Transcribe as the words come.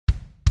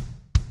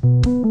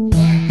Welcome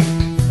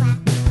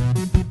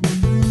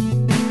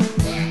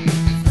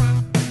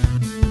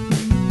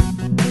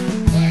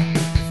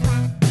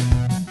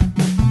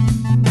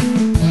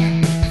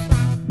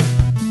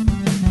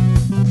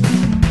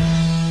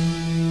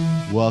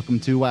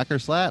to Whacker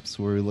Slaps,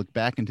 where we look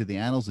back into the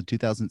annals of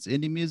 2000s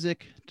indie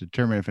music to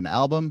determine if an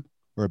album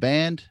or a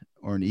band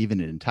or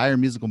even an entire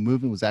musical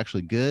movement was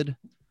actually good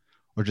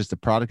or just a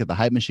product of the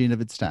hype machine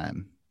of its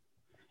time.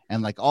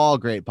 And like all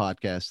great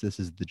podcasts, this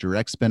is the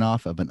direct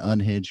spinoff of an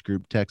unhinged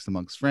group text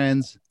amongst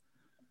friends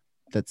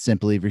that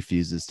simply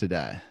refuses to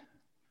die.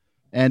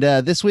 And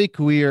this week,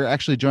 we are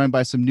actually joined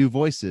by some new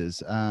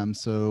voices.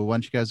 So why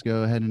don't you guys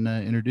go ahead and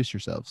introduce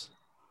yourselves?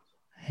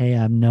 Hey,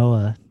 I'm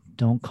Noah.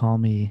 Don't call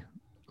me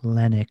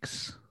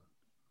Lennox.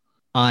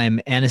 I'm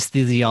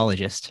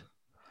anesthesiologist.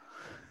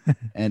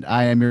 And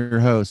I am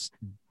your host,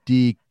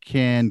 D.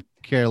 Can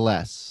Care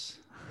Less.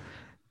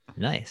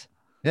 Nice.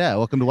 Yeah,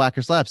 welcome to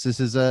Whacker Slaps. This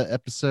is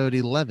episode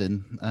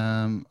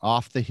 11,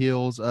 off the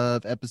heels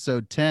of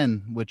episode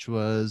 10, which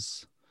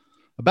was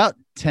about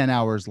 10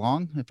 hours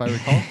long, if I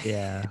recall.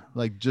 Yeah.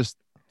 Like just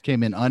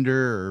came in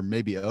under or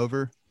maybe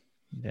over.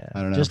 Yeah.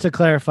 I don't know. Just to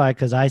clarify,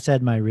 because I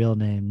said my real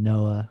name,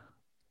 Noah.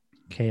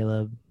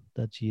 Caleb,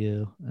 that's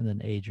you. And then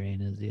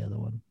Adrian is the other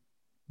one.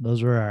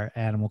 Those were our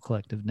Animal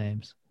Collective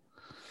names.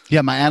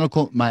 Yeah, my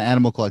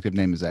animal collective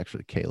name is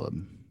actually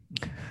Caleb.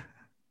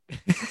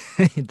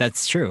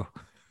 That's true.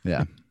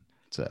 Yeah.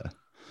 It's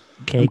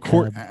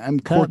K-Cub.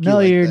 I'm quirky No,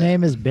 like your that.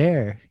 name is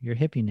Bear. Your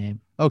hippie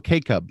name. Oh,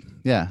 K-Cub.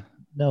 Yeah.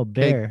 No,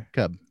 Bear.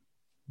 K-Cub.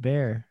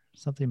 Bear.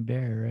 Something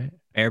Bear,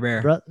 right?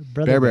 Bear. Brother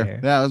Bear. Bear. Yeah,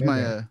 that was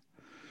Bear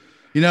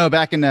my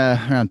back in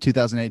around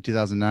 2008,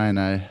 2009,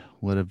 I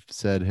would have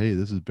said, hey,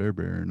 this is Bear,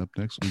 and up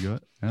next we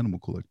got Animal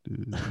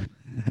Collective.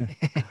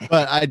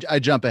 But I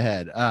jump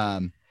ahead.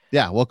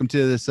 Yeah, welcome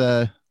to this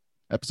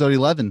episode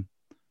 11.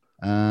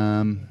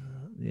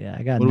 Yeah,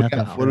 I got what nothing.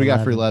 do we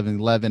got for 11?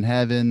 11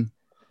 Heaven,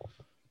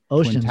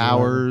 Ocean's Twin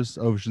Towers,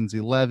 Ocean's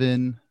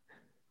 11.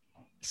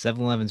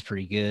 7-Eleven's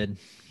pretty good.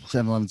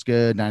 7-Eleven's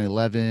good.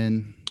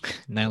 9/11.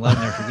 9/11,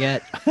 never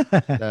forget.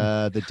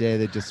 The day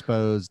they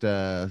disposed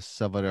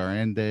Salvador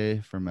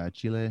Allende from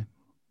Chile.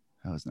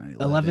 That was 9/11.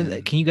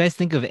 11th. Can you guys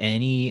think of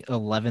any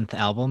 11th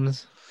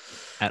albums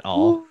at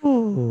all?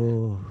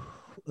 Ooh.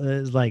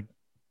 It's like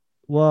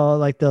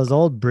those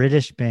old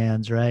British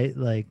bands, right?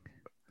 Like,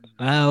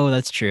 Oh,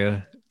 that's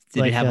true. Did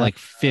Like, it have like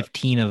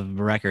 15 of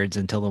records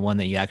until the one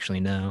that you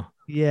actually know?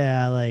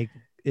 yeah, like,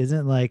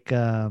 isn't like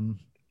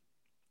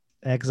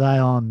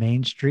Exile on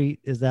Main Street?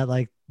 Is that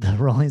like the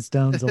Rolling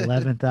Stones'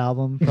 11th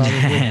album?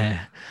 Probably.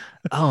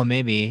 Oh,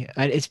 maybe.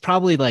 It's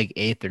probably like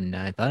 8th or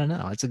 9th. I don't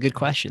know. It's a good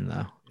question,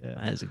 though. Yeah.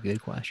 That is a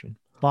good question.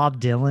 Bob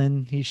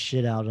Dylan, he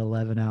shit out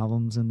 11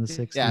 albums in the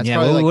 60s. Yeah, it's Yeah,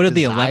 probably what like did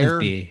the Desire- 11th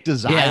be?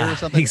 Desire Yeah, or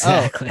something?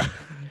 exactly. Oh,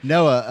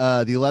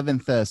 Noah, the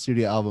 11th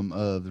studio album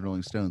of the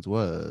Rolling Stones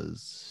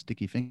was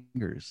Sticky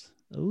Fingers.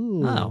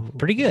 Ooh. Oh,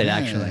 pretty good, Yeah.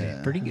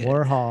 actually. Pretty good.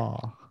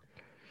 Warhol.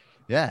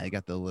 Yeah, it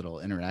got the little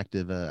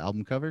interactive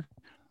album cover.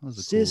 That was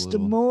a Sister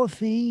cool little...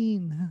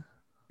 Morphine.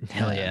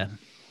 Hell yeah.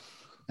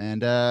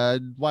 And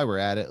while we're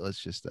at it, let's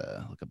just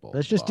look up.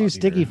 Let's just do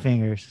Sticky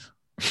Fingers.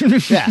 Yeah,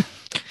 Just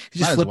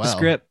Might as flip the well.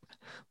 script.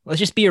 Let's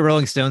just be a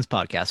Rolling Stones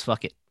podcast.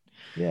 Fuck it.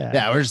 Yeah.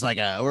 yeah, we're just like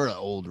we're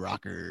old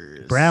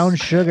rockers. Brown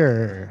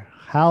Sugar.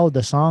 How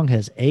the song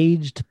has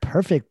aged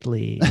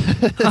perfectly.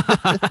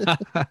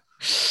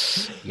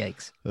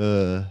 Yikes.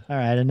 All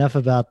right, enough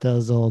about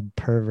those old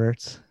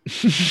perverts.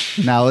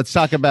 Now let's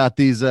talk about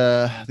these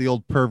the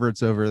old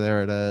perverts over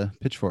there at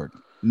Pitchfork.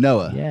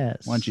 Noah,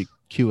 Yes. why don't you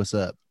cue us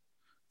up?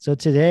 So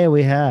today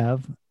we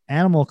have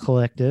Animal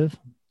Collective,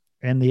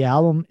 and the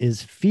album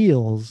is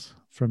Feels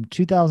from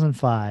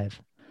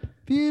 2005.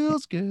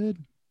 Feels good.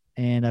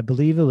 And I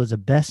believe it was a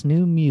Best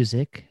New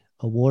Music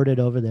awarded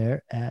over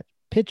there at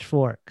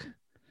Pitchfork.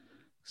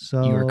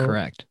 So You were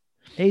correct.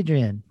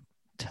 Adrian,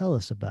 tell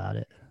us about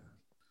it.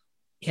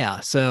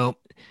 Yeah. So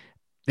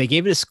they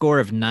gave it a score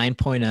of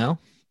 9.0,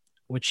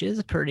 which is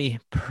a pretty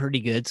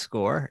good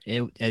score.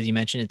 As you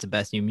mentioned, it's a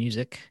Best New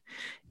Music.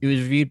 It was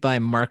reviewed by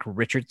Mark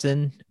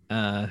Richardson,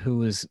 who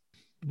was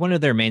one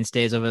of their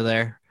mainstays over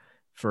there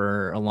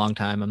for a long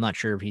time. I'm not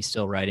sure if he's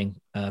still writing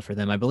for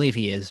them. I believe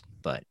he is,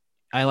 but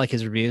I like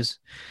his reviews.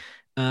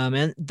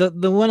 And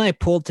the one I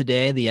pulled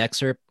today, the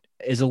excerpt,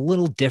 is a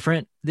little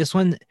different. This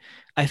one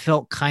I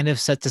felt kind of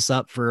sets us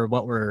up for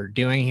what we're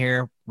doing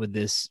here with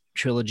this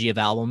trilogy of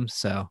albums.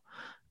 So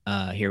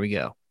here we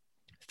go.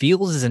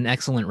 Feels is an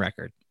excellent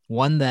record,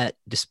 one that,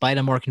 despite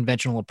a more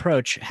conventional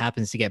approach,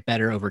 happens to get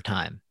better over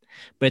time.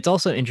 But it's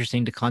also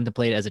interesting to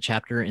contemplate as a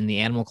chapter in the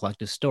Animal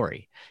Collective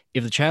story.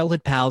 If the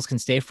childhood pals can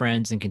stay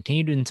friends and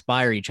continue to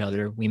inspire each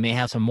other, we may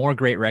have some more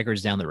great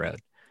records down the road.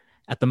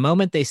 At the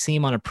moment, they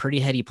seem on a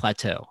pretty heady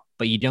plateau,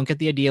 but you don't get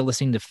the idea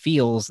listening to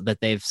Feels that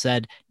they've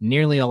said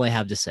nearly all they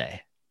have to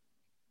say.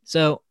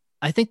 So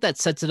I think that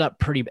sets it up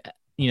pretty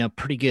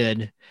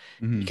good,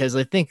 because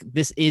I think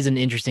this is an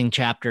interesting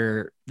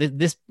chapter.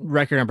 This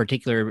record in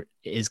particular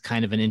is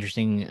kind of an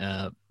interesting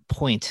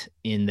point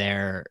in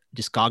their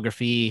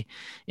discography,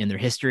 in their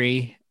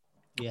history.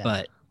 Yeah.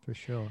 But for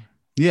sure.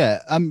 Yeah.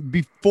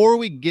 Before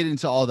we get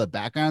into all the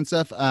background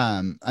stuff,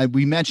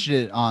 we mentioned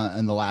it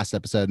in the last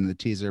episode in the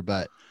teaser,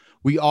 but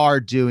we are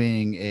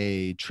doing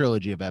a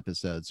trilogy of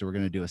episodes. So we're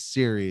going to do a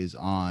series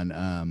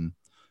on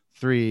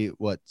 3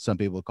 what some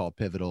people call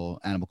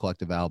pivotal Animal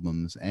Collective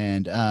albums.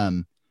 And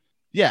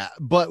yeah,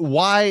 but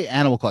why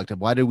Animal Collective?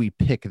 Why did we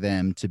pick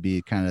them to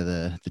be kind of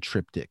the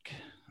triptych,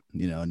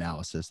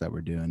 analysis that we're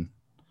doing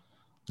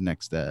the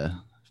next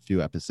few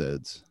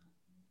episodes?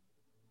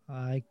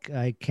 I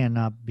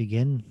cannot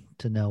begin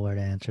to know where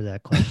to answer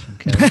that question,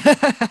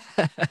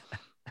 Kevin.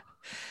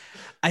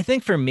 I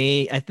think for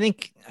me,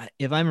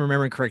 if I'm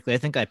remembering correctly, I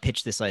think I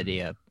pitched this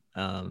idea.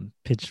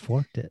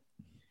 Pitchforked it.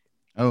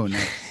 Oh,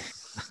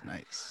 nice.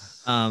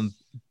 Nice.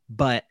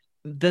 But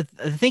the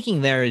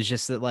thinking there is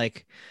just that,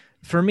 like,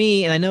 for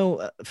me, and I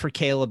know for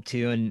Caleb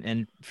too,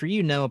 and for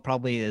you, Noah,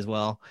 probably as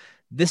well,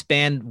 this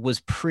band was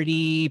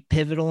pretty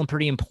pivotal and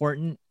pretty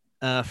important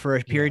for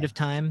a period of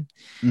time.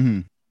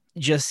 Mm-hmm.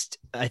 Just,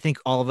 I think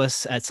all of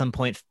us at some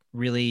point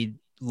really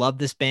loved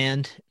this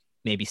band,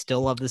 maybe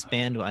still love this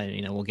band.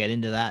 We'll get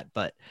into that,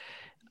 but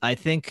I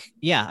think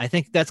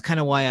that's kind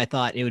of why I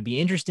thought it would be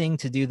interesting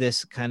to do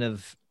this kind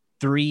of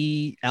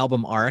 3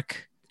 album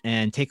arc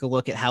and take a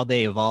look at how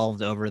they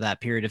evolved over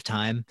that period of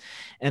time,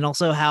 and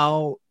also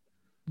how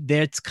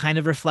that's kind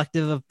of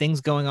reflective of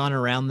things going on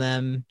around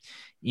them.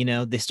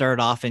 They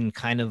started off in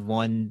kind of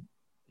one,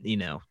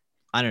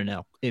 I don't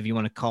know if you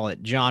want to call it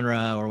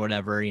genre or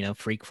whatever,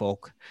 freak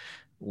folk,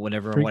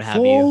 whatever, Freak what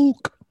have you.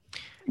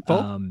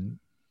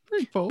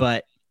 Freak folk.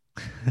 But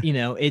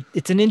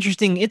it's an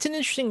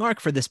interesting arc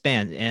for this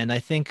band, and I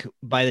think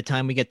by the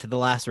time we get to the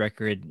last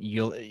record,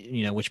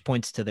 which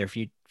points to their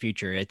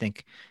future, I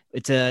think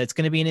it's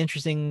going to be an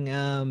interesting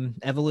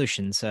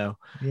evolution. So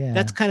Yeah,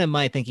 that's kind of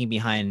my thinking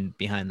behind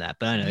that.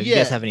 But I don't know if you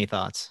guys have any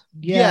thoughts.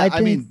 Yeah, I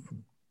mean,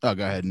 oh,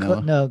 go ahead.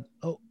 No.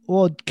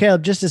 Well,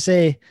 Caleb, just to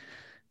say,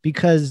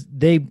 because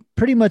they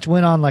pretty much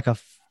went on like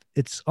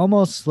it's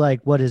almost like,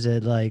 what is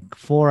it, like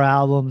 4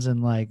 albums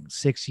in like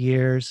 6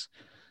 years.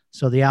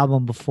 So the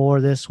album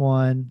before this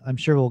one, I'm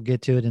sure we'll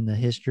get to it in the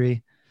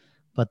history,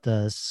 but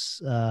the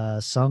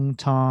Sung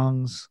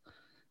Tongs,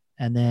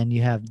 and then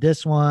you have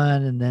this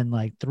one, and then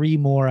like 3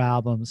 more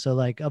albums. So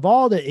like of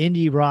all the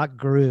indie rock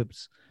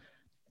groups,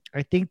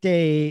 I think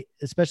they,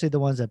 especially the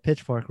ones that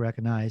Pitchfork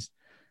recognized,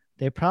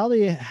 they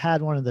probably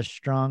had one of the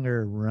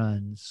stronger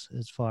runs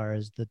as far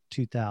as the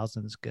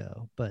 2000s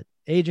go. But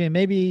Adrian,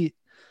 maybe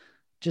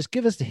just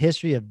give us the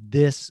history of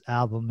this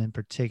album in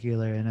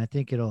particular, and I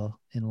think it'll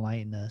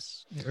enlighten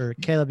us. Or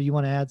Caleb, you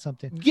want to add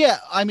something? Yeah,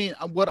 I mean,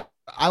 what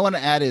I want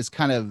to add is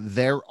kind of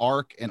their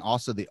arc and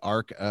also the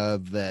arc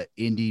of the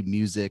indie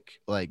music,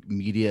 like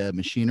media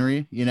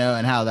machinery,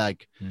 and how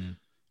like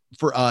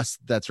for us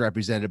that's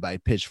represented by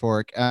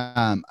Pitchfork.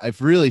 I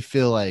really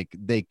feel like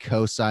they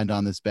co-signed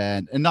on this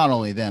band, and not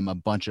only them, a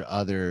bunch of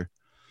other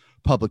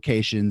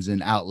publications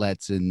and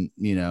outlets and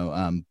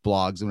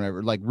blogs and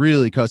whatever, like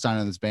really co-signed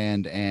on this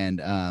band and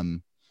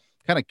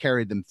kind of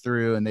carried them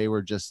through, and they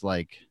were just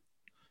like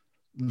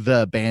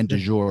the band du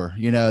jour.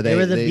 They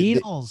were the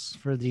Beatles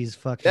for these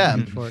fucking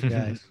Pitchfork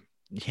guys.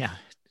 Yeah,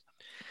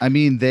 I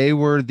mean, they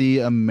were the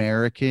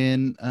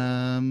American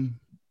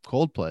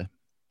Coldplay.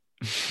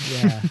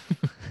 Yeah.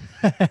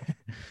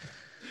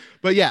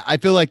 But yeah, I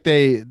feel like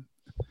they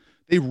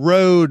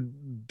rode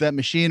that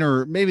machine,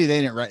 or maybe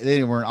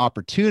they weren't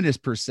opportunists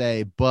per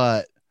se,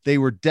 but they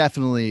were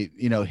definitely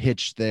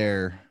hitched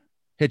their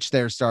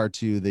star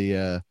to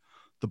the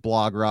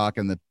blog rock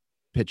and the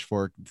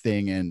Pitchfork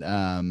thing. And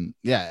I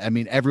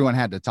mean, everyone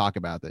had to talk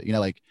about that,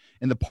 like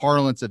in the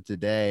parlance of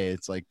today,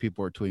 it's like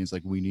people are tweeting, it's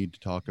like, we need to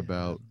talk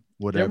about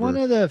whatever. One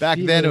of the back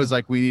then it was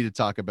like, we need to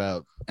talk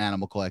about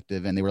Animal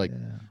Collective, and they were like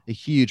a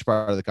huge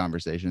part of the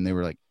conversation. They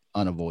were like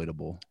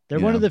unavoidable.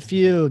 They're one of the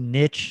few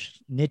niche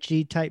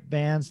type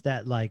bands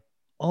that like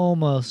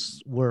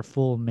almost were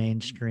full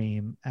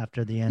mainstream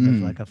after the end of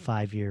like a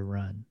 5-year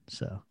run.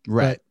 So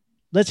right. But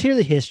let's hear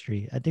the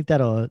history. I think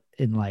that'll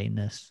enlighten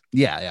us.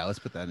 Yeah. Let's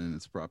put that in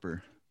its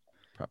proper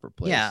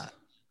place. Yeah.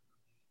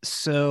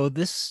 So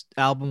this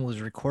album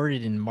was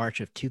recorded in March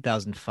of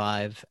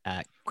 2005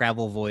 at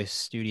Gravel Voice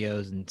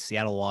Studios in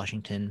Seattle,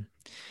 Washington.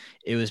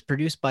 It was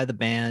produced by the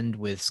band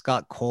with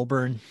Scott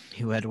Colburn,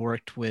 who had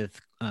worked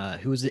with,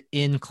 who was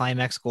in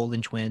Climax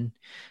Golden Twin,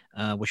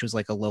 which was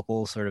like a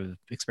local sort of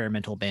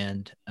experimental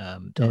band.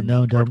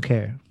 Don't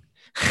care.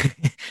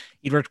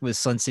 He'd worked with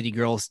Sun City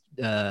Girls,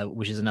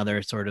 which is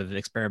another sort of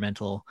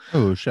experimental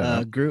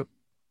group.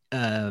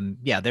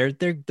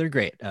 They're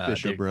great.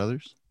 Fisher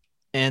Brothers.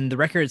 And the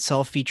record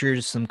itself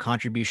features some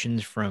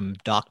contributions from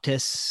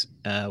Doctus,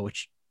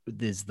 which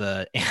is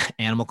the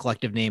Animal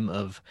Collective name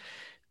of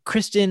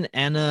Kristen,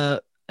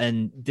 Anna,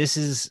 and this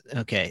is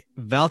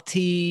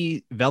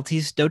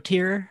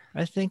Valtisdottir,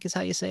 I think is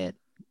how you say it,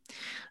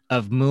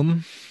 of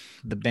Moom,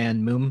 the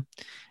band Moom,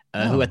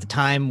 who at the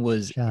time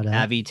was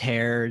Avi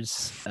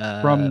Tere's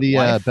from the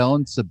wife. Belle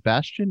and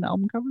Sebastian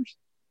album covers.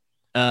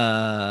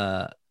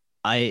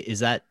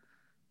 Is that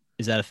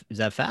a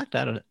fact?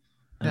 I don't know.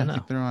 I Yeah, don't I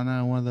think know. they're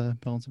on one of the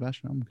Bell and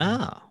Sebastian albums.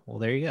 Oh, well,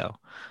 there you go.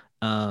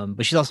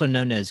 But she's also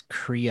known as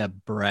Kriya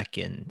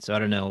Brecken. So I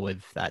don't know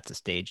if that's a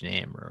stage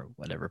name or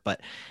whatever.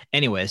 But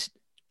anyways,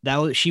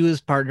 she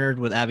was partnered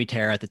with Abby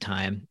Terra at the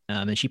time,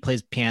 and she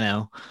plays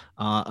piano,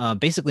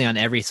 basically on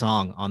every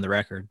song on the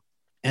record.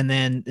 And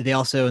then they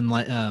also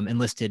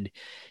enlisted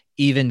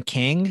Evan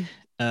King,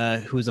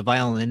 who is a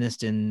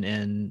violinist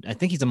and I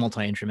think he's a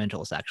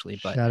multi-instrumentalist actually.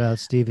 But Shout out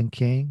Stephen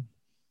King.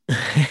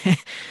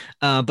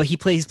 but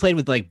he's played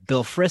with like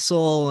Bill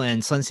Frisell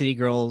and Sun City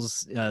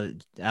Girls,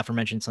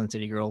 aforementioned Sun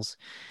City Girls.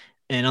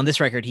 And on this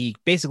record, he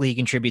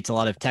contributes a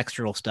lot of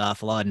textural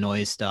stuff, a lot of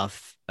noise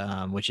stuff,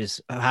 which is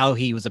how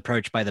he was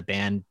approached by the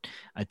band.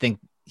 I think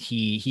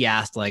he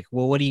asked like,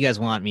 well, what do you guys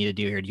want me to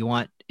do here? Do you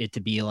want it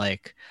to be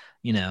like,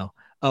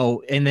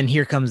 oh, and then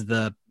here comes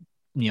the,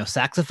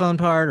 saxophone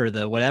part or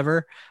the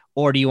whatever,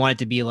 or do you want it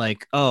to be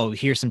like, oh,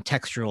 here's some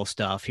textural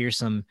stuff, here's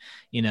some,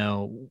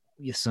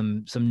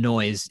 some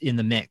noise in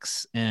the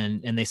mix,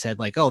 and they said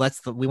like, oh,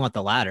 we want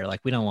the latter, like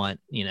we don't want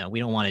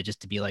it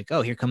just to be like,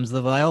 oh, here comes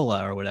the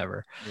viola or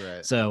whatever.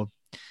 Right. So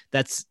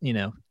that's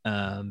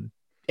and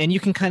you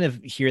can kind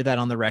of hear that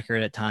on the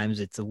record at times.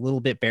 It's a little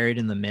bit buried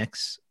in the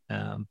mix,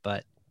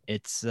 but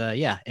it's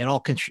it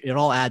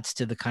all adds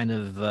to the kind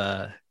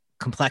of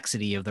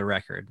complexity of the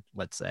record,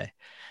 let's say.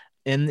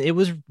 And it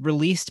was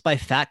released by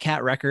Fat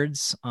Cat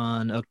Records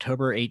on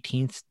October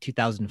 18th,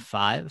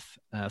 2005.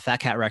 Fat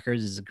Cat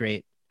Records is a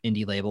great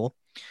indie label.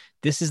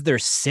 This is their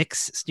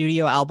 6th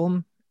studio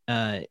album.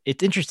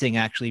 It's interesting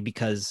actually,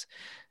 because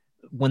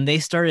when they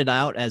started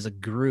out as a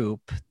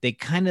group, they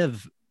kind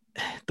of,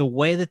 the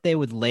way that they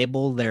would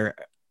label their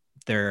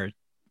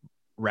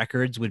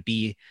records would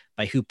be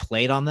by who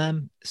played on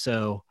them.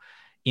 So,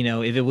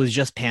 if it was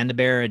just Panda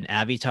Bear and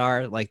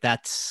Avitar, like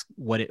that's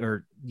what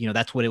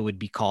that's what it would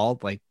be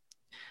called. Like,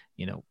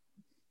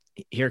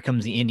 Here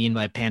Comes the Indian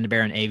by Panda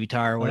Bear and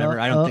Avitar or whatever.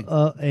 I don't think.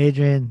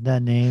 Adrian,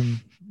 that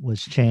name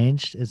was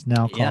changed. It's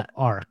now called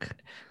ARC.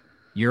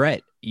 You're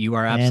right. You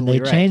are absolutely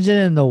right. And they changed it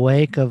in the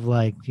wake of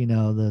like,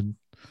 the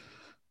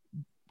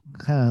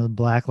kind of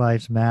Black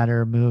Lives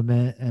Matter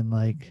movement and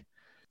like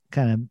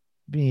kind of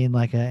being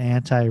like an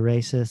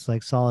anti-racist,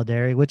 like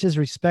solidarity, which is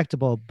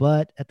respectable.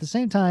 But at the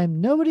same time,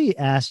 nobody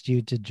asked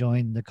you to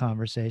join the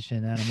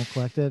conversation, Animal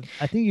Collective.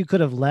 I think you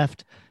could have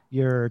left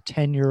your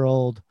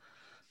 10-year-old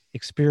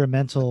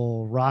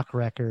experimental rock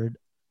record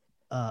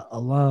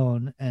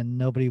alone and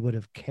nobody would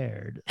have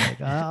cared.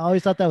 Like, I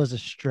always thought that was a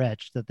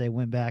stretch that they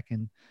went back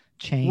and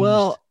changed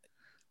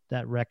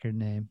that record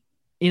name.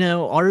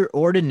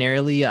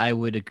 Ordinarily I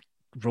would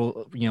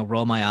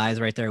roll my eyes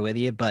right there with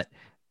you, but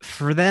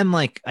for them,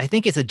 like, I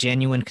think it's a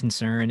genuine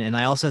concern. And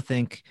I also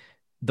think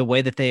the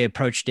way that they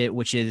approached it,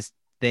 which is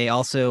they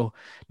also,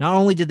 not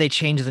only did they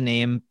change the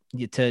name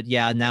to,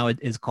 now it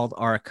is called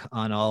ARC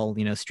on all,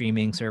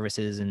 streaming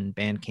services and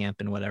Bandcamp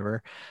and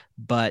whatever,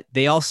 but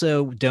they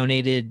also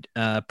donated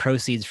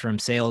proceeds from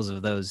sales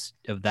of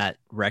that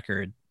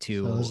record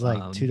to, so it was like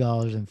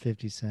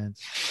 $2.50.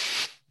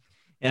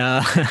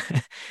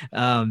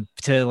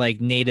 To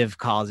like native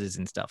causes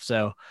and stuff.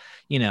 So,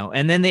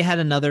 and then they had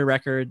another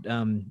record.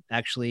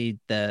 Actually,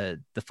 the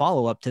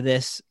follow-up to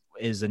this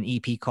is an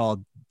EP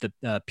called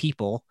the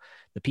People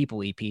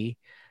EP,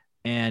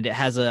 and it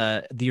has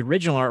the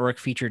original artwork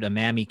featured a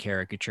Mammy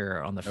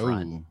caricature on the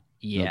front. Ooh,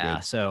 yeah.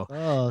 okay. So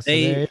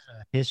there is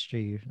a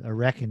history, a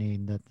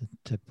reckoning that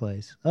took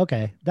place.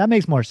 Okay, that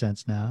makes more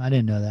sense now. I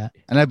didn't know that.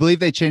 And I believe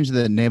they changed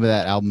the name of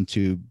that album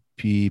to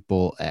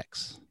People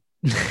X.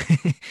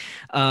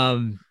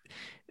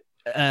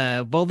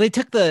 Well, they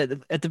took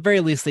at the very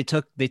least they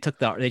changed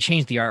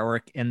the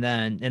artwork, and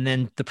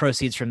then the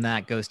proceeds from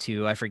that goes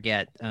to, I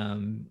forget,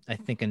 I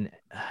think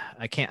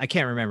I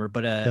can't remember,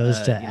 but goes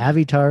to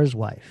Avitar's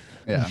wife.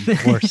 Yeah.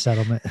 Divorce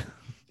settlement.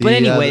 But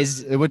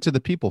anyways, it went to the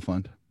People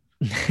Fund.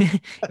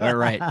 All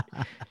right.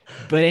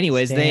 But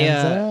anyways,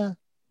 Stanza.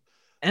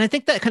 and I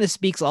think that kind of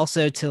speaks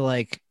also to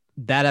like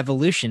that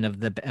evolution of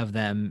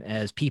them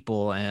as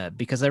people,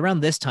 because around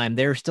this time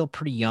they were still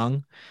pretty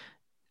young.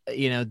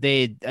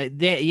 They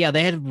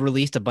had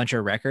released a bunch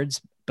of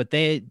records, but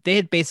they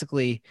had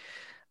basically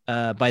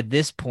by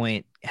this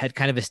point had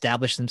kind of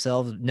established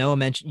themselves.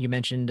 Noah you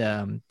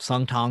mentioned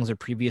Sung Tong's their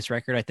previous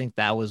record. I think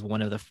that was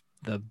one of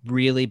the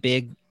really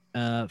big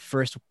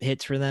first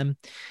hits for them.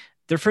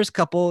 Their first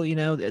couple,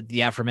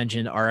 the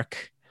aforementioned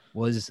ARC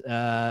was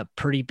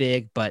pretty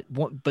big, but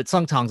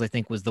Sung Tong's I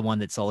think was the one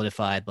that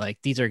solidified like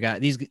these are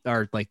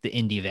like the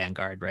indie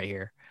vanguard right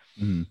here.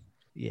 Mm-hmm.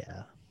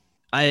 Yeah.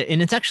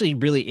 And it's actually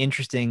really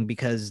interesting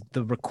because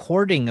the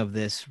recording of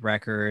this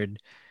record,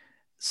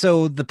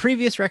 so the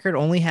previous record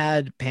only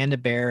had Panda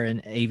Bear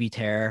and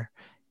Avitar,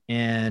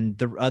 and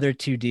the other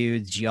two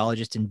dudes,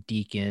 Geologist and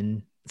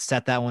Deacon,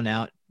 set that one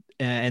out,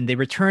 and they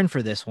returned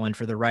for this one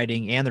for the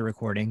writing and the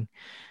recording.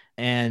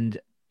 And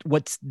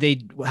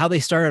how they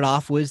started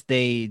off was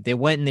they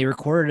went and they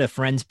recorded a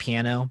friend's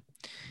piano,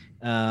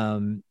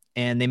 and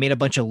they made a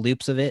bunch of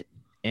loops of it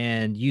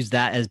and used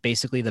that as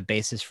basically the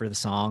basis for the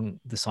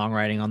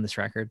songwriting on this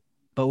record.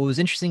 But what was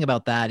interesting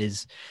about that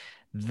is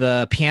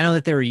The piano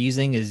that they were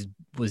using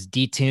was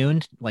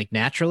detuned like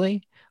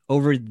naturally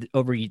over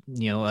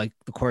like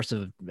the course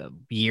of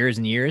years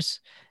and years,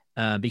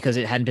 because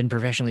it hadn't been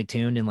professionally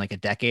tuned in like a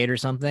decade or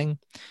something.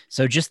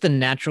 So just the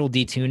natural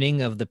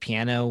detuning of the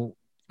piano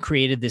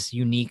created this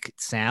unique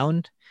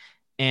sound.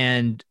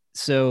 And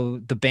so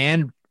the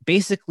band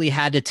basically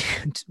had to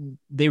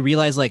they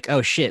realized like,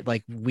 oh shit,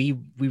 like we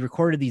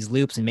recorded these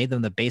loops and made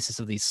them the basis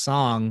of these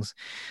songs,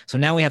 so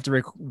now we have to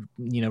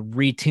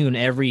retune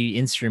every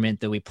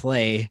instrument that we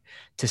play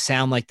to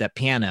sound like that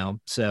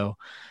piano. So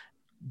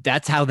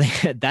that's how they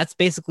that's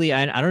basically,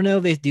 I don't know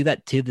if they do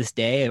that to this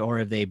day or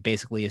if they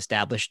basically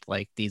established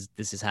like this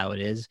is how it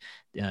is,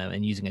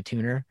 and using a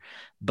tuner.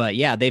 But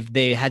yeah,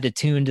 they had to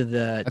tune to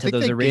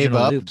those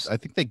original loops. I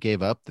think they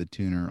gave up the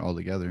tuner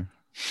altogether.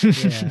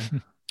 Yeah.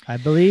 I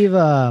believe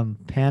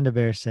Panda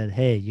Bear said,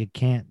 "Hey, you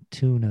can't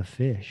tune a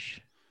fish."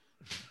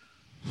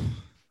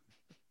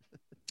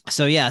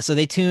 So yeah, so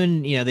they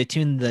tuned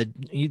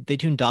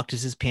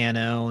Doctus's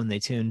piano, and they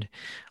tuned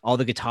all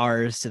the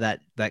guitars to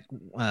that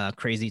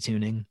crazy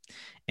tuning,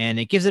 and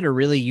it gives it a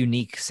really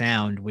unique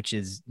sound, which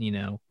is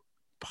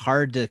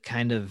hard to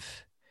kind of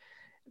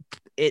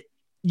it.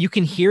 You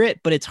can hear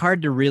it, but it's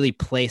hard to really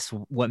place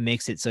what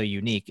makes it so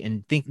unique.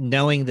 And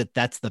knowing that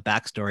that's the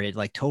backstory, it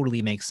like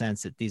totally makes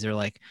sense that these are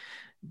like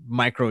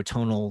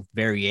microtonal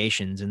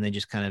variations, and they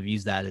just kind of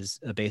use that as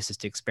a basis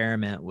to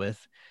experiment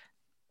with.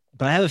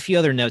 But I have a few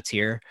other notes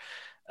here.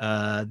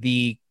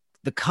 The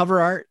cover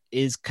art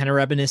is kind of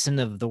reminiscent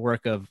of the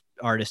work of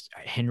artist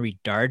Henry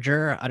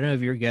Darger. I don't know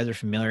if you guys are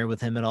familiar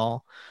with him at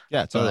all.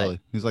 Yeah,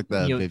 totally. He's like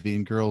the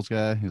Vivian Girls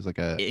guy. He's like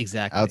a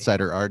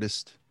outsider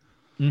artist.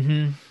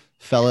 Mm-hmm.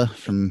 Fella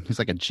he's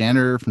like a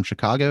janitor from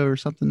Chicago or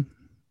something.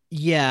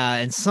 Yeah,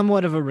 and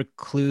somewhat of a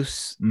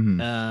recluse.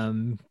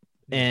 Mm-hmm.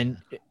 And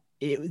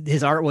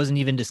his art wasn't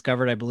even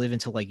discovered, I believe,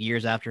 until like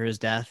years after his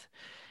death.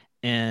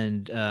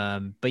 And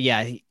but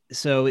yeah,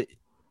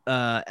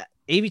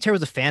 Avi Terror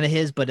was a fan of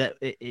his, but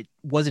it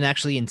wasn't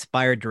actually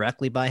inspired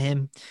directly by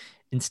him.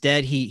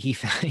 Instead, he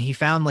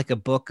found like a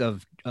book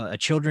of a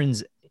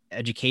children's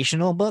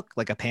educational book,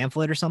 like a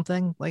pamphlet or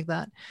something like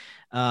that,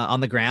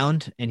 on the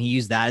ground, and he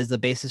used that as the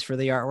basis for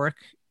the artwork,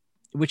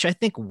 which I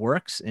think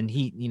works. And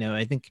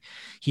I think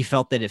he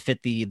felt that it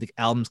fit the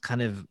album's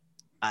kind of,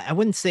 I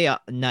wouldn't say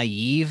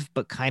naive,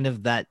 but kind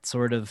of that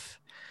sort of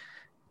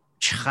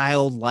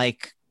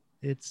childlike.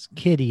 It's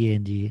kiddie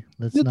indie.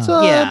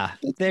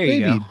 There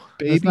you go.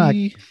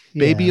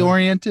 Baby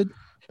oriented.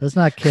 Let's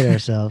not kid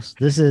ourselves.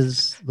 This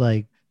is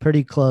like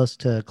pretty close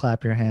to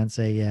clap your hands,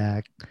 say yeah,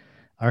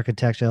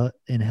 architecture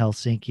in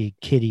Helsinki,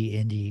 kiddie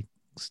indie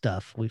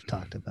stuff we've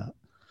talked about.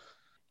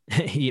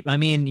 I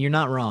mean, you're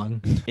not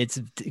wrong.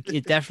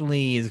 It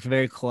definitely is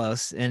very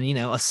close. And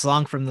a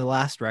song from the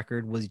last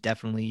record was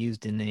definitely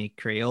used in a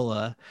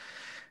Crayola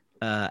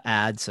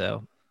ad,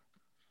 so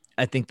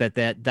I think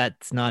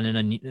that's not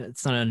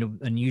an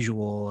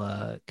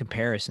unusual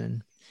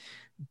comparison.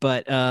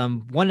 But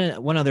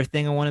one other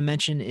thing I want to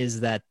mention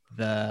is that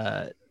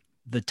the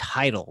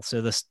title,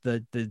 so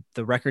the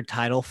record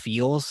title,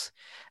 Feels,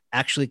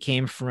 actually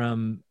came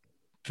from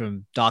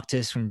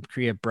Doctus, from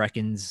Kriya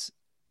Brecken's,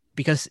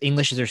 because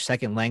English is her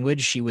second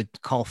language, she would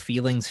call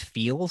feelings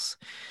feels.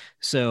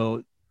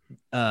 So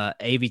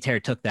Avi Terror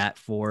took that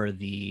for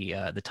the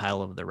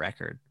title of the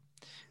record.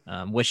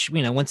 Which,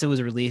 once it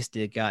was released,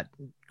 it got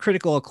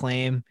critical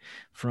acclaim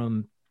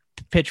from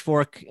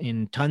Pitchfork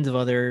and tons of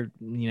other,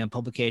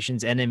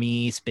 publications,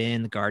 NME,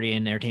 Spin, The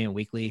Guardian, Entertainment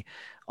Weekly.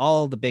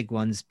 All the big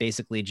ones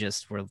basically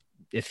just were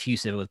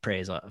effusive with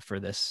praise for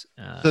this.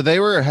 So they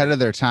were ahead of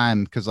their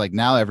time, because like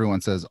now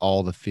everyone says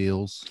all the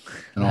feels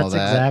and all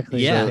that.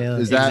 Exactly. Yeah, so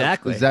is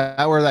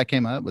that where that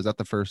came up? Was that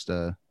the first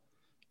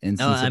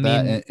instance of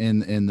that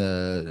in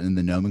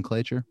the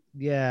nomenclature?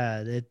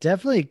 Yeah, it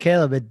definitely,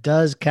 Caleb, it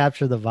does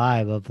capture the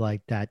vibe of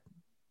like that,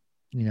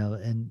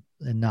 and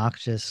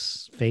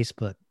obnoxious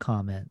Facebook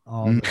comment,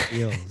 all the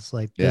feels.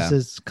 Like this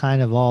is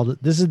kind of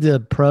this is the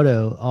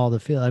proto all the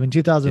feel. I mean,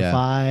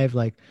 2005,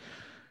 like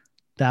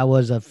that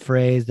was a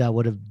phrase that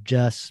would have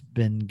just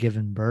been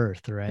given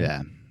birth, right?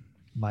 Yeah.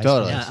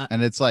 Totally. Yeah,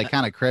 and it's like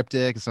kind of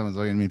cryptic. Someone's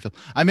looking at me.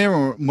 I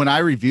remember when I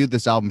reviewed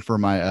this album for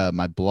my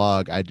my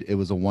blog, it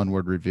was a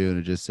one-word review, and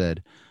it just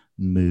said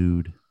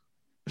mood.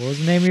 What was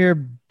the name of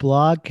your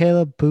blog,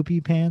 Caleb?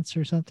 Poopy Pants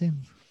or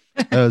something?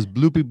 It was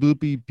bloopy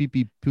bloopy pee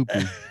pee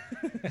poopy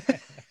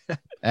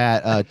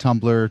at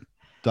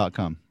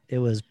tumblr.com. It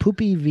was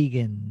Poopy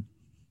Vegan.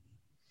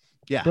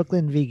 Yeah.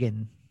 Brooklyn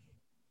Vegan.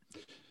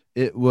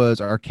 It was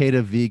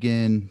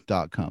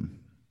arcadavegan.com.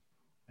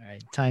 All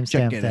right,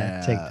 timestamp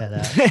that. Take that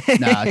out.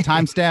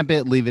 Timestamp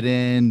it, leave it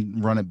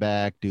in, run it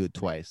back, do it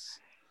twice.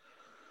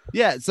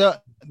 Yeah, so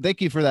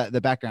thank you for that.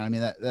 The background. I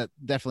mean, that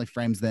definitely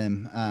frames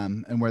them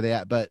and where they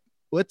at. But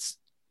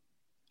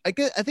I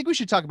think we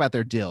should talk about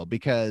their deal,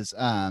 because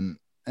and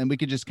we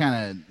could just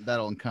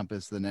that'll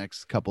encompass the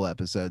next couple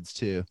episodes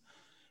too.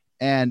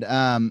 And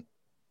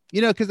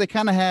because they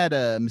kind of had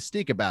a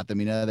mystique about them.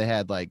 They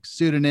had like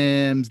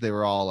pseudonyms. They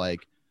were all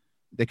like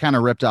they kind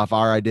of ripped off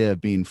our idea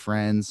of being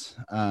friends,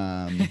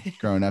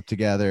 growing up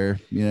together,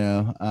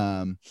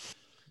 yeah.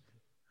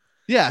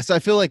 So I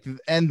feel like,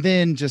 and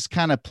then just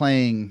kind of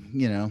playing,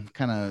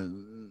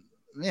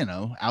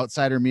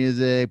 outsider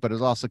music, but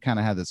it also kind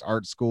of had this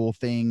art school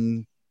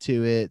thing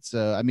to it.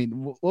 So, I mean,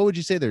 what would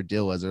you say their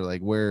deal was, or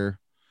like where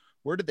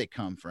did they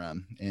come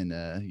from in,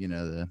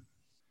 the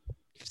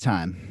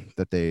time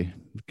that they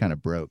kind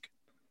of broke?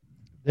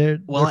 They're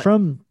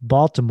from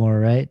Baltimore,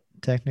 right?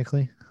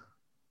 Technically.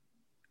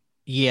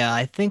 Yeah,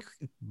 I think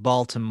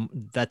Baltimore.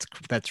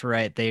 That's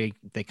right. They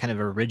kind of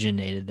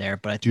originated there,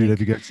 but I Dude, think,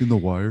 have you guys seen The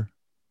Wire?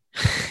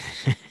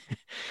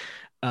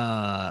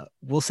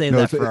 we'll save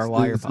that for our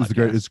Wire podcast. It's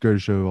the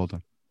greatest show of all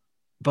time.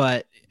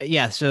 But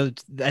yeah, so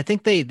I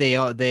think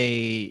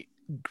they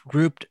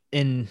grouped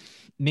in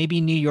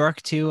maybe New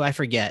York too. I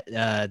forget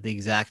the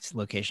exact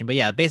location, but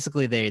yeah,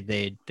 basically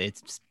they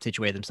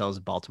situated themselves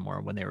in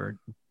Baltimore when they were,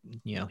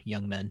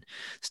 young men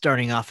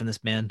starting off in this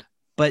band.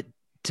 But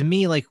to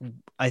me, like,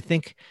 I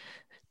think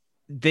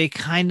they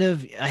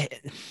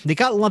they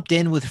got lumped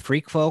in with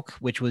Freak Folk,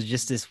 which was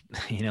just this,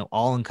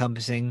 all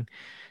encompassing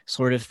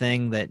sort of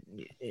thing that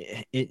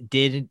it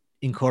did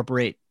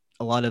incorporate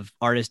a lot of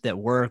artists that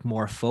were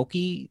more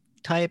folky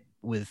type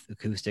with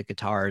acoustic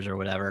guitars or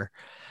whatever,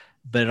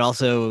 but it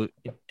also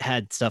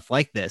had stuff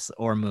like this,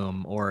 or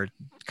Moom, or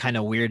kind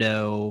of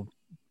weirdo,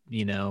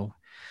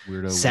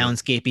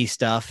 soundscapey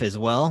stuff as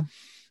well.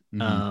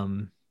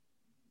 Mm-hmm.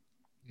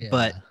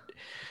 But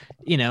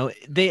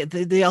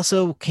they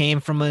also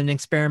came from an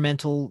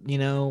experimental,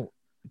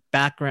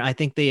 background. I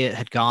think they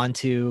had gone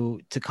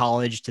to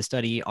college to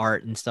study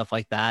art and stuff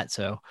like that.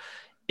 So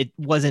it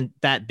wasn't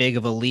that big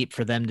of a leap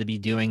for them to be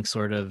doing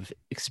sort of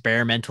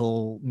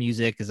experimental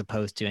music as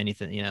opposed to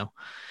anything,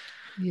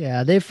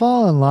 Yeah, they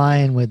fall in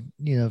line with,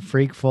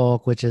 Freak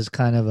Folk, which is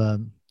kind of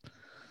a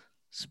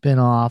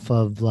spin-off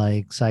of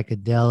like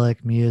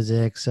psychedelic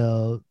music.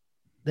 So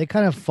they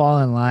kind of fall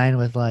in line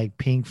with like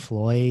Pink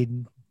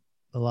Floyd,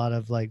 a lot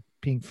of like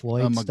Pink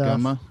Floyd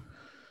stuff.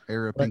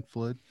 Era Pink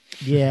Floyd.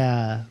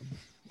 Yeah.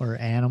 Or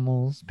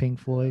Animals, Pink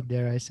Floyd,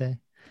 dare I say.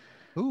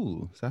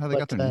 Ooh, is that how they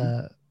got their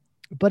name?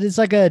 But it's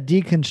like a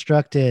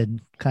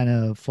deconstructed kind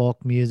of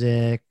folk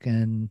music,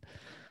 and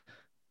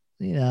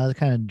the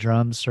kind of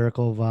drum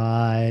circle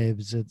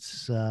vibes.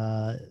 It's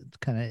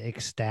kind of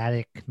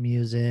ecstatic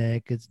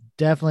music. It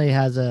definitely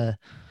has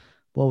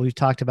what we've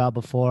talked about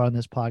before on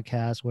this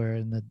podcast, where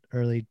in the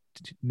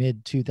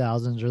mid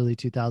 2000s, early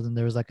 2000s,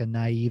 there was like a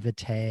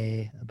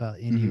naivete about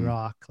indie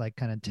rock, like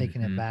kind of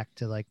taking it back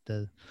to like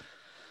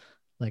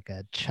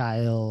a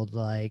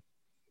childlike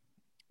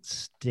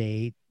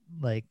state,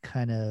 like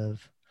kind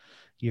of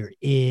your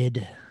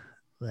id,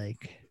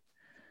 like.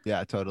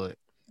 Yeah, totally.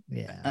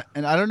 Yeah.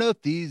 And I don't know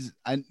if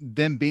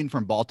them being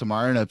from Baltimore,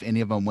 I don't know if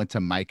any of them went to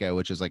MICA,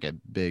 which is like a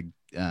big,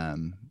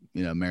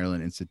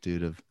 Maryland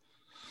Institute of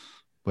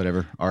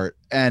whatever art,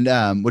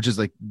 and which is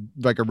like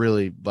a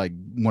really like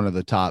one of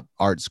the top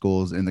art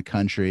schools in the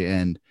country.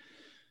 And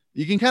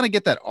you can kind of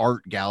get that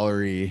art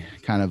gallery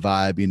kind of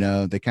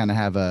vibe, they kind of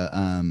have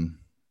a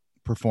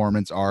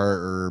performance art,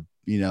 or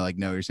like,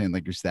 no, you're saying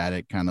like your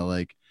static kind of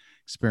like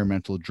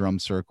experimental drum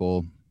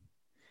circle,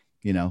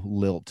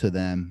 lilt to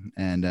them.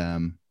 And I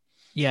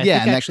think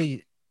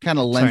actually kind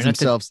of lends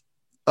themselves.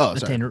 No,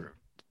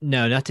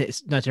 not to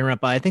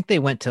interrupt, but I think they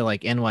went to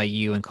like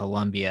NYU and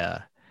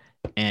Columbia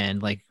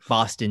and like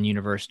Boston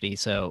University.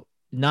 So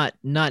not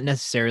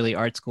necessarily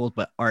art schools,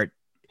 but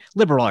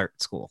liberal art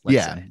school.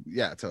 Let's say.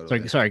 Yeah,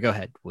 totally. Sorry, go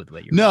ahead with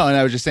what you. No, and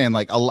I was just saying,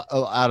 like,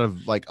 out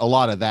of like a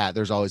lot of that,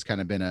 there's always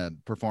kind of been a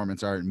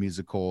performance art,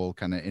 musical,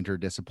 kind of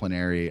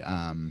interdisciplinary,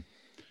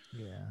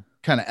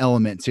 kind of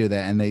element to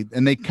that, and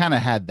they kind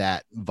of had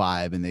that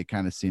vibe, and they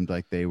kind of seemed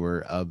like they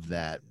were of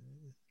that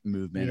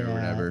movement or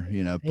whatever,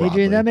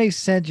 Adrian, that makes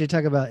sense. You're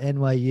talking about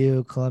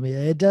NYU, Columbia.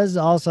 It does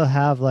also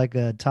have like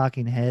a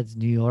Talking Heads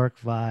New York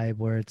vibe,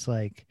 where it's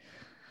like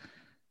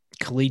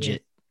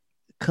collegiate.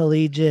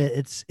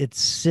 It's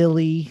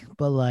silly,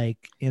 but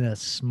like in a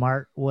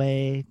smart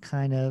way,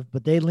 kind of.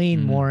 But they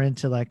lean more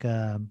into like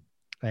a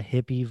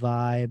hippie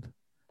vibe,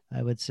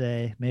 I would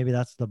say. Maybe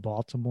that's the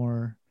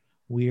Baltimore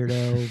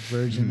weirdo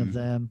version of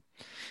them.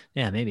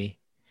 Yeah, maybe.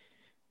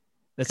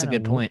 That's Kinda a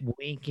good point.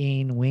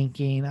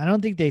 Winking. I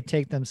don't think they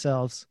take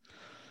themselves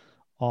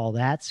all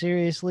that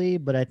seriously,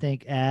 but I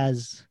think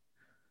as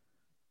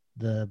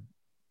the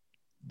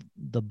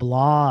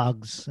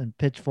blogs and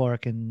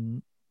Pitchfork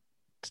and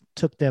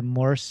took them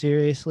more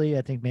seriously,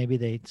 I think maybe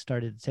they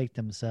started to take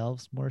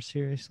themselves more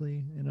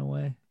seriously in a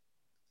way.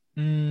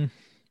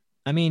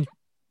 I mean,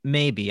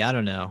 maybe, I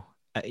don't know.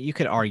 You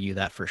could argue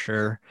that for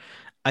sure.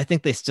 I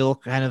think they still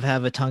kind of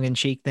have a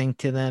tongue-in-cheek thing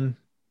to them,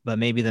 but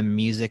maybe the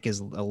music is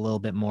a little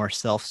bit more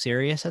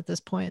self-serious at this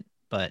point.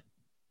 But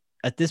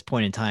at this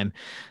point in time,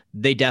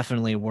 they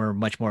definitely were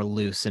much more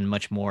loose and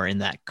much more in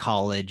that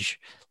college,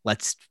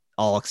 let's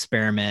all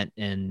experiment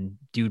and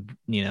do,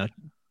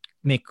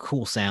 make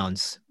cool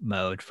sounds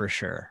mode for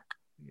sure.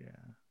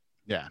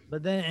 Yeah.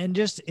 But then, and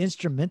just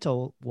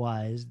instrumental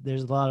wise,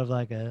 there's a lot of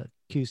like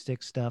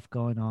acoustic stuff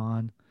going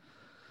on.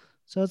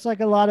 So it's like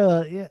a lot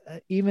of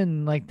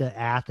even like the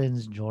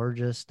Athens,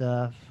 Georgia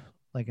stuff,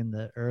 like in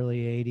the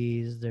early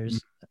 80s.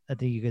 There's, I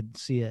think you could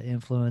see an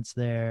influence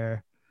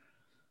there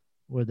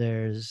where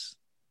it's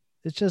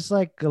just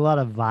like a lot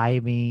of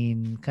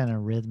vibing, kind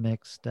of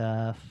rhythmic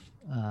stuff.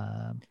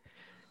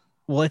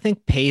 Well, I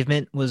think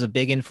Pavement was a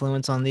big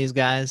influence on these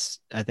guys.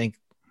 I think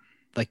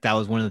like that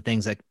was one of the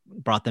things that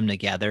brought them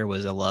together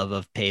was a love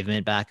of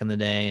Pavement back in the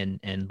day,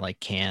 and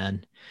like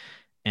Can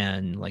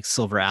and like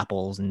Silver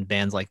Apples and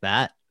bands like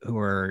that who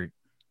were,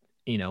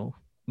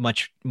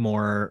 much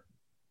more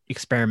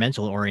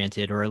experimental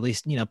oriented, or at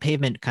least,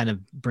 Pavement kind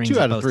of brings Two it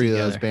out of both three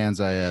together. of those bands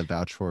I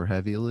vouch for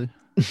heavily.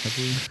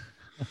 It's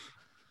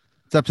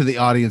up to the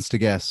audience to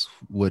guess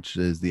which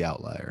is the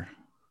outlier.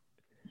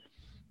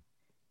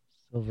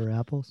 Silver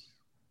Apples.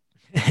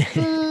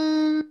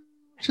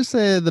 Just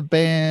say the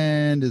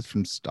band is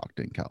from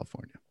Stockton,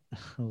 California.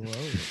 Whoa,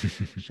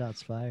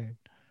 shots fired.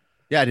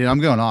 Yeah, dude, I'm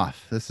going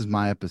off. This is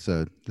my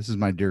episode. This is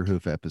my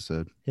Deerhoof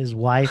episode. His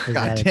wife is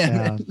God out of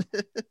damn town.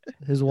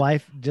 His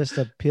wife, just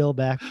to peel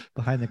back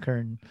behind the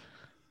curtain,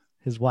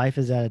 his wife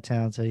is out of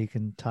town, so you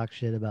can talk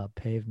shit about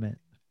Pavement.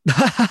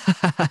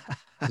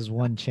 There's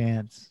one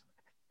chance.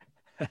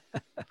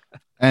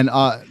 And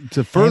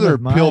to further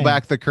with peel mine.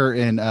 back the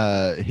curtain,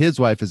 his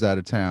wife is out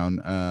of town,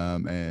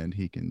 and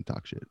he can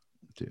talk shit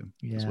too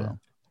as Yeah. well.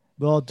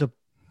 Well, to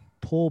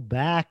pull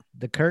back,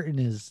 the curtain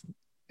is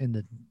in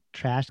the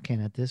trash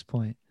can at this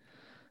point.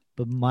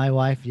 But my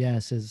wife,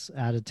 yes, is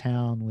out of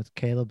town with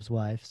Caleb's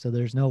wife. So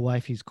there's no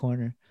wifey's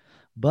corner.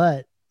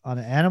 But on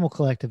an Animal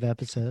Collective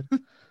episode,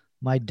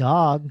 my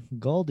dog,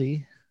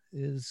 Goldie,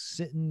 is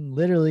sitting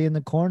literally in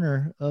the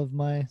corner of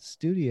my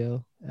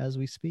studio as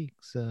we speak.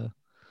 So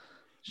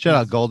Shout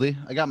out Goldie.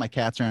 I got my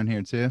cats around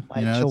here too.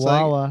 my It's like,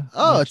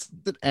 Chihuahua. it's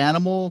the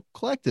Animal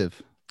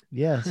Collective.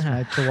 Yes,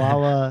 my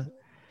Chihuahua.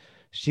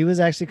 She was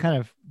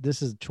actually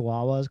this is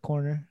Chihuahua's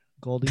corner,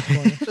 Goldie's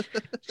corner.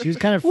 She was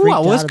kind of freaked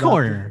out Chihuahua's about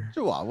corner.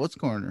 Chihuahua's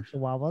corner.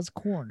 Chihuahua's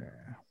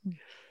corner.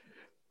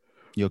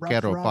 Yo Ruff,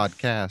 Quiero ruff.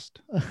 podcast.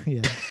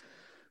 Yeah.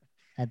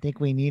 I think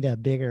we need a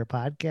bigger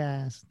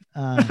podcast.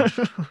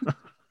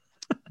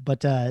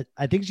 But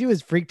I think she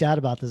was freaked out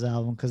about this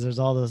album because there's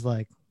all those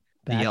like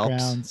The yelps.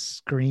 background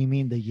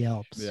screaming, the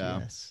yelps. Yeah.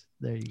 Yes.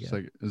 There you It's go.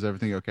 like, is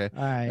everything okay?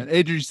 All right. And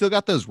Adrian, you still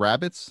got those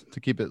rabbits to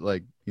keep it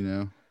like,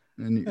 in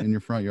your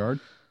front yard?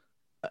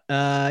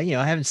 I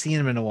haven't seen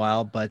them in a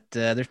while, but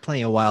there's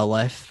plenty of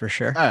wildlife for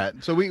sure. All right.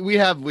 So we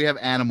have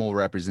animal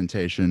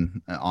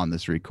representation on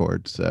this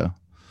record. So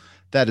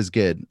that is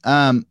good.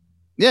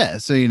 Yeah.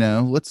 So,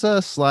 let's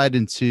slide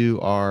into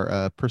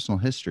our personal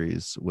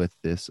histories with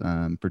this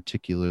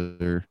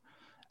particular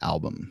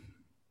album.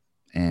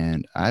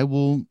 And I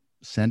will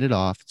send it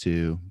off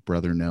to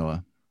Brother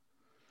Noah.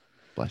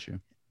 Bless you.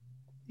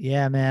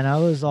 Yeah, man. I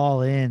was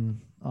all in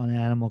on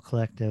Animal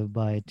Collective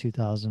by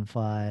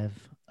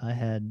 2005. I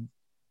had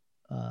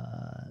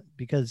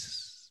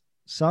because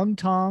Sung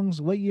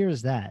Tongs, what year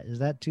is that? Is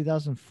that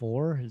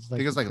 2004? It's I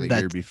think it's like the That-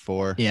 year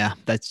before. Yeah,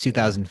 that's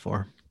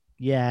 2004.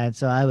 Yeah, and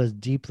so I was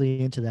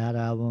deeply into that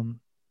album.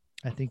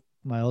 I think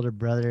my older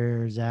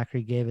brother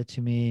Zachary gave it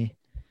to me,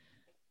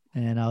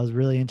 and I was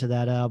really into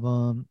that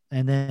album.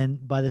 And then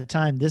by the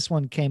time this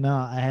one came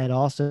out, I had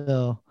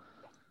also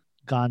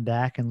gone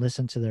back and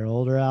listened to their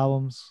older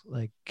albums,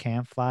 like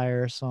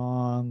Campfire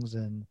Songs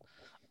and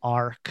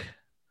Arc,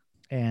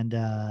 and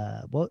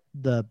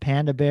the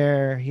Panda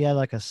Bear. He had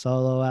like a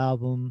solo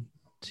album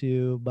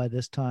too. By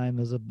this time,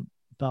 it was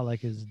about like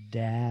his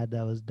dad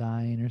that was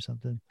dying or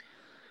something.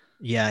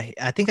 Yeah,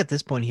 I think at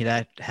this point he'd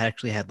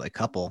actually had like a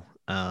couple.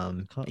 He had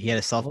a What was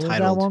that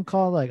self-titled. one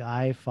called? Like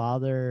I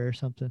Father or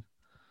something.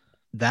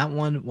 That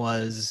one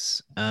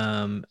was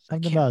I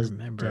Something can't about his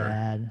remember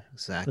dad.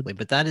 exactly,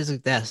 but that is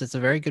it's a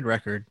very good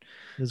record.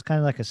 It was kind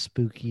of like a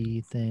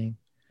spooky thing.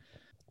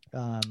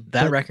 That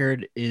but-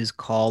 record is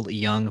called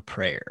Young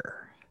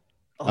Prayer.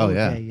 Oh,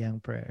 yeah. Okay,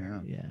 Young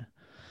Prayer. Yeah.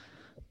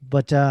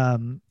 But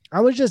I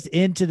was just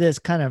into this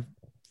kind of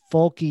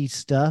folky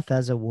stuff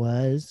as it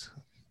was.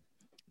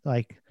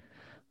 Like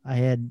I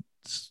had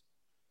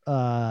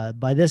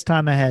by this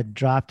time I had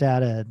dropped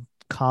out of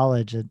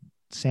college at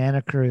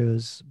Santa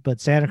Cruz,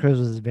 but Santa Cruz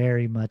was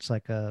very much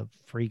like a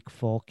freak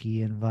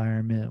folky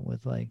environment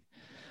with like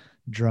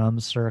drum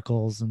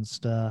circles and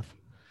stuff.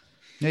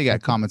 Yeah, you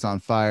got Comments on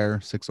Fire,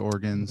 Six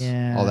Organs.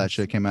 Yeah. All that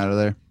shit came out of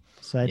there.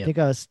 So I Yep. think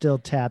I was still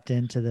tapped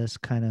into this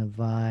kind of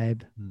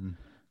vibe.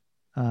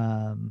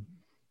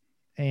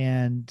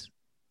 And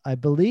I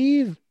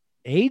believe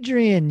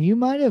Adrian, you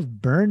might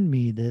have burned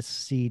me this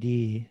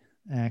CD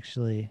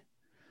actually.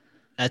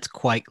 That's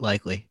quite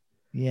likely.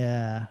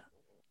 Yeah.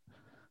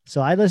 So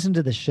I listened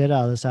to the shit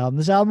out of this album.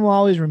 This album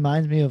always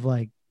reminds me of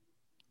like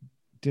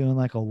doing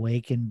like a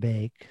wake and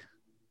bake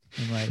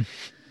and like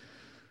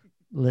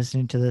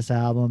listening to this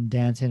album,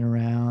 dancing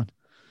around.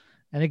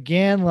 And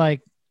again,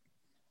 like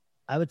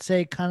I would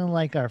say kind of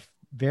like our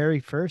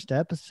very first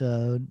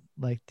episode,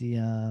 like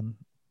the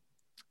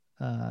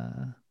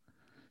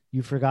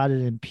You Forgot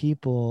It in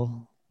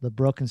People, the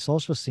Broken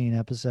Social Scene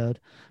episode.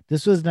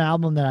 This was an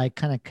album that I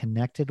kind of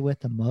connected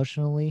with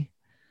emotionally.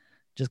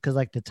 just because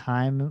like the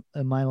time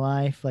in my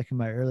life, like in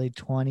my early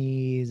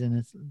 20s,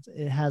 and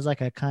it has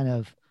like a kind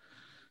of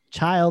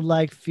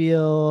childlike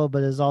feel,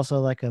 but there's also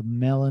like a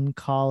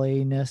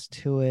melancholiness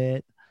to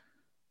it.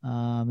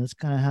 It's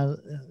kind of has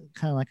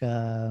kind of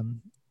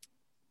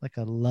like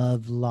a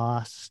love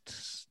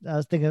lost. I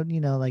was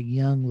thinking, like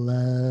young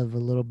love a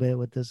little bit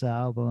with this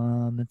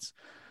album. It's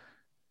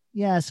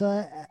yeah.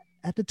 So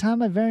at the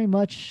time, I very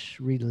much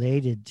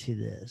related to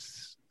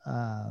this.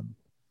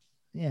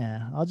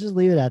 Yeah, I'll just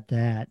leave it at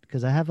that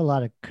because I have a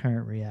lot of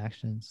current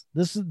reactions.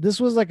 This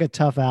was like a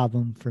tough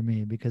album for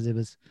me because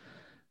it's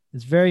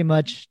very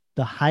much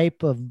the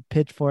hype of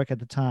Pitchfork at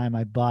the time.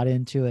 I bought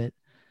into it,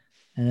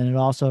 and then it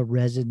also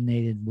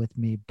resonated with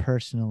me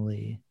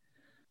personally.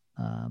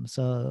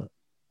 So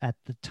at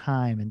the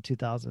time in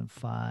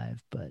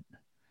 2005, but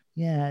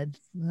yeah,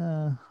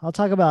 I'll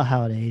talk about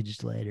how it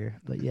aged later.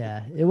 But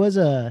yeah, it was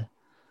a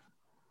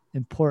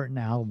important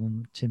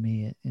album to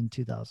me in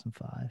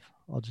 2005.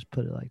 I'll just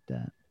put it like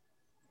that.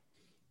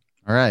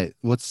 All right.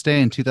 Let's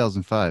stay in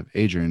 2005.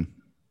 Adrian,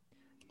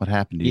 what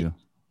happened to you?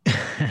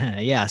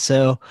 Yeah.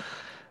 So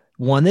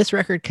when this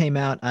record came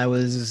out, I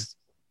was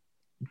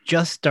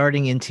just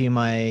starting into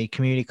my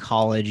community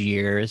college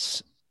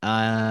years.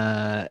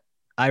 I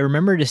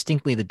remember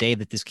distinctly the day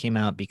that this came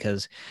out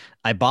because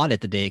I bought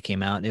it the day it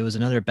came out. It was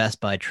another Best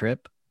Buy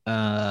trip.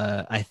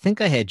 I think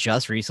I had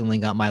just recently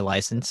got my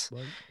license.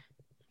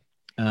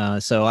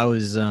 So I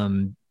was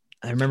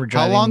I remember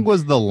driving. How long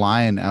was the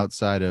line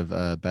outside of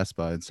Best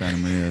Buy in Santa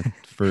Maria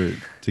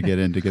to get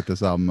in to get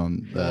this album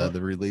on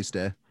the release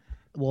day?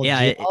 Well,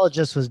 yeah,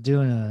 Geologist was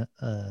doing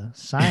a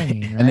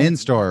signing, right? An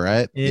in-store,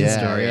 right?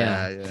 In-store,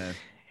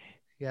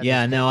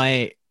 Yeah, no,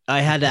 I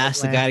had to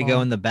ask the guy to go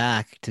on. in the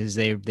back because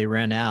they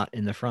ran out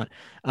in the front.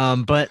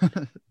 But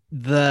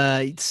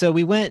so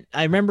we went.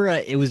 I remember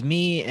it was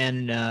me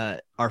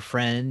and our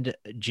friend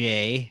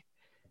Jay,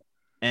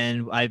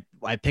 and I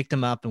picked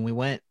him up and we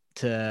went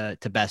to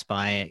Best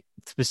Buy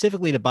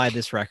specifically to buy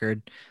this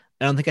record.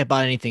 I don't think I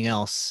bought anything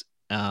else.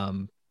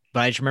 But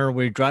I just remember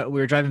we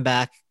were driving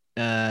back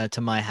to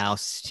my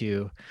house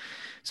to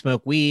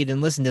smoke weed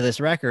and listen to this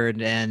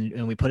record,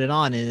 and we put it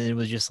on, and it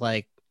was just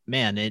like,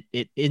 man, it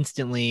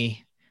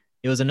instantly,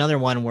 it was another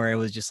one where it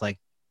was just like,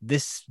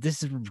 this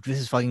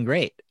is fucking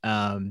great.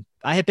 I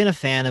had been a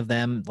fan of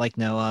them, like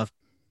Noah.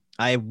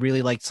 I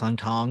really liked Sung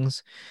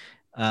Tongs.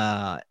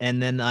 And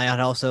then I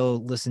had also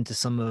listened to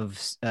some of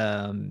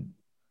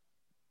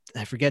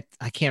I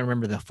can't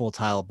remember the full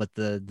title, but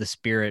the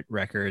Spirit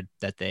record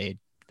that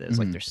was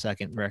like their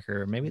second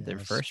record, or maybe their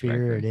first Spirit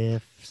record.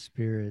 If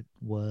Spirit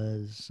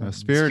was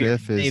Spirit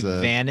If is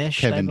they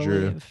vanished, Kevin I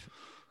Drew.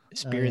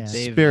 Spirit,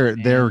 Spirit,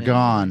 they're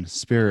gone.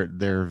 Spirit,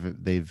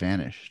 they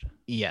vanished.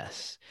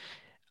 Yes.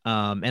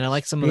 And I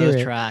like some of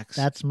those tracks.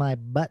 That's my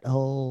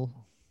butthole.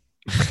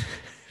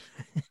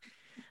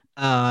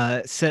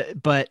 So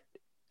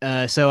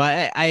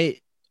I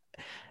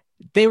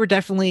they were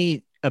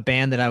definitely a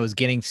band that I was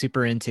getting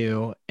super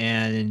into,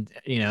 and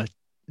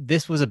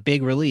this was a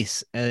big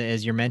release,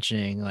 as you're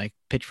mentioning. Like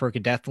Pitchfork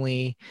had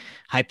definitely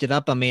hyped it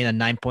up. I mean, a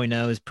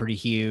 9.0 is pretty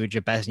huge.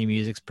 A Best New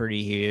Music's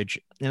pretty huge.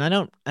 And I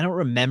don't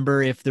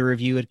remember if the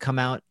review had come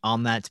out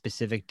on that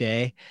specific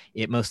day.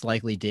 It most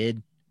likely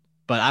did,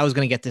 but I was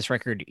going to get this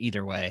record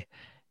either way,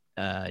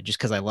 just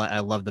because I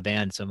love the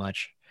band so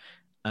much.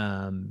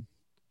 And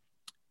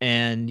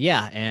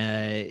yeah,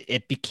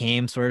 it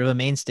became sort of a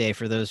mainstay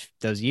for those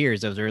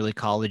years, those early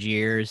college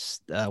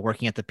years,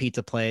 working at the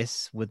pizza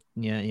place with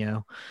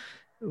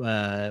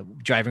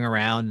driving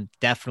around.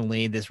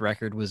 Definitely, this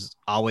record was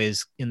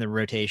always in the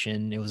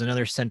rotation. It was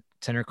another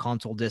center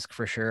console disc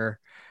for sure.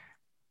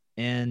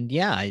 And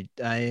yeah,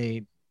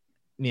 I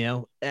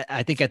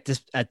think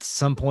at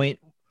some point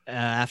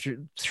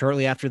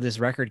shortly after this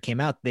record came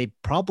out, they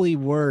probably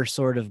were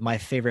sort of my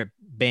favorite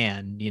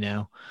band.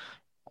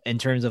 In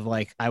terms of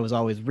like, I was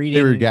always reading.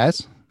 They were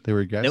guys.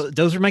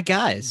 Those were my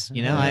guys.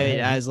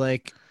 I was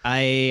like,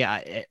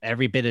 I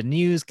every bit of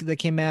news that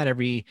came out,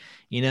 every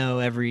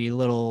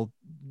little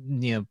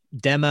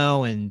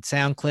demo and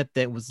sound clip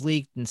that was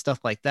leaked and stuff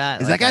like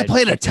that. Is that guy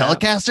playing a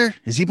Telecaster?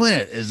 Is he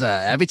playing is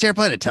Avichair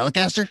playing a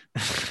Telecaster?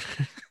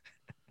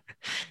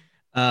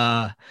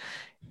 And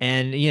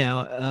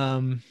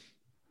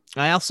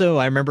I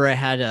remember I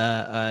had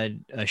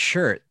a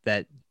shirt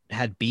that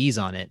had bees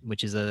on it,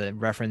 which is a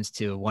reference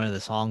to one of the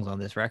songs on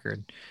this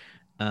record.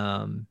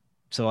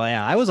 So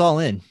I was all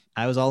in.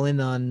 I was all in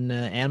on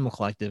Animal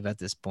Collective at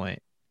this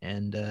point,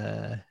 and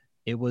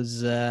it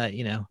was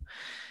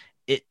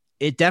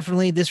it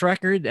definitely, this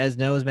record, as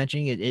Noah was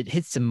mentioning, it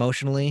hits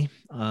emotionally,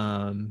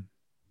 and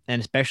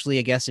especially,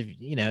 I guess, if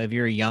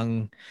you're a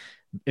young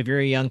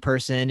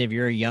person, if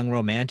you're a young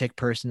romantic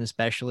person,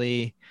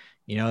 especially,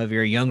 if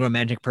you're a young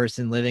romantic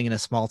person living in a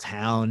small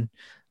town,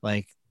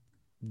 like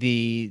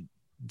the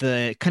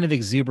kind of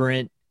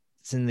exuberance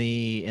and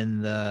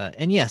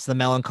yes, the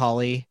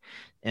melancholy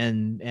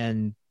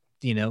and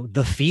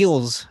the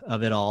feels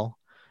of it all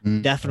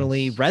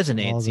definitely All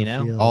resonates, the you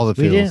know? feels. All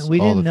the we feels, didn't we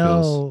all didn't the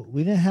feels. know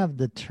we didn't have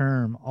the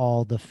term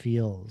all the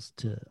feels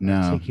to No.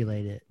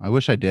 articulate it. I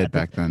wish I did At the-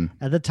 back then.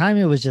 At the time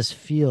it was just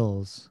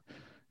feels.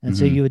 And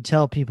so Mhm. you would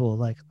tell people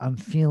like I'm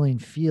feeling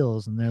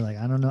feels and they're like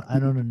I don't know, I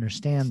don't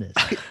understand this.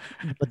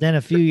 But then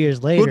a few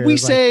years later Would it we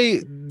was like,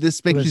 say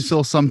this makes you was-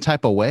 feel some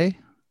type of way?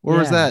 Or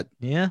is Yeah. that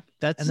Yeah,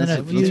 that's and then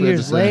a that's few what we have to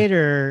years say.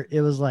 later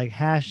it was like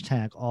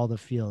hashtag all the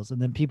feels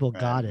and then people Right.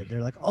 got it.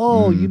 They're like,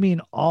 "Oh, you Mhm.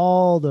 mean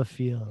all the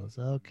feels."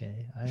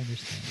 Okay, I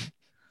understand.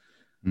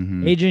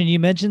 Mhm. Adrian, you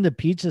mentioned the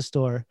pizza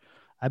store.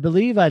 I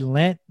believe I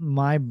lent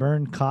my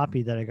burned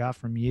copy that I got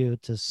from you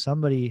to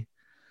somebody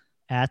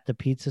at the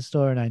pizza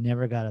store, and I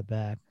never got it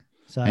back.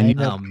 So I And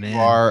ended oh up,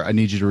 man. I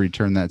need you to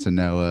return that to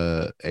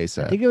Noah I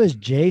ASAP. think it was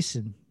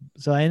Jason.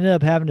 So I ended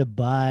up having to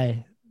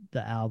buy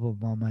the album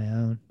on my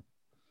own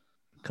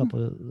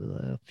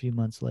a few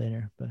months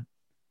later. But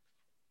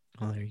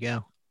Well, there you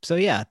go. So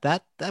yeah,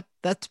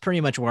 that's pretty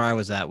much where I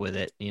was at with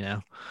it, you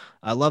know.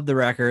 I love the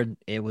record.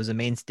 It was a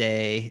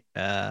mainstay,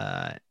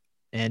 and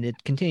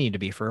it continued to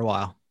be for a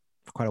while,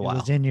 for quite a it while.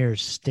 was in your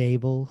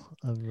stable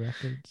of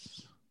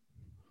records.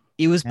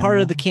 It was part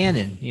of the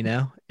Animal. canon, you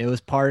know. It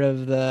was part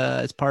of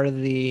the. It's part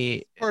of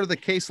the. Part of the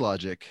case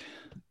logic.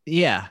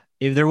 Yeah,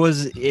 if there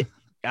was it,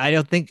 I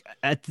don't think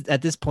at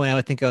this point I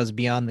would think I was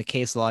beyond the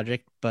case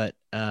logic, but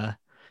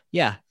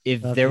yeah,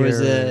 if So there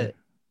was a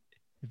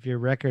if your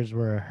records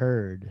were a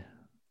herd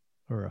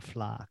or a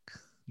flock,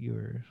 you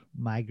were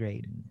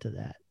migrating to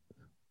that.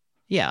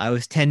 yeah, I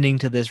was tending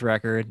to this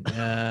record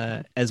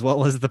as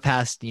well as the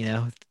past, you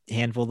know,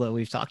 handful that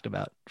we've talked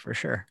about for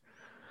sure.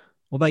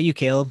 What about you,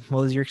 Caleb?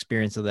 What was your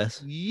experience of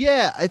this?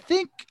 Yeah, I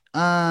think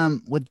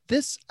with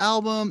this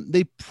album,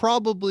 they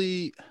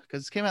probably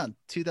because it came out in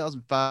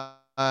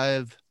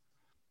 2005.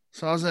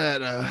 So I was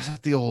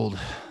at the old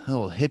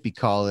hippie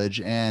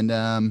college,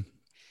 and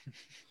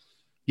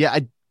yeah,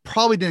 I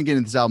probably didn't get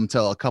into this album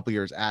until a couple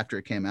years after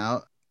it came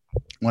out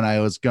when I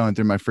was going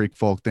through my freak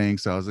folk thing.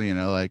 So I was, you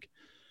know, like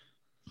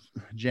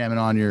jamming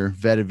on your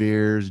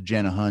Vetiveers,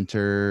 Jenna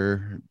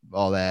Hunter,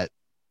 all that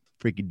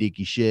freaky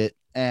deaky shit.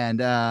 And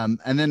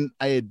then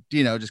I had,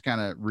 you know, just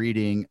kind of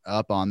reading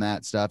up on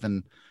that stuff.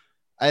 And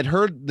I had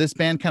heard this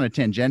band kind of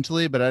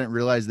tangentially, but I didn't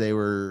realize they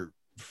were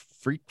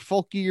freak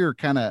folky or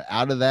kind of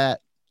out of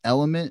that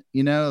element,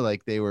 you know,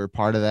 like they were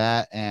part of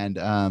that. And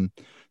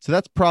so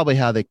that's probably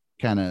how they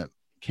kind of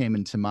came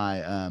into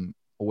my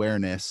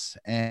awareness.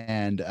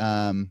 And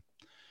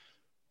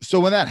so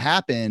when that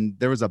happened,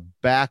 there was a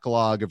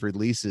backlog of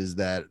releases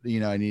that, you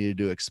know, I needed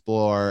to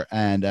explore.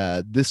 And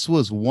this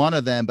was one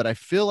of them, but I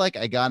feel like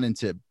I got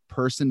into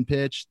Person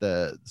Pitch,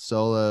 the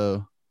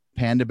solo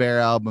Panda Bear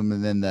album,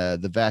 and then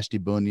the Vashti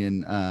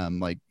Bunyan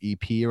like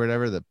EP or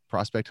whatever, the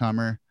Prospect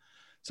Hummer.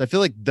 So I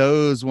feel like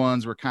those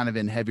ones were kind of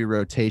in heavy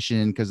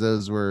rotation because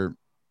those were,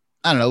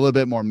 I don't know, a little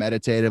bit more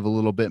meditative, a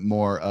little bit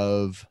more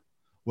of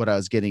what I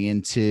was getting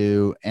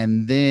into.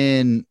 And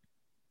then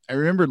I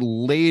remember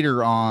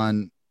later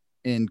on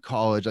in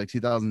college, like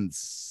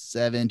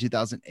 2007,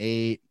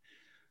 2008,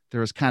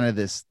 there was kind of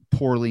this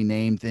poorly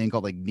named thing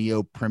called like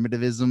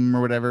neo-primitivism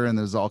or whatever. And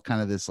there's all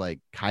kind of this like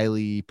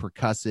highly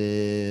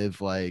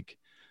percussive, like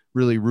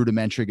really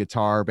rudimentary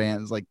guitar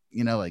bands, like,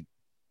 you know, like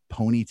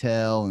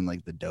Ponytail and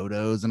like the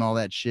Dodos and all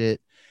that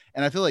shit.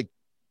 And I feel like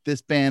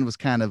this band was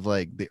kind of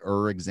like the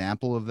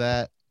example of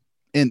that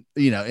in,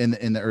 you know,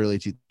 in the early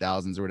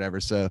 2000s or whatever.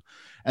 So,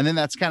 and then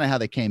that's kind of how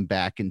they came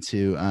back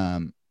into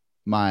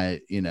my,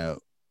 you know,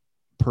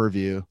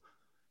 purview.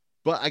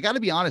 But I got to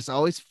be honest, I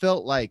always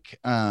felt like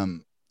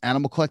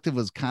Animal Collective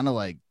was kind of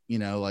like, you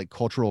know, like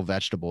cultural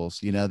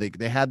vegetables. You know,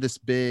 they had this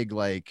big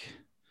like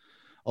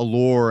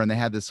allure and they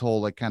had this whole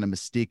like kind of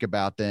mystique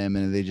about them,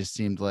 and they just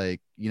seemed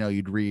like, you know,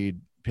 you'd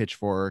read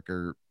Pitchfork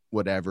or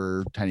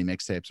whatever, Tiny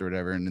Mixtapes or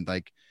whatever, and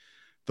like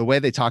the way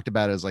they talked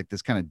about it was like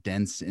this kind of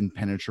dense,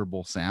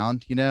 impenetrable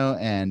sound, you know.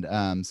 And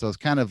so it's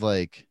kind of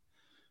like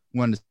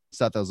one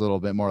stuff that was a little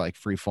bit more like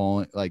free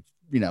falling, like,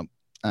 you know,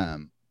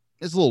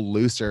 it's a little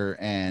looser,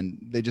 and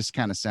they just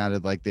kind of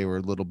sounded like they were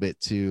a little bit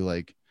too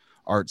like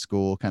art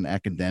school, kind of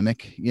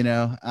academic, you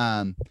know.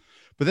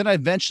 But then I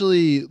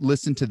eventually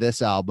listened to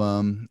this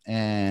album,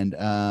 and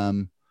I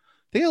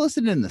think I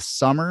listened in the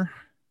summer,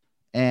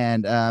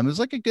 and it was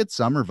like a good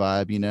summer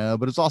vibe, you know.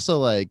 But it's also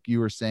like you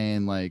were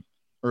saying, like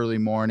early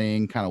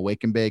morning kind of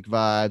wake and bake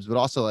vibes, but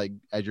also like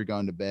as you're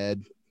going to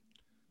bed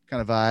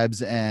kind of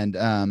vibes. And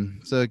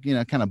so, you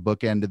know, kind of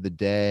bookended the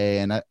day.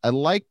 And I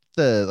liked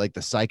the like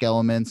the psych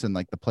elements and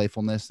like the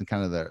playfulness and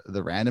kind of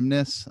the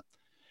randomness.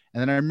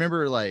 And then I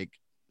remember, like,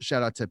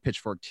 shout out to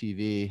Pitchfork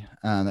TV,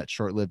 that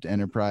short-lived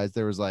enterprise.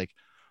 There was like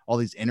all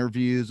these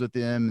interviews with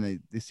them, and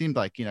they seemed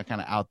like, you know,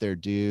 kind of out there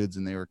dudes,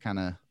 and they were kind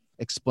of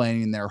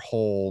explaining their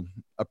whole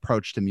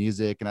approach to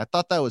music. And I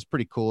thought that was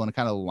pretty cool, and it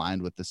kind of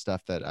aligned with the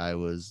stuff that I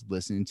was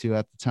listening to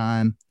at the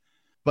time.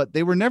 But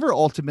they were never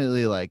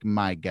ultimately like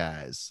my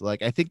guys.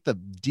 Like, I think the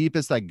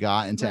deepest I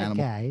got into Animal,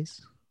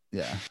 guys.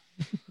 yeah,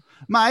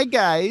 my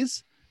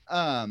guys.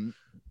 I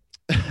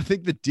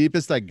think the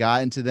deepest I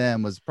got into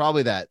them was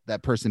probably that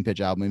Person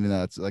Pitch album, even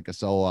though it's like a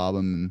solo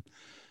album.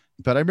 And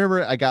But I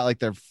remember I got like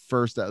their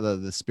first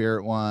the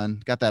Spirit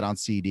one, got that on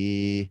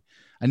CD.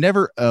 I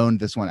never owned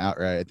this one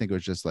outright. I think it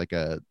was just like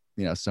a,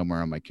 you know,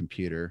 somewhere on my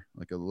computer,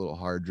 like a little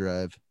hard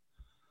drive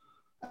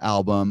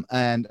album.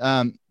 And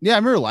yeah, I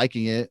remember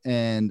liking it.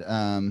 And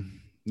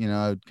you know,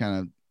 I would kind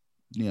of,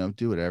 you know,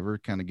 do whatever,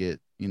 kind of get,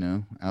 you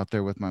know, out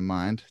there with my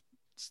mind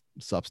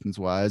substance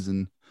wise,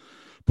 and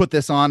put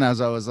this on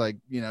as I was like,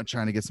 you know,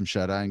 trying to get some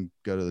shut eye and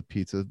go to the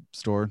pizza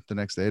store the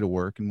next day to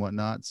work and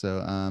whatnot.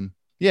 So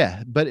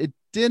yeah, but it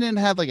didn't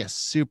have like a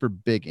super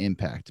big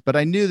impact, but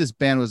I knew this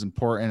band was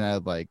important. I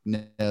like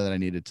know that I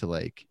needed to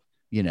like,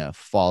 you know,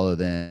 follow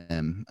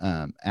them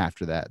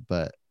after that.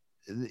 But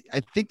I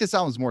think this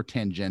album's more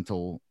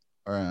tangential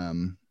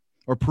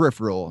or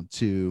peripheral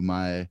to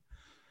my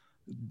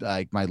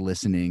like my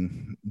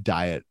listening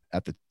diet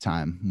at the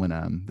time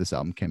when this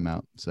album came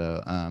out.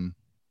 So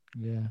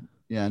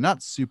yeah,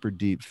 not super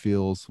deep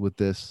feels with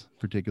this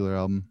particular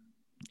album.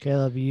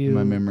 Caleb, in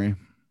my memory.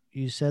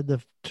 You said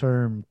the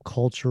term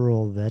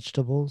cultural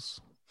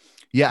vegetables.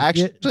 Yeah, I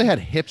actually had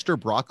hipster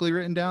broccoli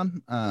written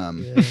down.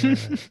 Yeah.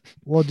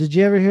 Well, did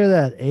you ever hear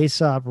that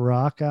Aesop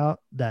Rock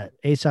that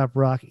Aesop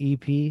Rock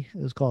EP? It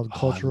was called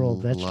Cultural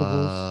Vegetables. I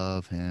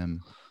love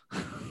him.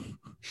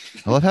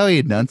 I love how he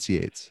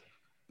enunciates.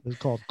 It was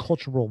called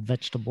Cultural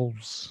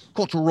Vegetables.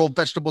 Cultural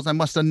vegetables, I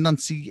must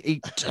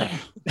enunciate.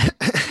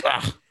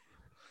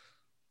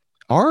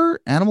 Are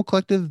Animal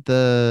Collective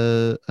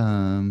the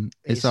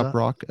Aesop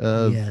Rock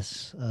of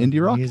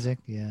indie rock music?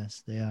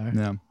 Yes, they are.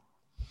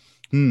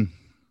 Yeah.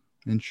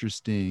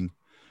 Interesting.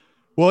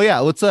 Well, yeah,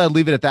 let's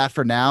leave it at that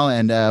for now.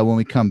 And when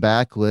we come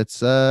back, we'll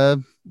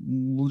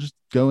just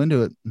go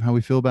into it. How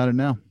we feel about it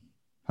now.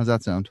 How's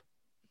that sound?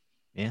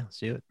 Yeah, let's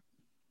do it.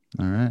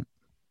 All right.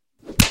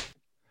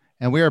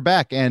 And we are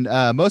back. And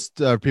most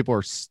people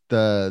are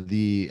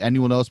the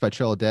Annual Notice by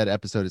Trail of Dead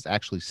episode is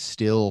actually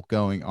still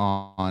going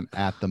on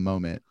at the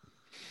moment.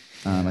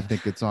 I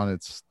think it's on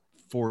its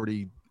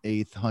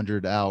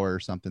 4800th hour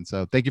or something.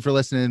 So thank you for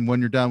listening. When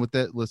you're done with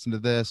it, listen to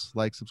this,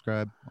 like,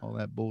 subscribe, all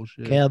that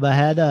bullshit. Caleb, I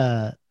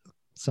had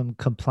some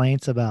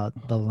complaints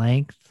about the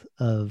length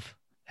of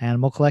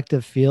Animal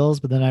Collective feels,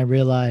 but then I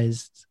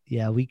realized,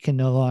 yeah, we can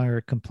no longer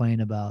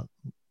complain about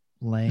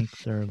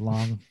length or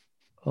long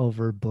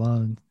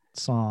overblown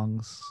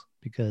songs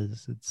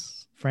because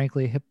it's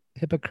frankly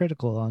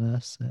hypocritical on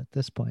us at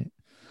this point.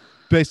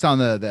 Based on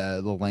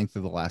the length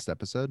of the last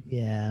episode.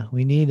 Yeah,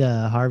 we need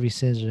Harvey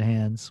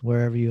Scissorhands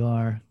wherever you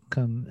are.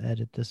 Come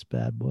edit this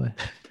bad boy.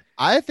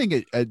 I think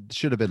it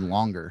should have been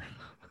longer.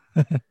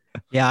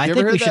 Yeah, I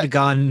think we should have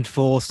gone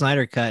full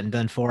Snyder cut and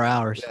done 4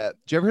 hours. Yeah.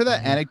 Did you ever hear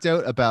that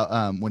anecdote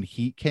about when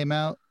Heat came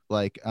out?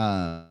 Like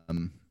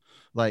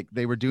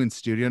they were doing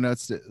studio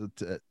notes to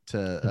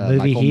the movie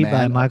Michael Heat Mann,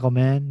 by Michael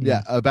Mann.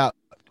 Yeah, about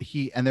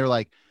Heat, and they're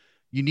like,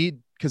 you need,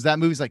 because that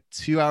movie's like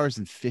 2 hours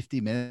and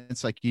 50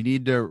 minutes. Like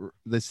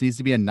this needs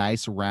to be a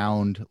nice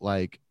round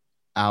like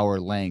hour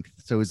length.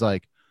 So he's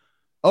like,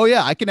 oh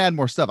yeah, I can add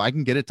more stuff. I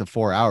can get it to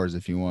 4 hours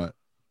if you want.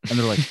 And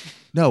they're like,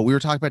 no, we were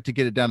talking about to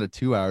get it down to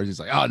 2 hours. He's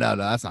like, oh no,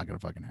 that's not gonna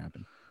fucking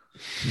happen.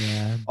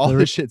 Yeah, all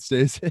this shit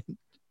stays in.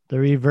 The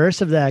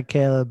reverse of that,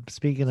 Caleb.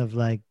 Speaking of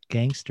like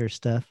gangster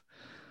stuff,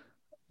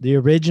 the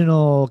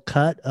original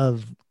cut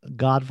of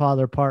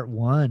Godfather Part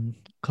 1,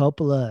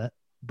 Coppola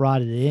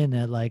brought it in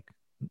at like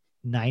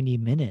 90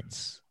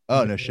 minutes.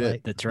 Oh no shit.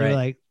 Like, that's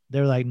right.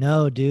 They're like,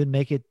 no, dude,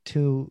 make it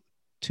two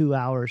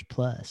hours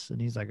plus.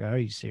 And he's like, are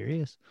you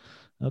serious?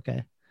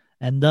 Okay.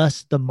 And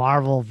thus the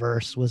Marvel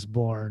verse was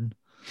born,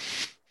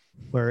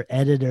 where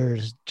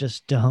editors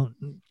just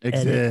don't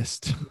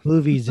exist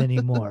movies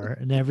anymore,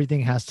 and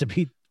everything has to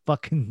be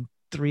fucking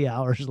 3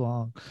 hours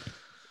long.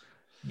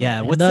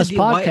 Yeah, and thus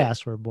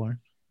podcasts were born.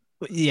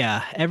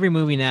 Yeah, every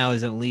movie now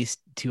is at least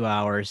 2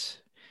 hours.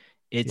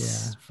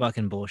 It's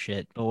fucking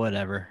bullshit, but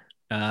whatever.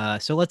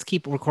 So let's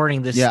keep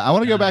recording this. Yeah, I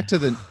want to go back to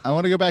the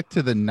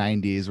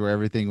 90s where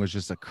everything was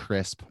just a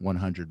crisp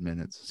 100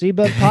 minutes. See,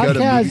 but podcasts, you go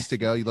to movies to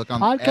go, you look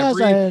on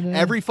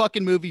every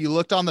fucking movie, you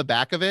looked on the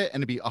back of it,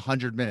 and it'd be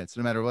 100 minutes,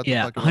 no matter what.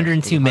 Yeah, the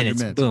 102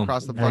 minutes. Boom,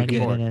 across the fucking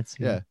board. Minutes,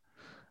 yeah.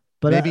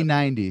 But maybe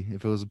 90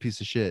 if it was a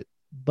piece of shit.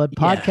 But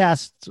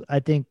podcasts, I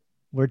think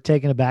we're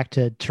taking it back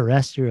to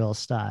terrestrial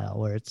style,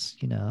 where it's,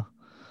 you know,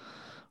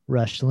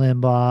 Rush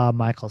Limbaugh,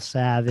 Michael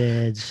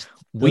Savage.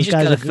 We just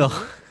gotta fill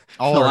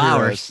all our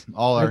hours.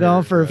 They're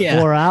going for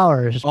 4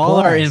 hours. All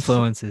our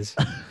influences.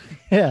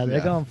 Yeah,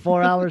 they're going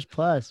 4 hours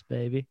plus,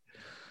 baby.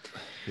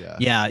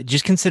 Yeah.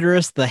 Just consider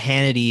us the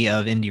Hannity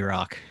of indie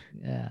rock.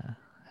 Yeah.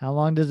 How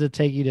long does it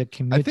take you to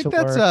commute? I think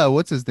that's work?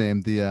 What's his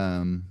name?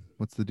 The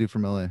what's the dude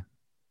from LA?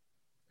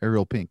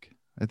 Ariel Pink.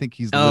 I think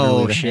he's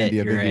literally the Handy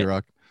of indie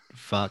rock.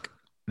 Fuck.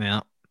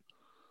 Yeah.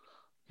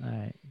 All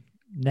right.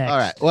 Next. All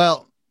right.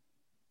 Well,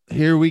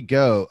 here we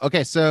go.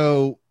 Okay,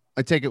 so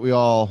I take it we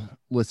all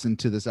listened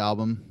to this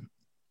album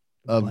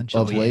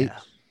of late.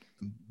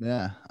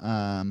 Yeah.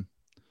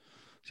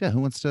 Who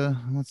wants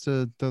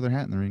to throw their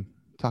hat in the ring?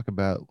 Talk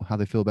about how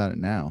they feel about it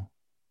now.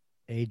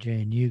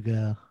 Adrian, you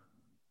go.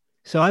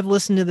 So I've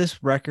listened to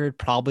this record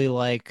probably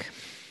like,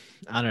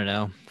 I don't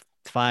know,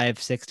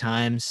 5-6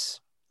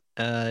 times.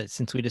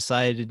 since we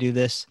decided to do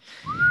this.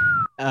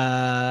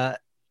 And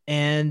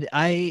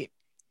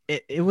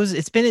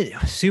it's been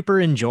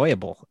super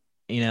enjoyable.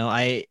 You know,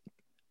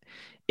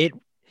 it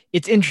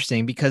it's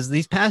interesting because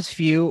these past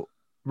few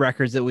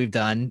records that we've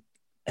done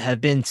have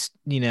been,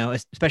 you know,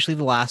 especially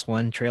the last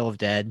one, Trail of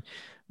Dead,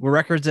 were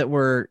records that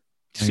were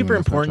super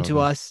important to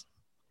us.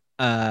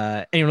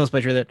 Anyone else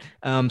by Trail of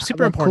Dead?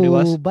 Super important to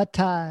us. But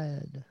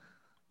tied.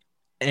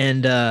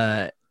 And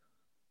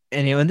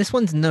you know, and this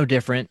one's no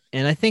different.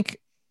 And I think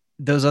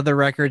those other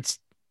records,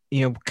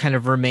 you know, kind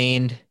of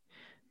remained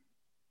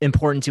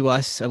important to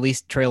us. At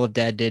least Trail of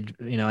Dead did.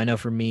 You know, I know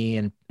for me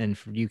and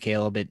for you,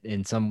 Caleb, it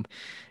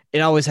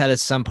always had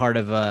some part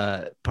of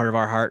our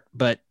heart.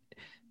 But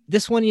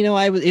this one, you know,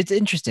 it's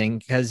interesting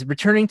because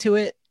returning to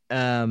it,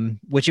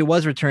 which it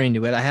was returning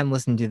to it. I hadn't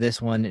listened to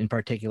this one in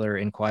particular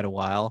in quite a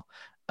while.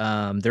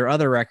 Their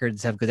other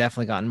records have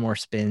definitely gotten more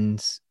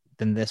spins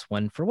than this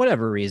one for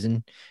whatever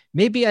reason.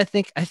 Maybe I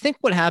think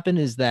what happened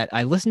is that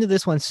I listened to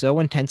this one so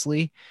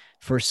intensely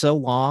for so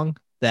long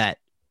that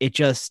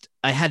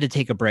I had to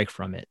take a break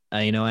from it.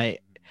 You know,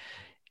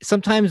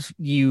 sometimes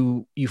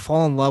you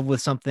fall in love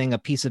with something, a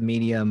piece of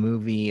media, a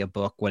movie, a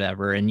book,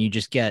 whatever, and you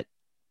just get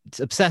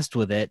obsessed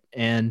with it,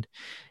 and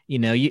you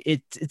know,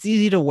 it's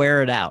easy to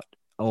wear it out,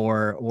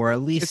 or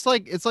at least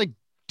it's like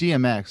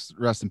DMX,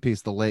 rest in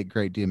peace, the late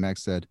great DMX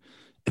said,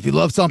 "If you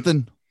love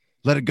something,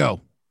 let it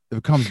go. If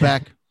it comes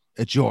back,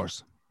 it's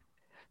yours."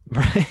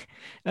 Right.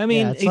 I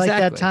mean, it's exactly.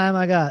 like that time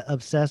I got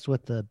obsessed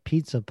with the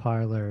pizza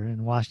parlor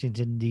in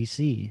Washington,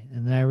 D.C.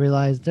 And then I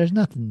realized there's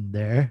nothing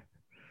there.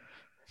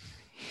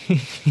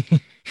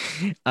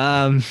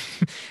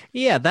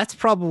 Yeah, that's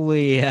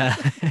probably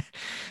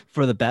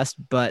for the best.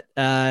 But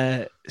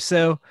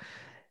so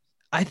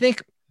I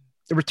think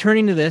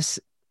returning to this,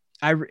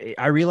 I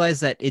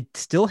realized that it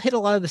still hit a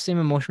lot of the same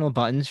emotional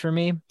buttons for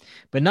me,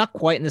 but not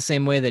quite in the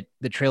same way that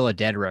the Trail of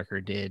Dead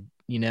record did.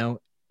 You know,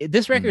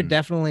 this record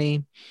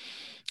definitely,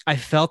 I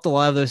felt a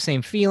lot of those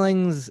same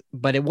feelings,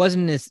 but it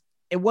wasn't as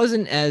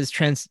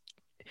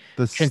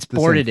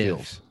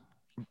transportative.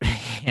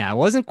 Yeah, it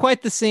wasn't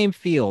quite the same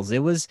feels. It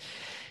was,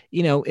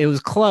 you know, it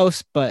was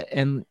close, but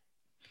it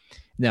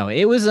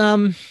was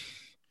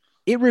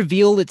it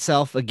revealed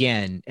itself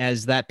again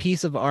as that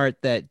piece of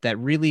art that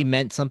really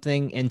meant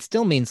something and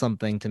still means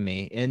something to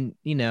me. And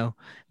you know,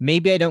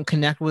 maybe I don't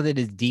connect with it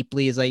as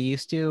deeply as I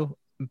used to,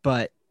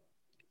 but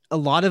a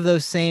lot of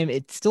those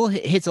it still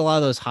hits a lot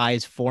of those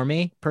highs for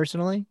me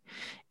personally.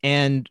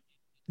 And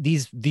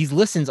these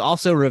listens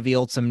also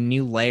revealed some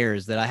new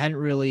layers that I hadn't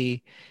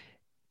really,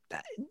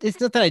 it's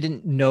not that I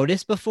didn't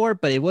notice before,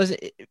 but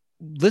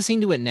listening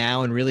to it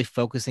now and really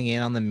focusing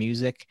in on the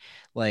music,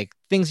 like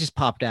things just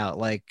popped out.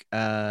 Like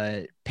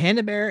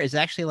Panda Bear is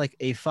actually like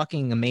a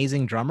fucking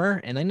amazing drummer,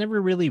 and I never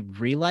really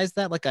realized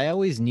that. Like I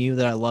always knew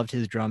that I loved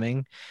his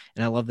drumming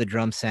and I love the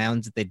drum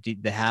sounds that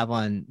they have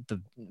on the,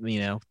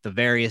 you know, the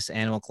various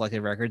Animal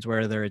Collective records,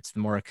 whether it's the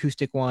more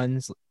acoustic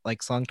ones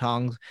like Song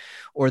Tongs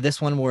or this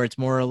one where it's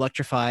more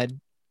electrified.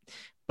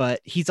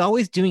 But he's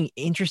always doing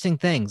interesting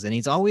things, and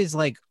he's always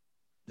like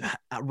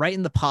right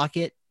in the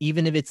pocket,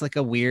 even if it's like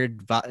a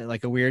weird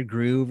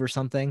groove or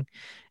something.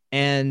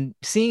 And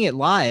seeing it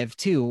live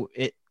too,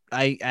 it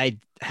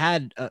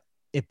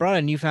brought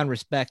a newfound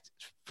respect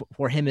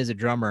for him as a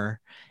drummer.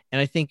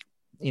 And I think,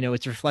 you know,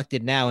 it's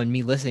reflected now in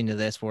me listening to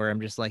this, where I'm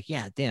just like,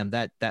 yeah, damn,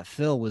 that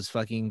fill was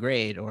fucking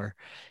great. Or,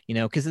 you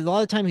know, because a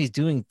lot of the time he's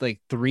doing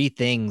like three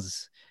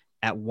things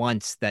at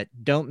once that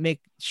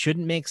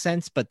shouldn't make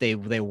sense, but they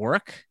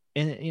work.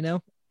 And you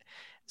know,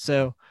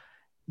 so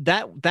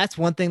that's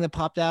one thing that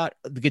popped out.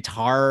 The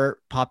guitar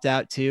popped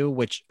out too,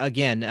 which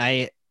again,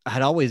 I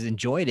had always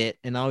enjoyed it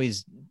and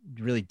always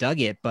really dug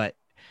it, but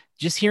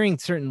just hearing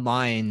certain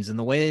lines and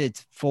the way that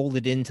it's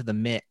folded into the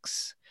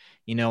mix,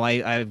 you know,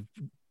 I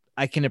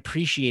can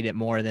appreciate it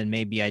more than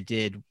maybe I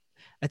did.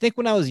 I think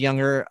when I was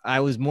younger,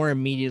 I was more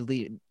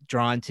immediately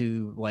drawn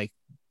to like,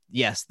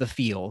 yes, the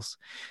feels.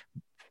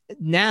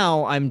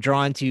 Now I'm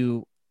drawn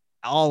to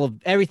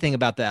everything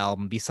about the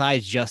album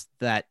besides just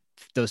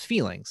those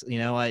feelings. You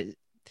know,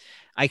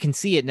 I can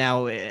see it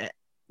now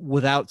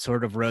without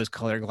sort of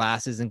rose-colored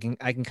glasses, and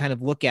I can kind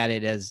of look at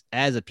it as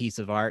a piece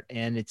of art,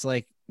 and it's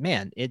like,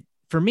 man,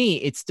 for me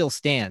it still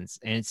stands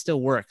and it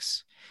still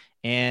works,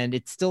 and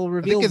it still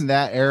reveals. I think in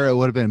that era it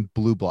would have been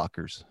Blue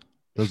Blockers.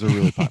 Those are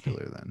really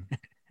popular then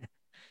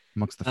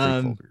amongst the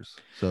freak folders.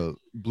 So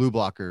Blue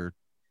Blocker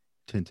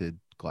tinted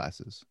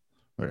glasses,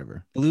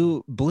 whatever.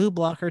 Blue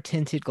Blocker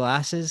tinted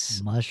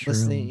glasses,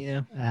 mushroom, you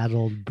know,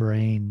 addled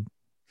brain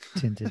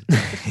tinted.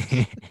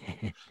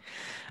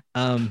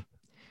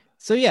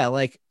 So yeah,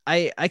 like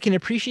I can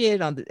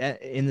appreciate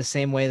it in the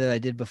same way that I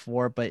did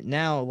before, but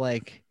now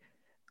like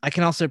I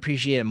can also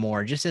appreciate it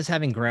more, just as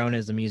having grown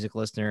as a music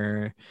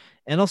listener,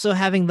 and also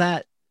having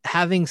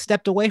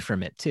stepped away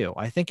from it too.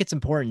 I think it's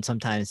important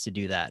sometimes to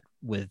do that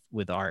with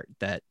art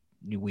that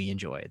we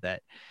enjoy,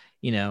 that,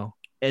 you know,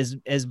 as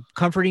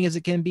comforting as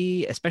it can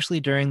be, especially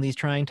during these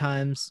trying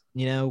times,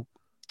 you know,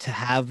 to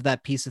have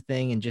that piece of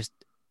thing and just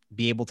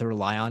be able to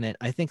rely on it.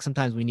 I think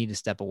sometimes we need to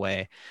step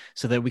away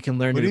so that we can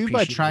learn What to do you mean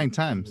by appreciate trying it in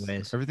times?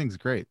 ways. Everything's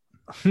great.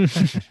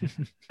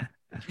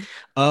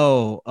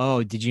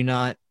 Oh, did you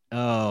not?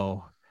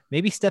 Oh,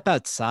 maybe step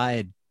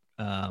outside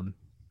for a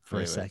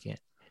Wait. second.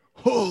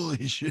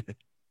 Holy shit.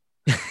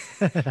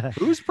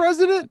 Who's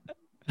president?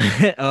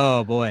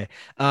 Oh boy.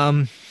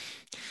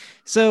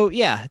 So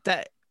yeah,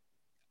 that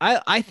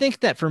I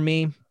think that for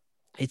me,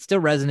 it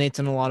still resonates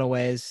in a lot of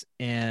ways,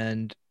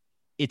 and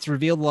it's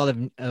revealed a lot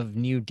of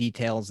new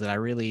details that I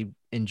really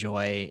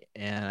enjoy,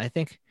 and I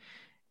think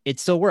it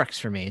still works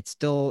for me. It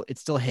still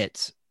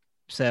hits.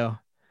 So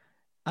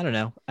I don't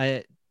know.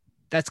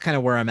 That's kind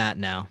of where I'm at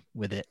now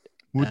with it.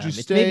 Would you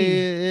It's maybe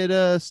say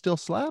it still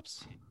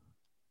slaps?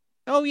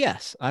 oh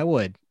yes, I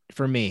would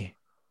for me,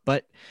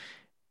 but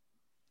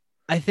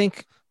I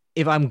think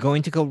if I'm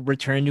going to go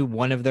return to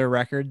one of their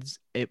records,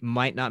 it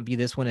might not be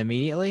this one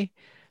immediately,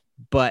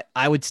 but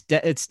I would.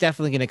 It's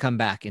definitely going to come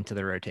back into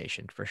the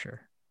rotation for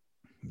sure.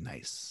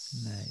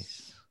 Nice.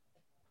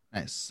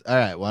 All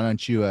right. Why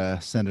don't you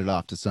send it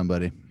off to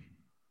somebody?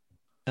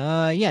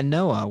 Yeah,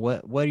 Noah.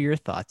 What are your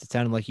thoughts? It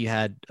sounded like you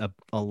had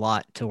a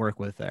lot to work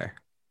with there.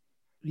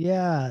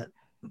 Yeah.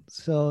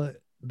 So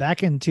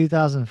back in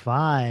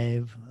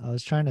 2005,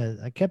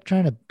 I kept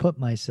trying to put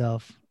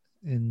myself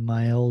in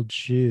my old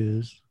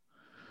shoes.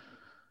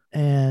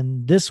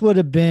 And this would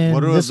have been,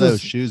 What have this those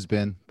was shoes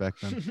been back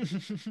then?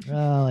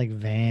 like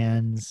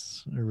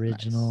Vans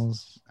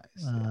originals.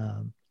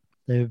 Nice.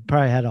 They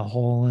probably had a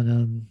hole in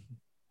them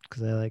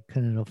because I like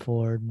couldn't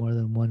afford more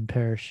than one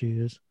pair of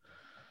shoes.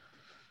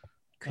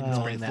 Couldn't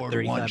spring that afford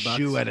 35 one bucks.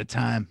 shoe at a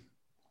time.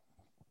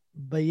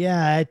 But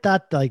yeah, I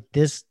thought like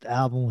this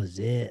album was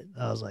it.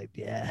 I was like,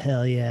 yeah,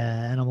 hell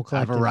yeah, Animal I've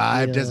Collective.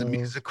 arrived as a feels-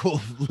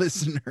 musical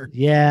listener.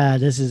 Yeah,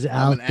 this is I'm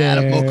out an there.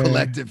 Animal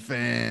Collective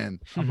fan.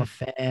 I'm a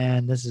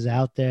fan. This is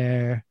out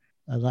there.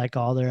 I like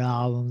all their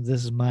albums.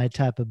 This is my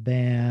type of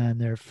band.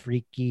 They're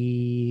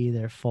freaky.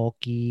 They're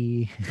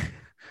folky.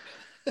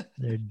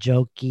 They're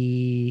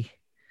jokey.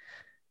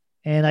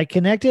 And I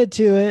connected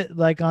to it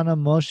like on an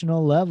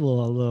emotional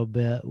level a little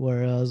bit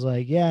where I was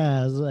like,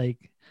 yeah, I was like,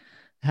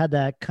 had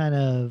that kind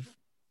of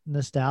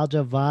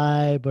nostalgia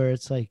vibe where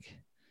it's like,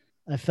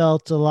 I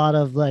felt a lot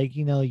of like,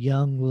 you know,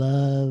 young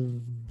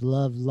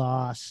love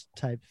lost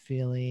type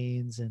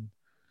feelings.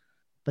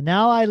 But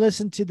now I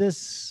listen to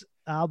this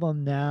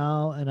album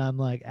now and I'm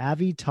like,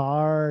 Avi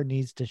Tar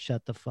needs to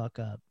shut the fuck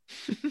up.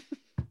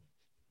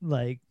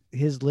 Like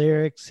his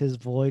lyrics, his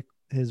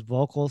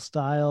vocal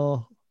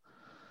style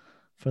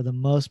for the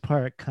most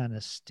part kind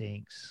of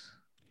stinks.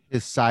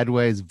 His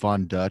sideways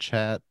Von Dutch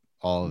hat,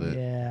 all of it.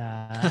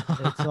 Yeah.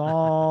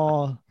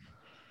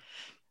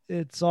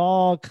 It's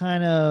all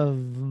kind of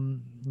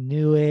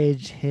new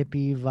age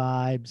hippie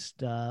vibe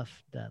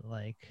stuff that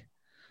like,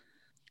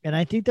 and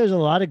I think there's a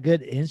lot of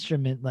good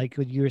instrument, like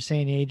what you were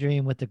saying,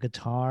 Adrian, with the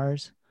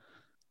guitars.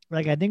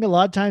 Like I think a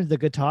lot of times the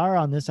guitar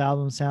on this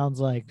album sounds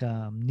like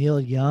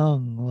Neil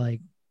Young,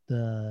 like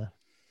it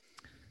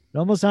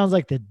almost sounds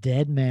like the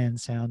Dead Man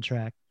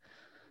soundtrack.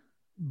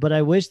 But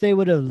I wish they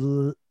would have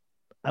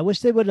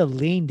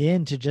leaned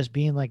into just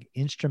being like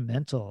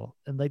instrumental.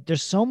 And like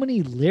there's so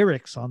many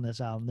lyrics on this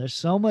album. There's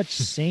so much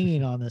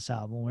singing on this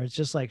album where it's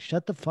just like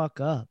shut the fuck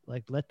up.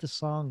 Like let the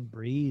song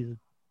breathe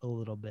a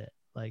little bit.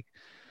 Like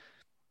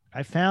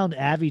I found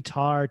Avi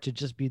Tar to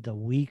just be the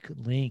weak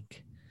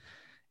link.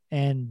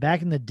 And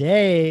back in the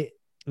day,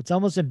 it's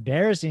almost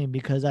embarrassing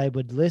because I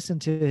would listen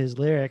to his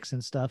lyrics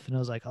and stuff and I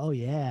was like, oh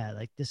yeah,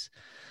 like this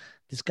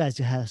guy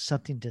has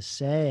something to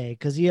say,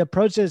 because he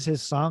approaches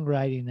his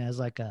songwriting as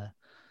like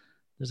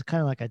there's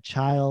kind of like a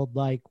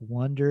childlike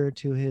wonder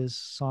to his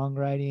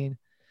songwriting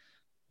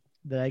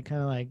that I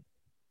kind of like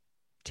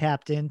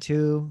tapped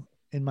into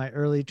in my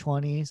early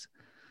 20s.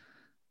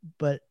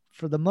 But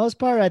for the most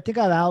part, I think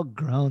I've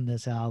outgrown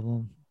this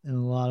album in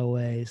a lot of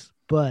ways.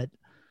 But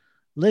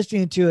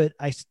listening to it,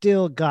 I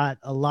still got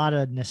a lot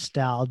of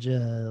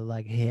nostalgia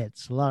like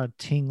hits, a lot of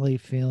tingly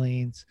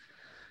feelings.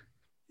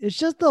 It's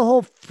just the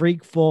whole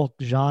freak folk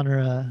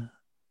genre.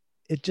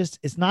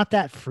 It's not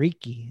that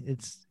freaky.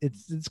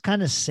 It's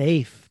kind of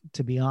safe,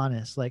 to be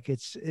honest. Like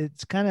it's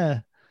kind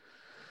of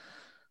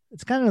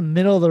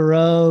middle of the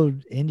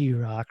road indie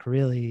rock,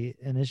 really.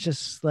 And it's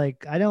just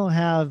like I don't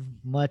have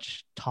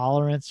much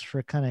tolerance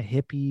for kind of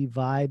hippie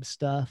vibe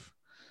stuff.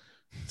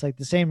 It's like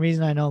the same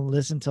reason I don't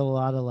listen to a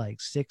lot of like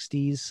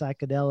 60s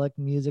psychedelic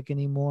music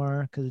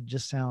anymore, because it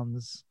just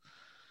sounds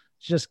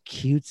just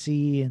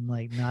cutesy and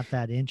like not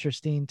that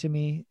interesting to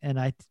me. And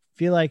I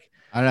feel like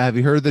I don't know. Have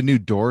you heard the new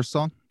Doors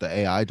song? The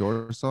AI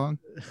Doors song?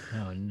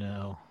 Oh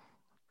no.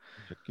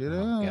 Check it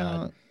Oh,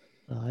 out.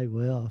 God. I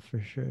will for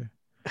sure.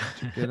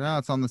 Check it out.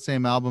 It's on the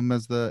same album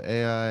as the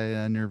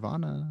AI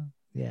Nirvana.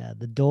 Yeah,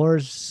 the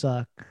Doors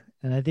suck.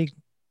 And I think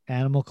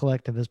Animal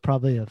Collective is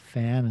probably a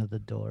fan of the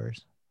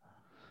Doors.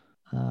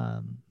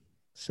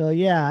 So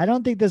yeah, I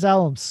don't think this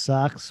album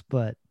sucks,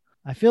 but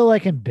I feel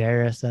like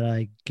embarrassed that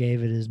I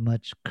gave it as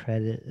much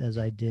credit as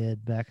I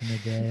did back in the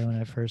day when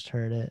I first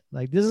heard it.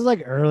 Like this is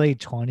like early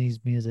 20s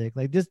music.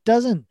 Like this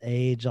doesn't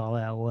age all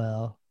that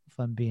well, if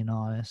I'm being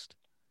honest.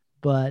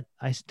 But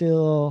I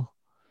still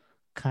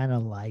kind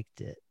of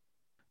liked it.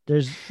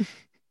 There's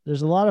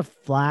there's a lot of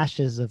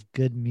flashes of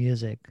good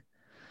music,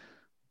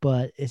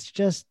 but it's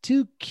just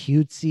too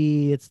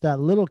cutesy. It's that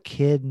little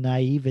kid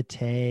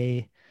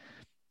naivete.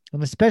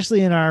 And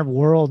especially in our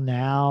world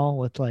now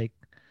with like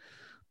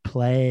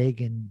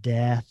plague and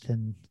death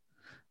and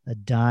a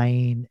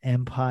dying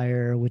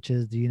empire, which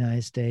is the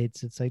United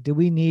States. It's like, do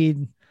we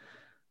need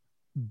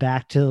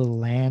back to the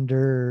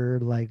lander,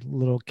 like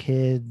little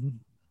kid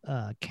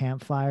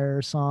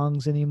campfire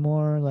songs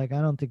anymore? Like,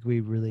 I don't think we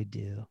really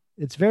do.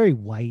 It's very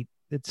white.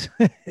 It's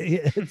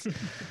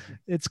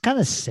it's kind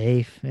of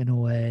safe in a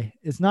way.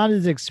 It's not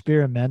as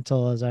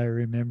experimental as I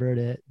remembered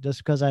it, just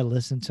because I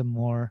listened to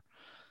more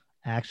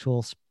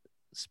actual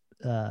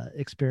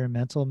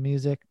experimental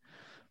music.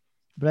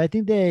 But I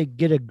think they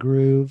get a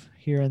groove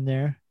here and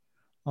there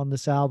on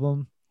this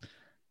album.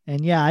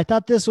 And yeah, I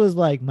thought this was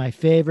like my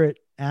favorite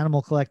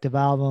Animal Collective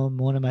album,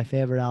 one of my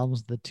favorite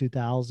albums of the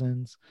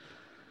 2000s.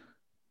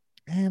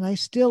 And I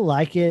still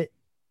like it.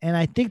 And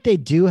I think they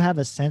do have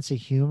a sense of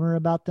humor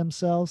about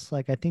themselves.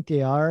 Like, I think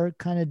they are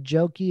kind of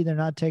jokey. They're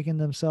not taking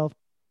themselves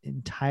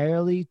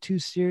entirely too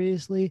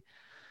seriously.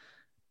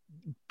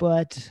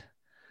 But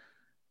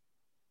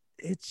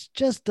it's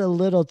just a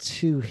little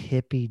too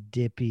hippy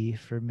dippy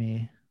for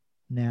me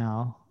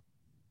now.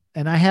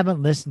 And I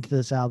haven't listened to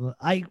this album.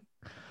 I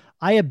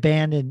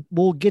abandoned,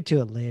 we'll get to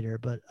it later,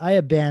 but I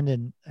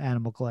abandoned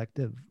Animal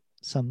Collective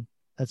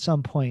at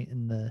some point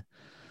in the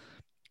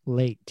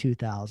late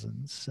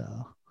 2000s.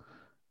 So,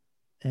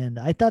 and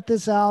I thought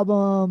this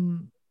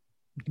album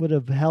would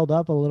have held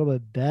up a little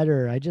bit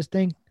better. I just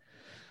think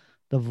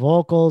the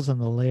vocals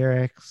and the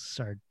lyrics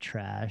are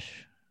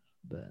trash.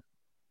 But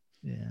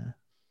yeah.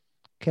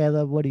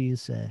 Caleb, what do you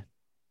say?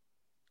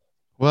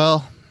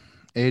 Well,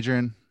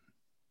 Adrian,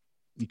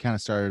 you kind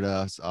of started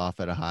us off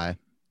at a high.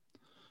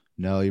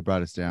 No, you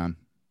brought us down.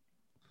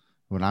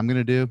 What I'm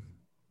gonna do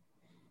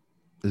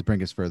is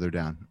bring us further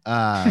down.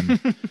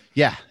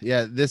 Yeah.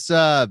 This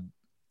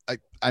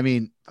I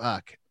mean,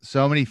 fuck,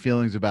 so many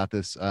feelings about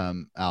this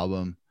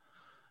album.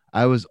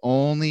 I was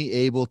only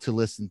able to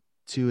listen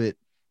to it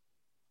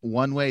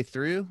one way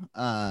through.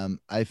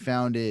 I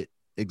found it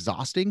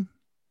exhausting.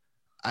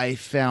 I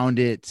found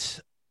it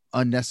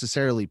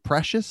unnecessarily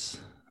precious.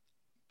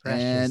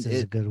 Precious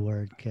is a good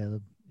word,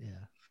 Caleb. Yeah.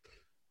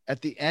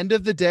 At the end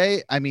of the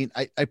day, I mean,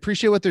 I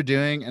appreciate what they're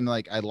doing, and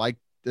like I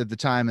liked at the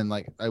time, and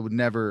like I would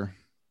never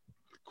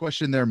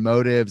question their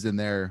motives and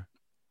their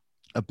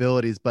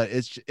abilities, but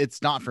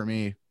it's not for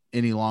me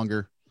any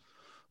longer,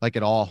 like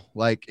at all.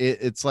 Like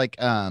it's like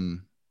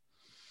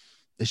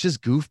it's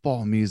just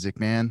goofball music,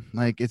 man.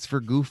 Like it's for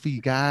goofy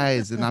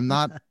guys, and I'm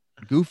not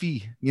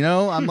goofy, you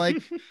know. I'm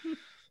like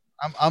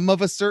I'm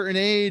of a certain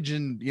age,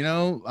 and you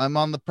know, I'm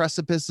on the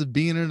precipice of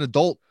being an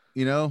adult,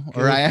 you know, goofy.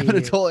 Or I am an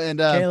adult. And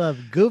Caleb,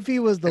 goofy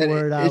was the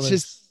word I was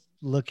just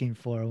looking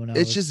for when I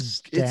was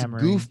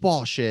stammering. It's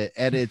goofball shit,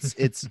 and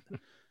it's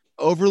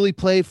overly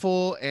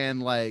playful,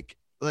 and like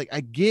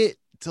I get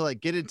to like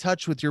get in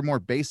touch with your more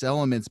base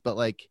elements, but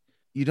like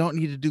you don't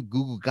need to do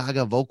Google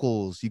Gaga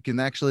vocals. You can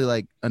actually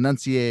like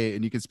enunciate,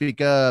 and you can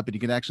speak up, and you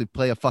can actually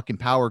play a fucking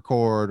power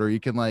chord, or you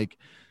can like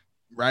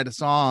write a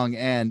song.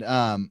 And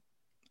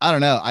I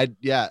don't know. I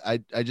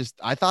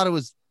thought it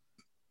was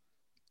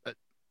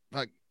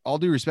like, all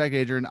due respect,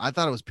 Adrian, I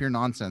thought it was pure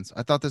nonsense.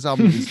 I thought this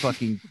album is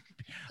fucking,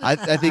 I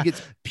think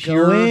it's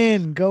pure.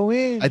 Go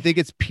in. I think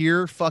it's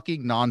pure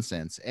fucking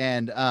nonsense.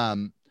 And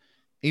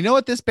you know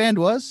what this band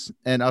was?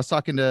 And I was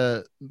talking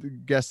to the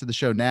guest of the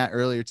show, Nat,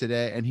 earlier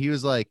today, and he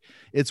was like,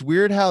 it's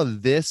weird how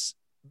this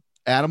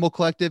Animal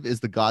Collective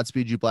is the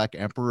Godspeed You Black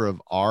Emperor of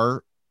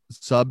our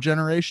sub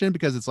generation,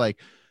 because it's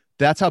like,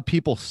 that's how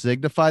people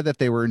signify that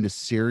they were into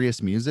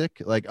serious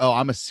music. Like, oh,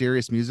 I'm a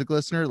serious music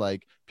listener.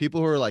 Like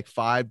people who are like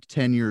 5 to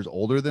 10 years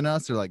older than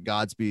us are like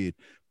Godspeed.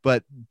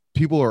 But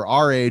people who are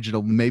our age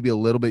and maybe a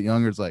little bit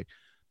younger is like,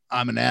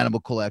 I'm an Animal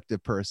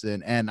Collective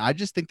person. And I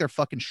just think they're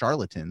fucking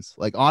charlatans.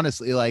 Like,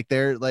 honestly, like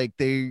there's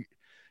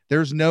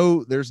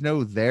no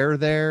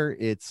there.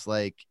 It's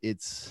like,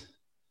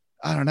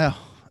 I don't know.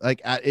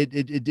 Like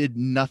it did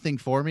nothing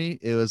for me.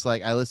 It was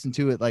like, I listened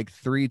to it like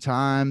 3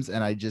 times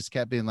and I just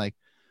kept being like,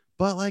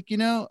 but like, you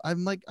know,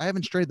 I'm like, I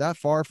haven't strayed that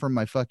far from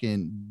my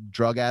fucking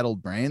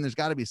drug-addled brain. There's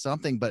got to be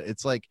something. But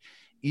it's like,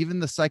 even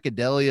the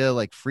psychedelia,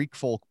 like freak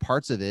folk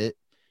parts of it,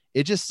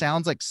 it just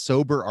sounds like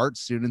sober art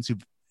students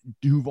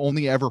who've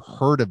only ever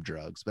heard of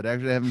drugs, but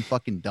actually haven't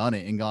fucking done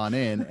it and gone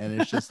in.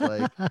 And it's just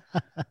like,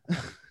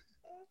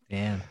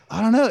 damn,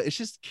 I don't know. It's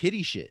just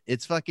kiddie shit.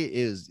 It's fucking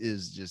is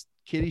just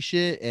kiddie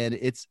shit. And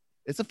it's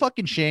a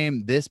fucking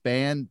shame. This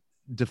band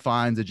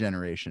defines a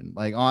generation.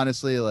 Like,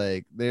 honestly,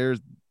 like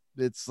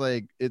it's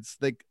like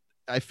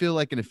I feel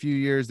like in a few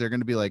years they're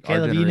going to be like,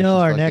 Caleb, you know,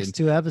 our next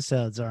 2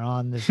 episodes are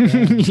on this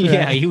band.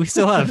 Yeah, we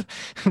still have.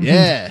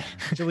 Yeah,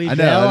 should we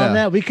bail on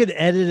that? We could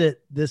edit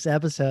it this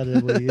episode,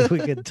 and we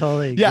could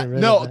totally yeah,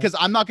 no, because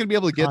I'm not going to be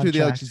able to get through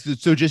the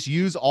so just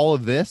use all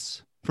of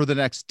this for the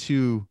next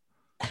 2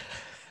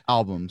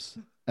 albums.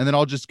 and then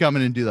I'll just come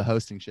in and do the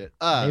hosting shit.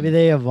 Maybe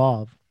they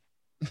evolve.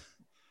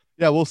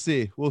 Yeah, we'll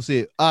see. We'll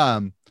see.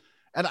 And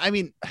I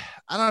mean,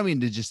 I don't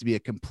mean to just be a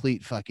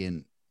complete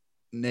fucking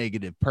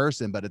negative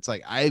person, but it's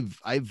like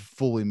I've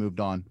fully moved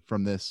on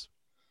from this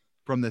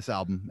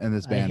album and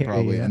this band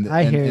probably, and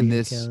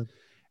this Caleb.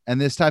 and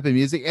this type of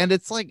music. And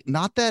it's like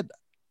not that,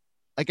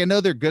 like, I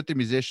know they're good, they're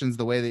musicians,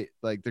 the way they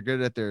like they're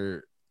good at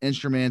their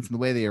instruments and the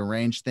way they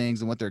arrange things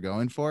and what they're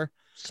going for.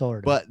 Sort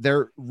of. But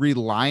their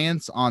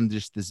reliance on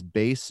just this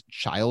base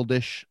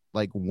childish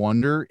like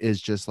wonder is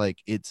just like,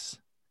 it's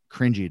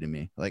cringy to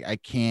me. Like I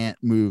can't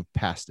move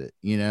past it,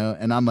 you know?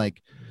 And I'm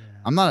like,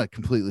 I'm not a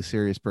completely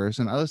serious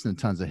person. I listen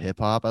to tons of hip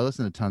hop. I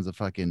listen to tons of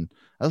I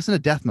listen to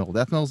death metal.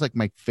 Death metal is like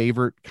my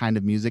favorite kind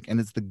of music, and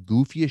it's the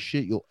goofiest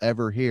shit you'll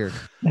ever hear.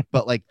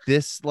 But like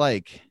this,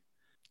 like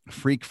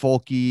freak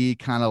folky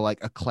kind of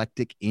like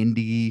eclectic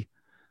indie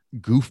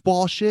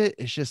goofball shit,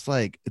 it's just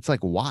like, it's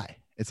like, why?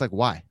 It's like,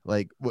 why?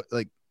 Like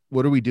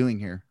what are we doing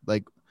here?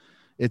 Like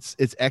it's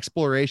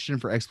exploration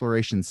for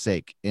exploration's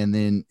sake. And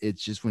then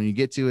it's just, when you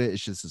get to it,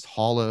 it's just this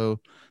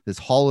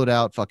hollowed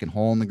out fucking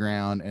hole in the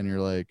ground. And you're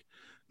like,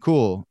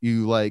 cool.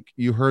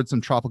 You heard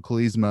some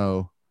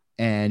Tropicalismo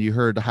and you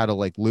heard how to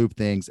like loop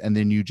things. And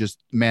then you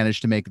just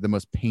managed to make the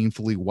most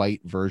painfully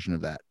white version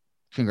of that.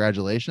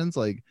 Congratulations.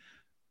 Like,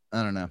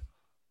 I don't know.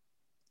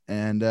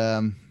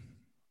 And,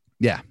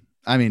 yeah,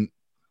 I mean,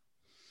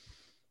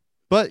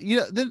 but you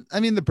know, then, I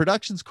mean, the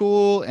production's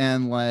cool.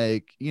 And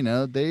like, you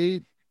know,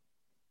 they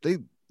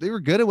were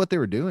good at what they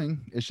were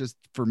doing. It's just,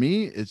 for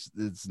me, it's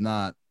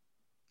not,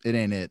 it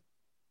ain't it.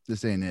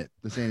 This ain't it.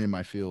 This ain't in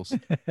my feels.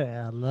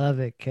 I love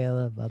it,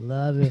 Caleb. I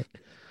love it.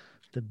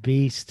 The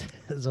beast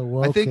is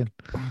awoken. I think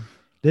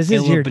this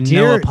Caleb, is your no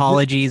dear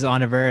apologies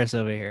on Everest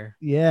over here.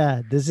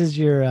 Yeah, this is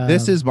your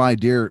this is my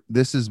deer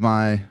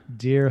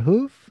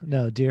hoof?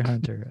 No, deer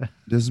hunter.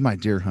 This is my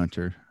deer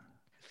hunter.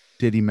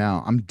 Diddy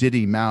Mao. I'm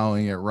Diddy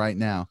Maoing it right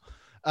now.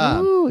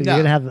 Ooh, you're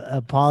gonna have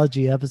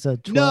apology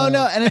episode 12.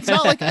 No, and it's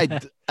not like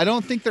I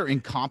don't think they're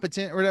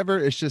incompetent or whatever.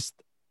 It's just,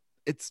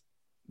 it's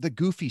the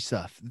goofy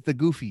stuff. The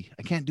goofy.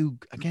 I can't do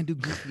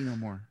goofy no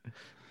more.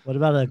 What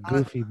about a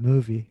goofy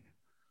movie?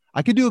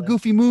 I could do a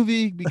goofy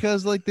movie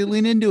because like they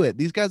lean into it.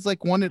 These guys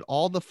like wanted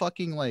all the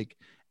fucking like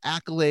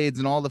accolades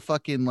and all the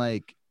fucking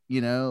like,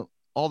 you know,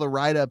 all the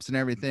write-ups and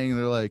everything. And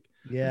they're like,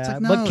 yeah,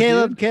 like, no, but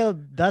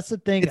Caleb, that's the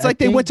thing. It's like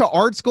they went to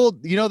art school,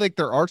 you know, like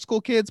they're art school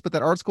kids, but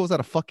that art school is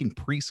at a fucking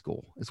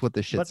preschool. Is what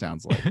this shit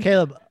sounds like.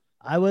 Caleb,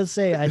 I would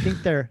say I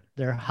think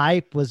their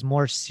hype was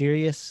more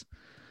serious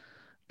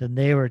than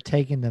they were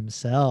taking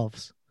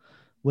themselves,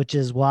 which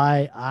is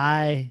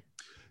why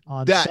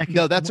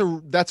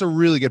that's a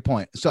really good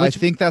point. So I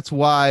think that's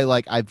why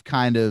like I've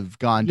kind of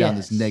gone down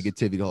this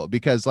negativity hole,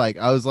 because like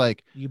I was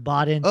like, you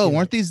bought into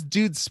weren't these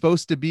dudes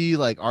supposed to be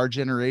like our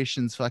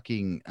generation's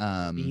fucking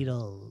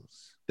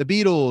the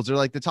Beatles or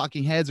like the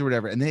Talking Heads or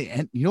whatever? And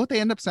you know what they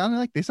end up sounding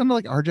like? They sounded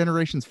like our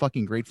generation's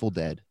fucking Grateful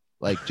Dead,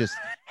 like just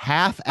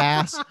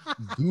half-ass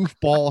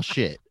goofball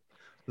shit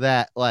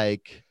that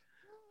like,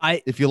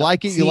 if you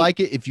like it, you like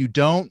it. If you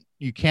don't,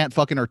 you can't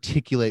fucking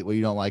articulate what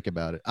you don't like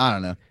about it. I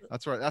don't know.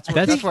 That's where I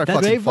fucking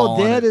Grateful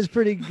Dead it. is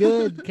pretty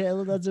good,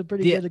 Caleb. That's a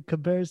pretty good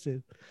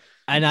comparison.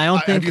 And I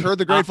don't think. Have you heard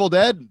the Grateful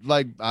Dead?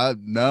 Like,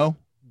 no.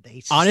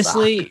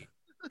 Honestly,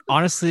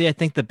 I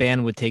think the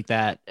band would take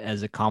that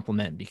as a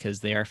compliment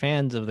because they are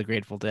fans of the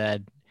Grateful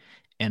Dead,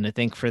 and I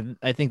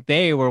think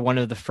they were one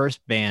of the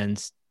first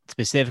bands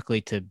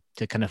specifically to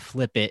kind of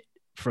flip it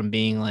from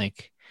being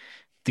like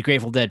the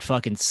Grateful Dead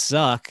fucking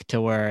suck to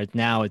where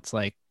now it's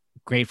like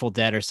Grateful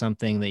Dead or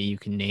something that you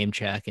can name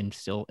check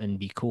and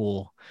be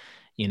cool,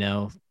 you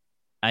know.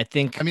 I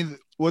mean,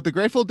 what the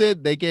Grateful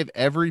did, they gave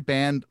every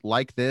band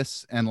like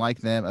this and like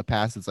them a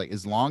pass. It's like,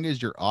 as long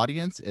as your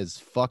audience is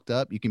fucked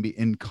up, you can be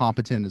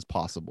incompetent as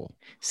possible.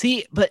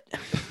 See, but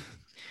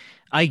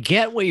I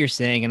get what you're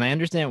saying and I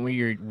understand where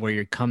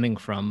you're coming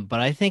from, but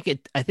I think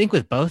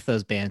with both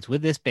those bands,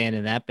 with this band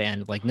and that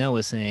band, like Noah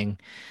was saying,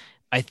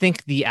 I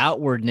think the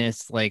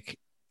outwardness, like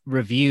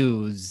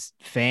reviews,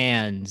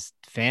 fans,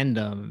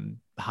 fandom,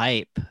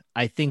 hype,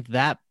 I think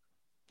that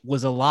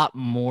was a lot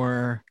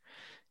more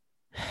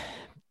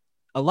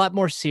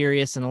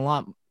serious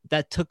and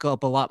that took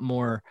up a lot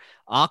more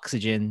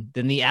oxygen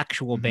than the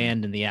actual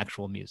band and the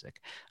actual music.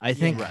 I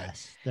think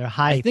their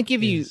hype, I think,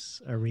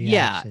 is a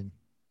reaction. Yeah,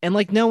 and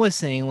like Noah was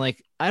saying,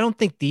 like I don't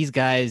think these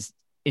guys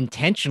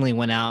intentionally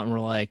went out and were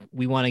like,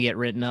 we want to get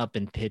written up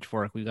in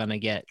Pitchfork, we want to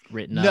get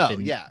written up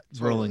in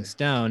Rolling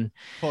Stone.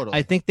 Totally.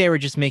 I think they were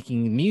just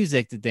making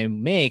music that they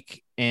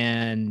make,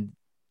 and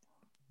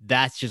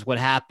that's just what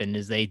happened.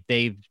 Is they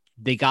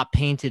got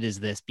painted as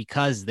this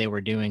because they were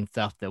doing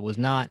stuff that was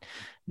not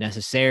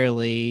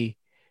necessarily.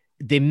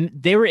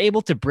 They were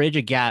able to bridge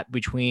a gap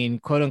between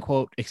quote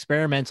unquote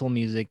experimental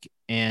music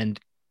and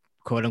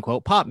quote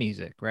unquote pop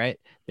music, right?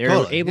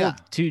 They're able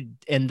to,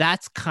 and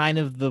that's kind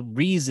of the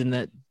reason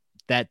that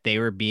they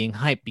were being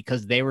hyped,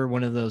 because they were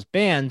one of those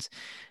bands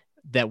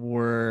that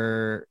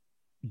were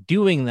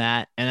doing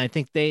that. And I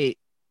think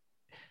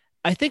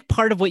I think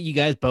part of what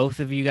both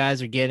of you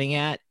guys are getting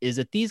at is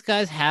that these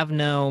guys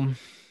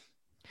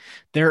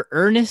they're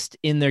earnest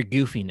in their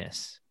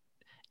goofiness.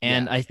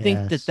 And Yeah. I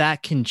think Yes.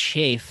 that can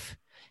chafe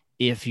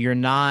if you're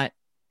not,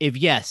 if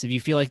you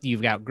feel like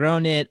you've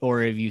outgrown it,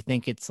 or if you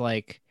think it's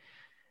like,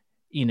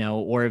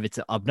 or if it's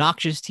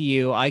obnoxious to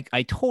you. I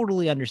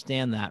totally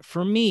understand that.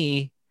 For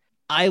me,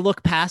 I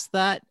look past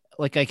that.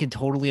 Like, I can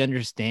totally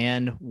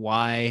understand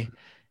why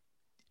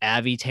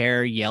Avi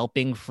Terror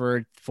yelping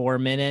for 4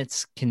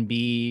 minutes can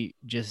be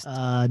just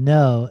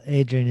No,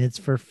 Adrian, it's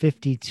for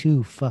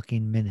 52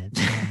 fucking minutes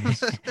on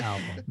this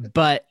album.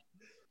 but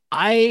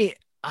I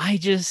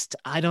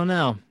don't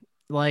know.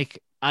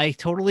 Like, I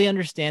totally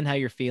understand how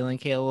you're feeling,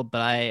 Caleb,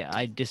 but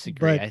I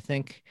disagree. But I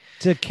think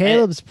to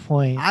Caleb's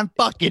point, I'm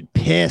fucking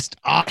pissed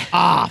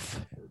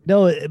off.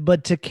 no,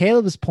 but to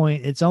Caleb's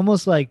point, it's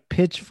almost like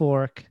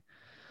Pitchfork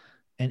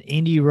and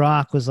indie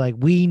rock was like,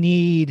 we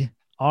need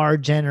our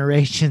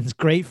generation's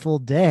Grateful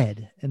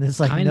Dead. And it's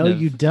like, Kind no,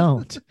 of. you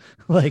don't.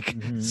 Like,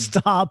 Mhm.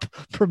 stop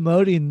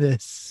promoting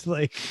this.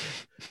 Like,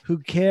 who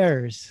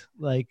cares?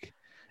 Like,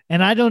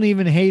 and I don't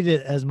even hate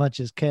it as much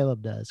as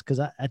Caleb does, because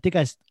I think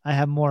I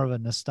have more of a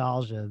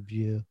nostalgia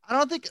view. I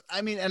don't think.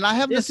 I mean, and I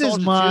have This nostalgia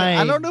is too. my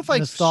I don't know if I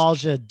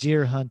nostalgia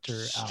Deer Hunter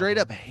straight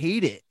album. up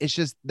hate it. It's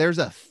just there's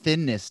a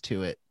thinness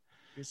to it.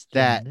 It's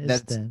that- thin, it's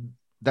that's- thin.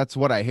 That's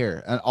what I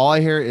hear, and all I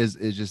hear is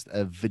just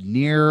a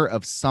veneer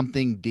of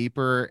something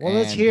deeper. Well,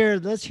 let's hear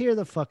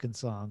the fucking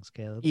songs,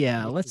 Caleb.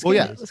 Yeah, let's Well,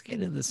 get yeah. let's get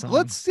into the song.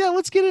 Let's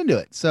get into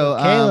it. So,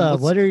 Caleb,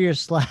 let's- what are your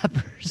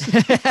slappers?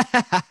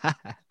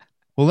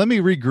 well, let me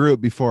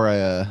regroup before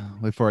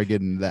I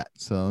get into that.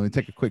 So let me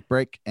take a quick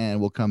break,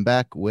 and we'll come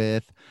back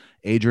with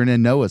Adrian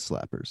and Noah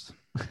slappers.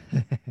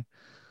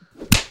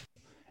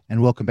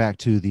 And welcome back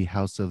to the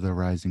House of the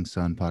Rising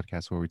Sun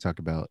podcast, where we talk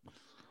about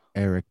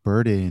Eric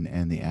Burden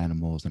and the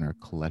Animals and our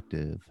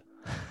collective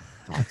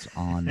thoughts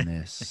on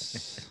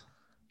this.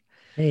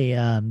 Hey,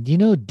 do you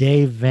know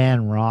Dave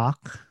Van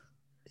Rock?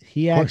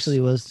 He Of course, actually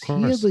was of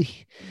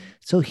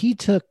course. he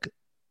took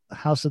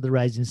House of the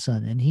Rising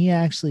Sun, and he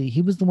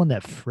was the one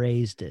that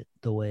phrased it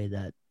the way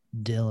that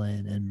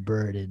Dylan and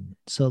Burden.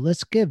 So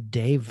let's give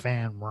Dave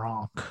Van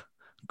Rock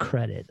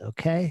credit,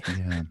 okay?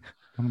 Yeah,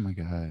 one of my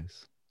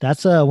guys.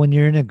 That's when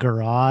you're in a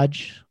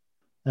garage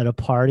at a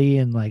party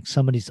and like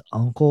somebody's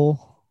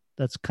uncle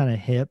that's kind of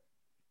hip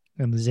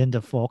and is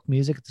into folk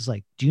music. It's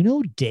like, do you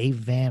know Dave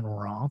Van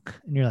Ronk?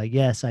 And you're like,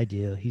 yes, I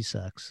do. He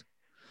sucks.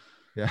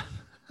 Yeah,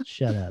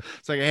 Shut up.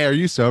 it's like, hey, are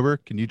you sober?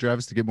 Can you drive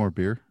us to get more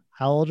beer?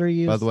 How old are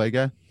you? By the way,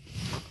 guy.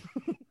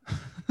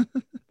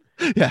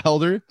 Yeah, how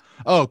old are you?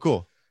 Oh,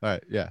 cool. All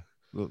right, yeah.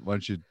 Why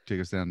don't you take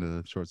us down to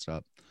the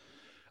shortstop?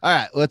 All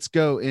right, let's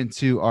go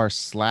into our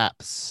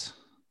slaps,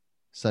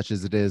 such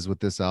as it is with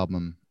this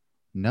album.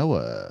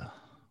 Noah,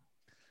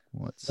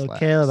 what So slaps?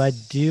 Caleb, I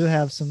do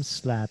have some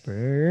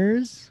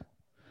slappers.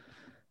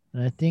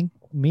 And I think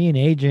me and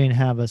Adrian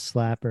have a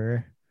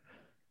slapper.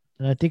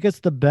 And I think it's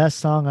the best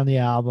song on the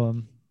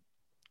album.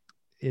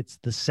 It's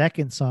the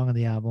second song on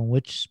the album,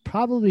 which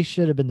probably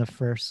should have been the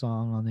first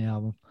song on the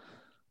album,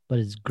 but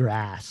it's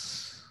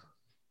Grass.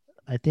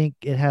 I think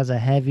it has a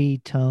heavy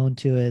tone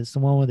to it. It's the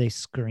one where they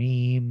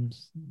scream.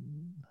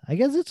 I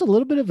guess it's a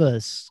little bit of a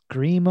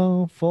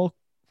screamo folk,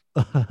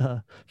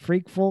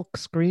 freak folk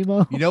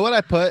screamo. You know what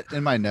I put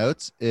in my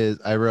notes is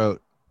I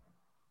wrote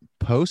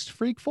post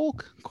freak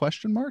folk ?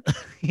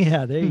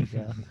 Yeah, there you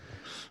go.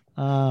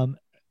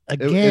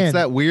 Again, It's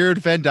that weird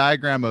Venn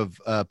diagram of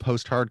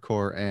post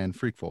hardcore and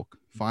freak folk.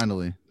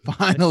 Finally,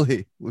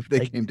 they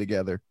Like- came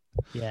together.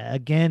 yeah,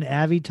 again,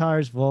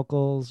 Avatar's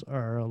vocals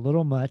are a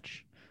little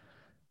much,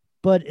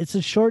 but it's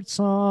a short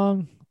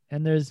song,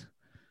 and there's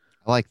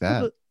I like a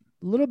that.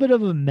 little bit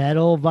of a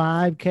metal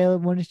vibe.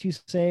 Caleb, what did you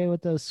say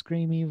with those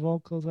screamy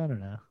vocals? I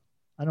don't know.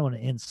 I don't want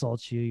to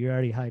insult you. You're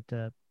already hyped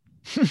up.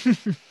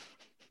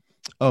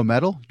 Oh,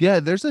 metal? Yeah,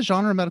 there's a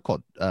genre of metal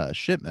called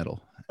shit metal.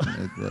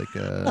 Like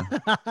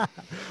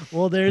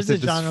Well, there's a it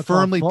just genre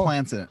firmly called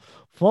plants in it.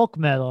 folk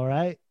metal,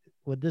 right?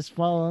 Would this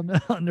fall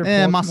under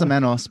Eh, folk más o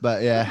metal? menos,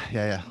 but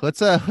yeah. Let's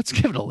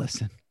give it a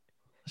listen.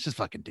 Let's just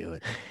fucking do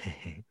it.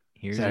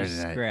 Here's Saturday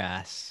night.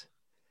 Grass.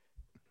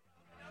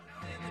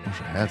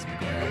 Wish I had some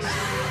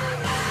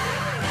grass.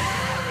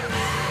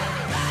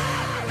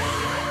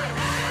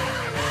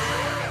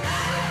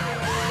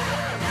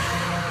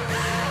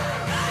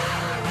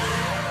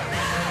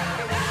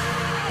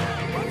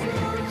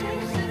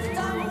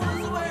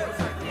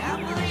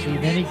 See,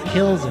 then he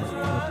kills it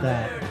with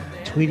that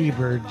Tweety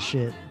Bird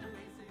shit.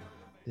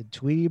 Did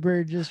Tweety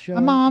Bird just show My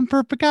up? mom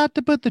forgot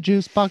to put the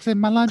juice box in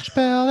my lunch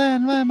bell,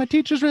 and my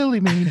teacher's really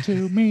mean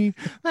to me.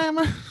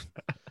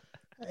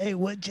 Hey,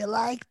 would you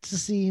like to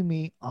see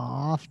me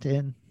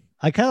often?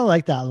 I kind of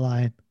like that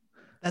line.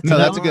 That's No, a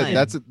that's a line. good.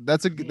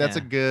 That's a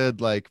Yeah. good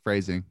like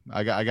phrasing.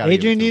 I got.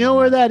 Adrian, do you know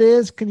where that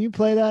is? Can you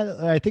play that?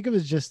 I think it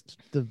was just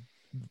the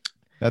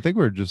I think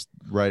we're just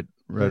right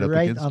up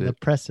against on it. the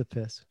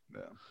precipice.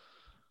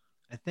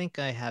 I think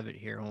I have it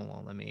here. Hold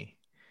on,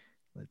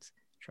 let's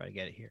try to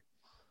get it here.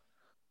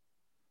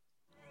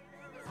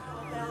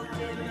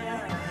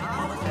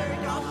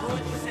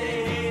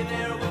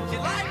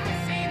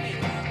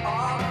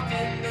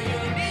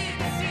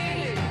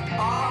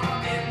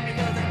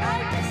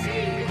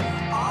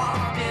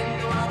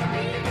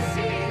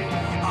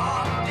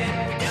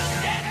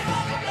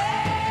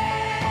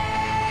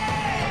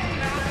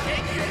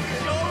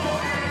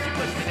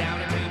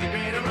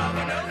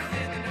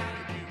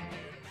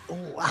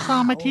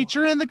 saw my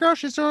teacher in the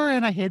grocery store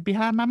and I hid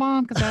behind my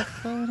mom because I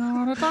don't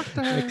want to talk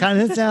to her. It kind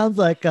of sounds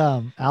like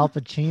Al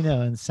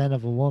Pacino in Scent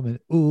of a Woman.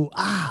 Ooh,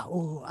 ah,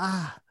 ooh,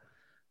 ah.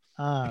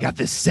 I got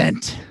this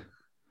scent.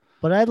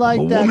 But I like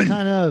a that woman.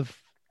 kind of.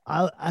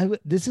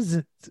 This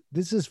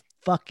is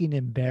fucking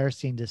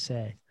embarrassing to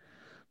say,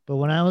 but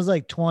when I was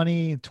like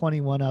 20,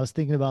 21, I was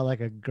thinking about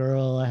like a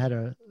girl I had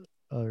a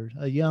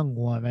young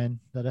woman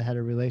that I had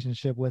a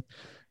relationship with,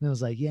 and it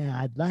was like, yeah,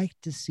 I'd like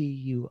to see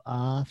you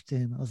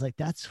often. I was like,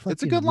 that's fucking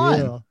It's a good real.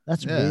 line.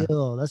 That's Yeah.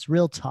 real. That's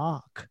real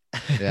talk.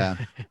 Yeah.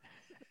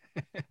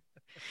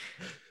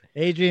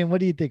 Adrian, what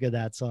do you think of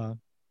that song?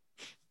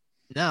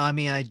 No, I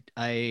mean,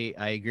 I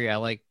agree.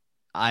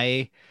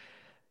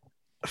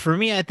 For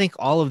me, I think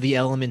all of the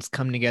elements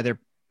come together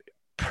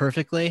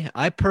perfectly.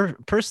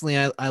 Personally,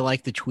 I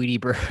like the Tweety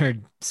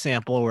Bird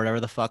sample or whatever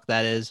the fuck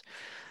that is.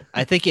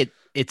 I think it's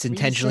Will you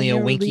intentionally sing a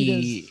your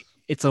winky. Lolitas?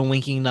 It's a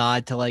winking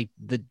nod to like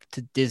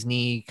to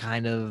Disney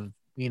kind of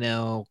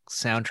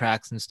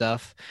soundtracks and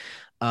stuff.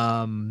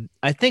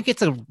 I think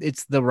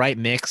it's the right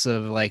mix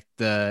of like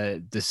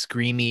the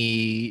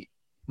screamy,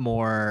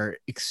 more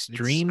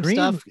extreme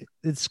stuff.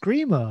 It's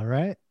screamo,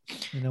 right?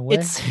 In a way.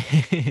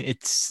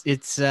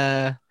 It's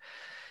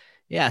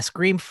yeah,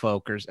 scream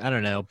folk or I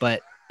don't know,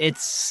 but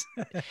it's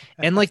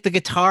and like the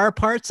guitar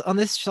parts on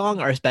this song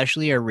are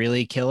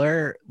really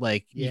killer.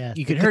 Like Yeah,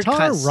 you the could hear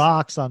guitar cuts.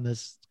 rocks on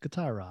this.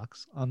 Guitar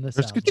rocks on this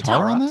There's album.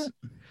 guitar on rocks. that?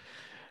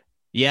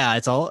 Yeah,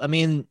 it's all. I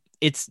mean,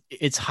 it's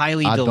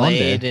highly Adonde.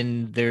 delayed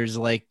and there's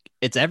like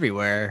it's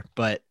everywhere.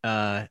 But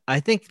I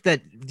think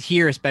that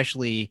here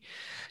especially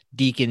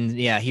Deacon,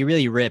 yeah, he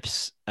really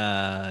rips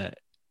at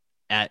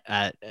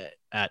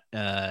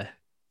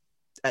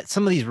at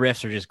some of these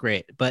riffs are just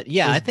great. But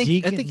yeah, Is I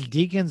think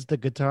Deacon's the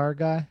guitar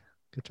guy.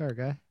 Guitar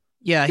guy.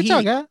 yeah,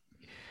 Guitar guy.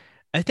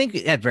 I think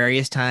at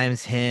various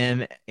times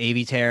him,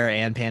 Avi Terra,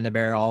 and Panda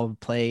Bear all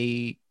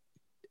play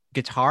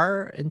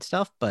guitar and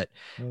stuff, but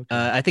Okay.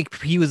 I think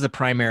he was the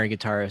primary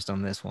guitarist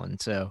on this one.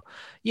 So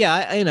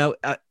yeah,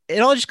 it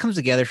all just comes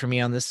together for me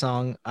on this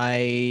song.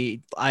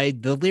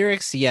 The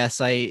lyrics,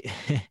 yes,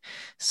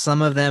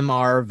 some of them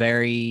are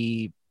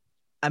very,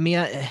 I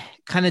mean,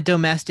 kind of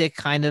domestic,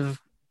 kind of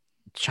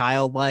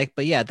childlike,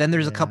 but yeah, then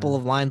there's a couple Yeah.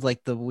 of lines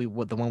like the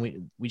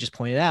one we just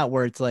pointed out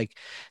where it's like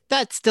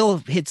that still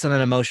hits on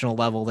an emotional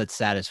level that's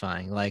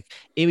satisfying. Like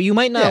you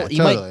might not,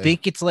 you might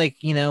think it's like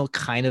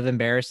kind of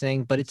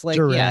embarrassing, but it's like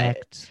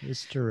direct.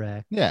 It's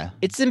direct. Yeah.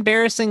 it's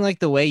embarrassing like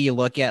the way you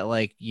look at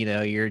like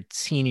your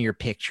senior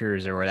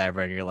pictures or whatever,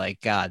 and you're like,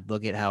 God,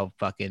 look at how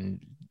fucking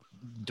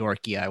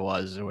dorky I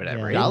was or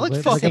whatever. Yeah, I look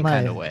look fucking at my-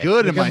 kind of way.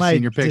 Good in Look at my my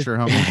senior picture,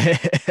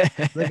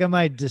 homie. Look at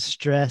my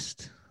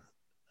distressed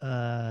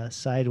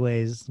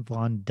sideways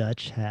Von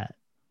Dutch hat.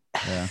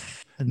 Yeah.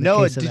 In the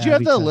Noah, case of did you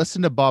have the Abby Tuck.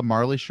 Listen to Bob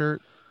Marley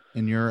shirt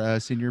in your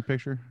senior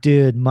picture?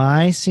 Dude,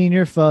 my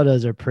senior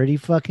photos are pretty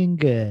fucking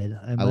good.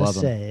 I love must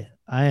 'em. say.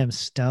 I am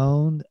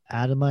stoned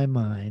out of my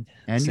mind.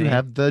 And Same. you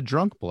have the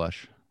drunk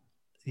blush.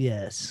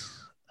 Yes.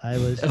 I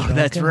was Oh,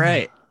 that's drunken.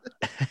 right.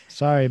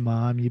 Sorry,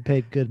 Mom. You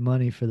paid good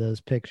money for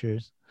those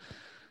pictures.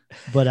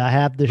 But I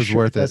have the It was shirt.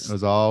 worth it. It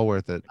was all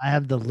worth it. I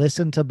have the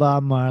Listen to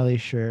Bob Marley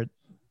shirt.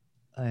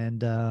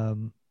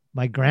 And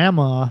my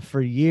grandma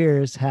for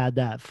years had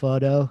that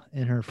photo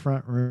in her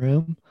front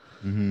room.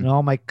 Mhm. And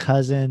all my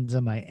cousins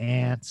and my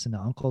aunts and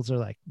uncles are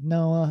like,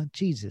 Noah,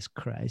 Jesus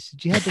Christ,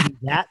 did you have to be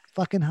that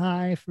fucking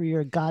high for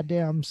your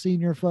goddamn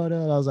senior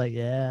photo? And I was like,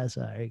 yeah,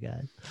 sorry,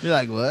 guys. You're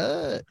like,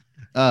 what?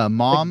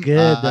 Mom, Look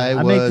good.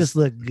 I make this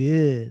look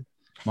good.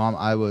 Mom,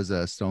 I was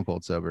stone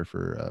cold sober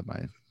for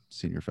my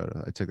senior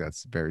photo. I took that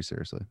very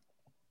seriously.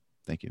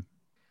 Thank you.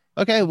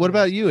 Okay, what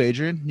about you,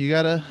 Adrian? You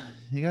got a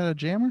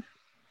jammer?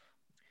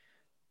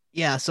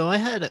 Yeah, so I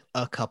had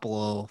a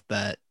couple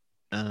that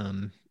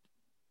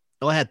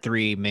well, I had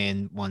three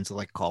main ones to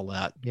like call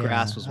out. Yeah.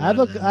 Grass was I one have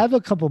of them. I have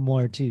a couple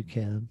more too,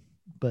 Caleb.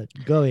 But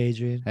go,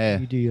 Adrian. Hey.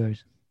 You do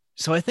yours.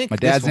 So I think My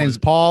this dad's name's one-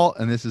 Paul,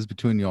 and this is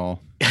between y'all.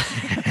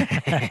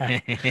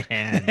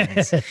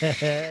 Nice.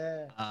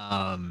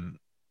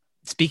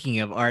 Speaking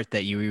of art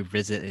that you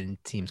revisit and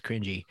seems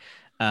cringy,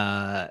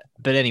 but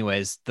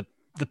anyways, the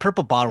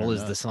Purple Bottle Fair is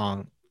enough.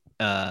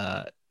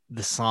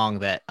 the song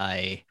that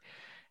I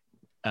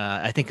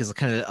think is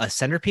kind of a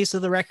centerpiece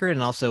of the record,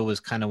 and also was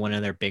kind of one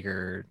of their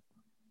bigger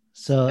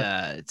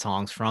So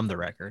songs from the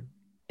record.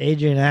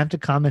 Adrian, I have to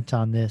comment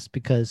on this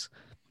because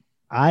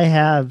I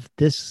have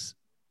this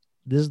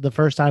is the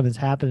first time it's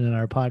happened in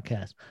our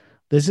podcast.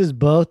 This is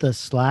both a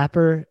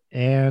slapper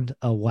and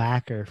a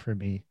whacker for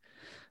me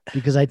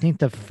because I think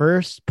the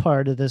first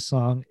part of this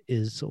song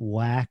is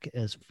whack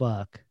as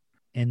fuck.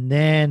 And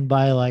then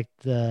by like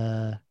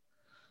the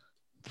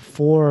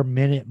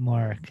 4-minute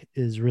mark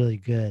is really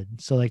good.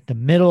 So like the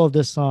middle of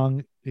this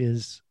song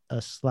is a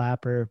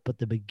slapper, but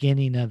the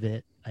beginning of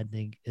it I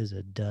think is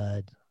a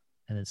dud,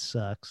 and it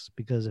sucks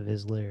because of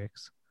his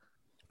lyrics.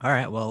 All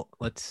right, well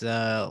let's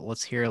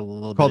hear a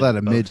little Call bit that a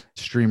of both. mid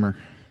streamer.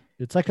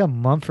 It's like a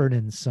Mumford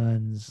and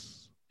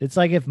Sons. It's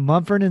like if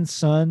Mumford and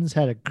Sons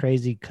had a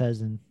crazy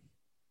cousin.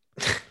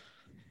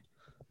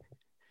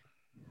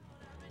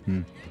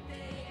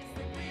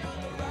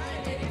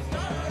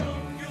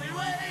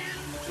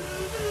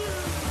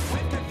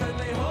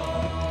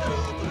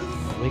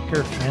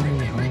 biker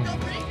friendly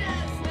home.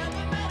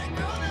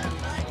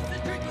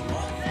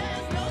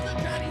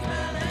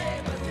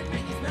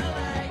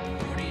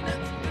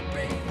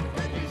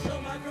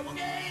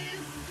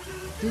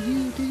 Did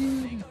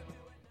you?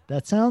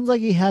 That sounds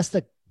like he has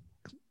to.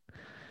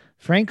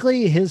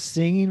 Frankly, his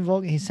singing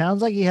vocal, he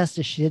sounds like he has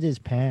to shit his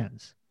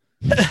pants.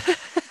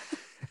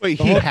 Wait,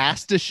 he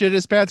has to shit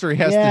his pants, or he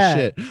has Yeah.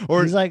 to shit,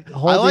 or He's like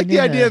I like the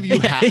idea of you.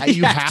 Yeah,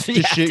 You have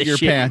to shit your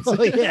pants.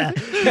 Oh, yeah.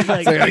 He's It's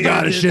like, I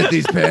gotta shit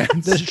these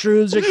pants. The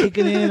shrews are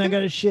kicking in. I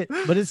gotta shit.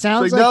 But it It's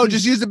sounds like, like no, he's-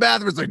 just use the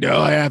bathroom. It's like,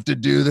 no, I have to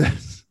do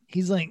this.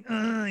 he's like,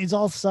 he's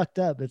all sucked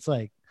up. It's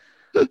like,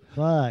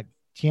 fuck.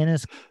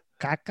 ¿Tienes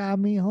caca,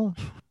 mijo?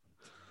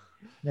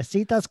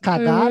 ¿Necesitas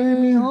cagar,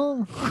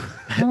 mijo?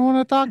 I don't want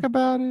to talk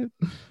about it.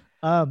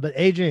 But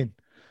Adrian,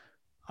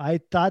 I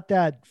thought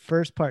that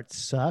first part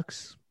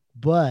sucks,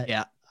 but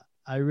Yeah.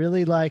 I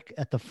really like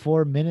at the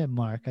 4-minute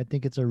mark. I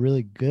think it's a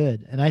really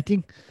good, and I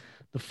think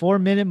the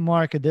 4-minute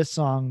mark of this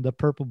song, "The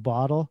Purple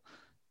Bottle,"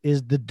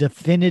 is the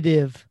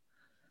definitive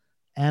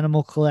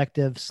Animal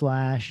Collective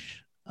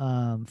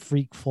 /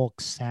 freak folk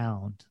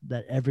sound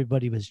that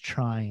everybody was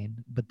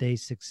trying, but they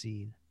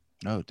succeed.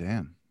 Oh,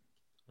 damn.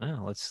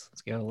 Oh, let's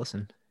give it a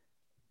listen.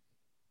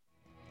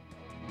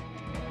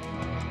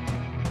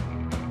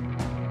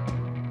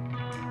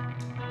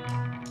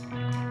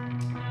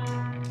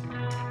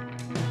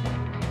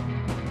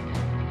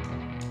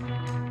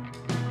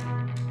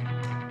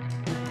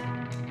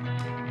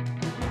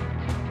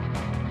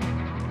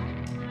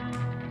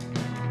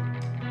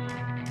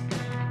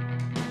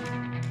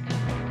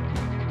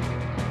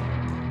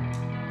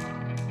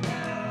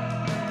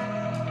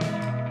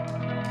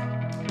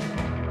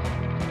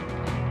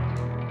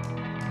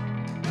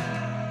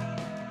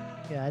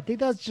 Yeah, I think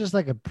that's just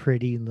like a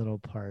pretty little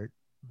part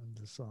of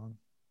the song.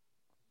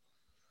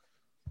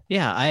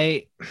 Yeah,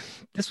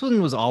 this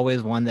one was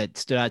always one that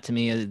stood out to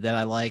me that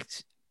I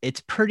liked.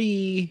 It's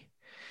pretty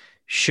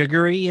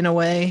sugary in a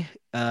way.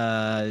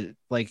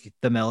 Like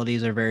the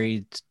melodies are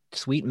very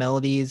sweet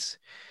melodies.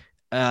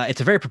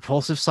 It's a very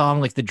propulsive song.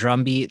 Like the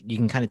drum beat, you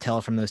can kind of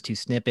tell from those two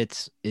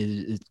snippets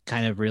is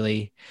kind of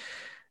really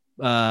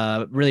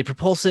really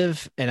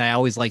propulsive, and I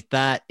always like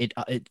that. It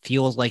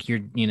feels like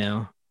you're,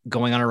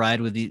 going on a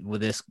ride with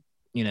this,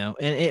 and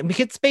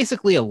it's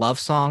basically a love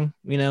song.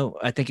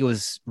 I think it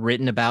was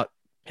written about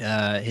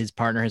his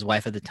partner, his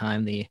wife at the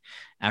time, the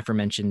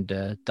aforementioned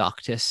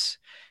Doctus.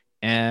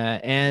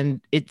 And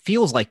it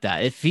feels like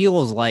that. It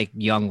feels like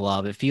young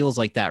love. It feels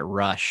like that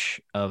rush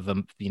of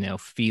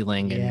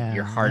feeling and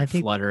your Yeah, heart I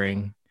think-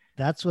 fluttering.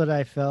 That's what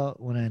I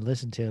felt when I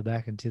listened to it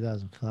back in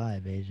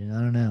 2005, Adrian. I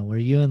don't know. Were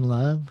you in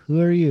love?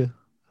 Who are you?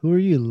 Who are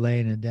you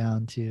laying it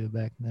down to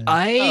back then?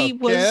 I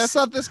Okay, that's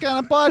not this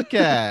kind of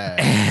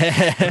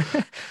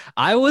podcast.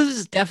 I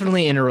was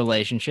definitely in a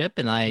relationship,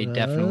 and I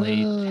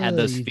definitely had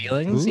those you-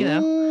 feelings,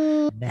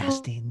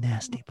 Nasty,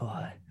 nasty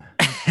boy.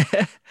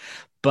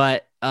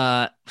 But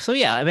so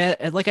yeah, I mean,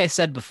 like I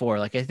said before,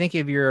 like I think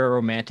if you're a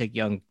romantic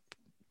young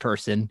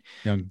person,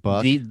 Young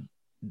buck.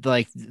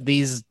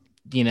 these,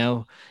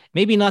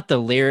 maybe not the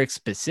lyrics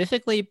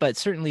specifically, but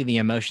certainly the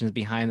emotions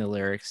behind the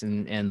lyrics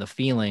and the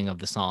feeling of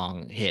the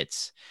song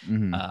hits.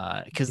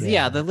 Mhm. Because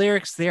Yeah. the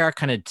lyrics, they are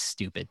kind of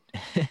stupid.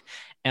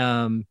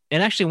 And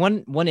actually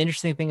one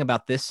interesting thing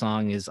about this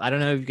song is, I don't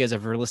know if you guys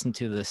ever listened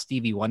to the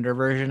Stevie Wonder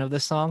version of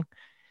this song.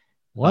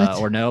 What?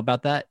 Or know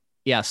about that.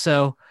 Yeah,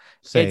 so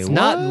Say it's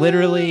not what?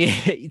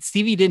 literally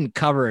Stevie didn't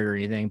cover it or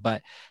anything,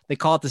 but they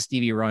call it the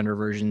Stevie Wonder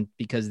version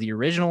because the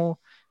original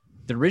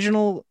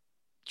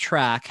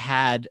track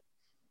had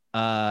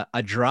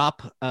a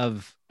drop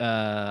of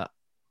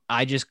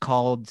 "I just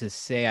called to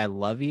say I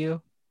love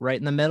you" right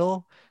in the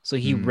middle. So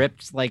he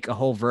ripped like a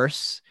whole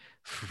verse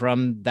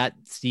from that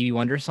Stevie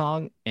Wonder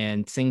song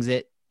and sings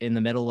it in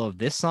the middle of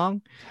this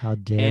song. How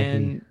dare he?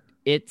 And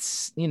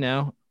it's,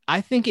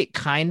 I think it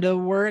kind of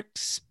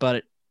works,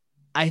 but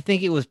I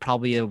think it was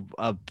probably a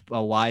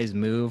wise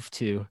move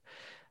to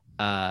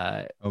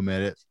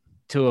Omit it.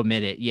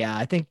 omit it. Yeah,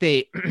 I think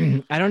they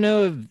I don't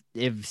know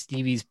if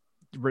Stevie's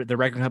the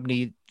record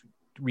company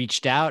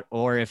reached out,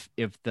 or if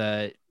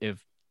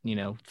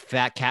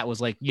Fat Cat was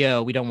like,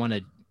 yo, we don't want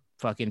to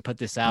fucking put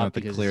this I out have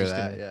to because clear it's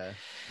just that. gonna...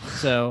 Yeah.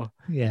 So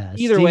Yeah.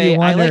 Either Stevie way, I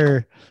like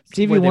Wonder,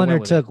 Stevie where they Wonder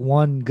went with it. took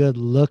one good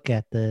look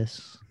at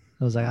this.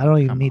 I was like, I don't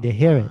even Come need to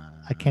hear it.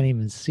 I on. can't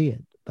even see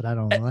it, but I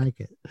don't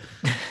like it.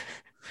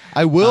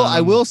 I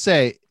will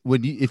say,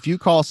 if you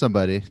call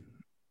somebody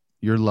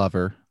your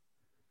lover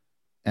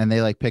and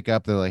they like pick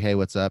up, they're like, hey,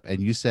 what's up? And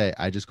you say,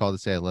 I just called to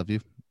say I love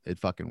you. It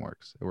fucking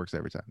works. It works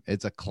every time.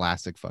 It's a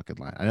classic fucking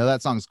line. I know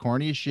that song's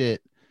corny as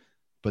shit,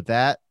 but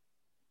that,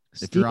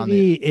 if you're on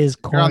Stevie is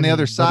you're on the corny,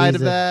 other but side he's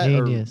of a that,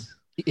 or- genius.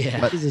 yeah.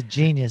 But- He's a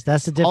genius.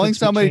 That's the difference. calling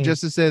somebody between-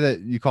 just to say that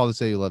you call to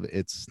say you love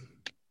it.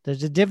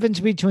 There's a difference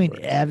between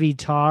Works. Avi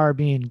Tar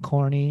being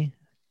corny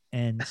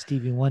and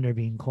Stevie Wonder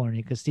being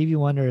corny, because Stevie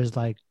Wonder is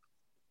like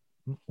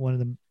one of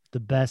the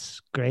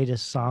best,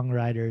 greatest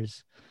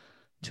songwriters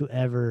to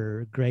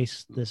ever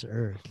grace this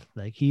earth.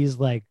 Like he's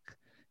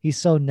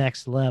so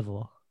next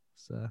level.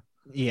 So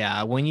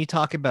Yeah, when you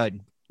talk about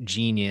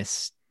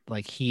genius.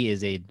 Like he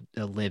is a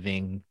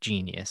living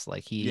genius.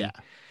 Like Yeah.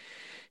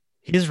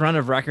 his run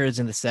of records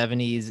in the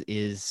 70s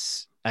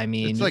is, I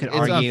mean, It's you like could it's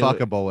argue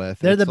unfuckable with.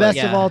 They're the It's like-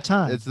 best of Yeah. all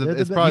time. It's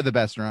They're probably the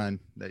best run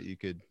that you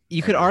could.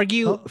 you could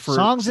argue for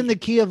Songs in the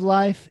Key of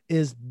Life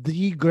is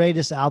the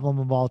greatest album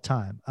of all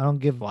time. I don't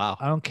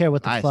care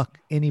what the Nice. fuck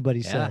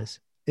anybody Yeah. says.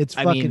 It's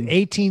I fucking mean-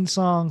 18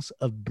 songs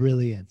of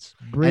brilliance.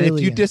 And Brilliance.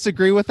 if you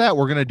disagree with that,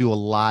 we're gonna do a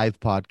live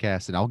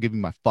podcast, and I'll give you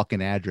my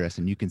fucking address,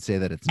 and you can say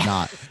that it's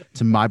not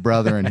to my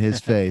brother and his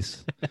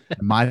face,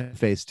 and my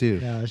face too.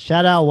 Yeah,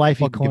 shout out Wifey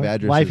Fucking give Corner.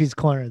 addresses. Wifey's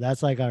Corner.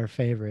 That's like our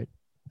favorite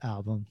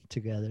album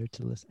together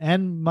to listen,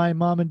 and my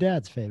mom and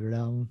dad's favorite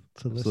album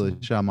to listen.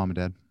 Absolutely. Shout out mom and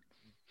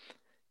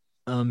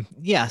dad.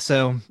 yeah,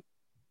 so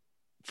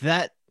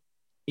that,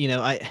 you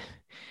know,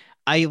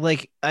 I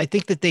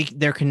think that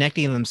they're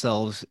connecting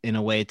themselves in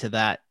a way to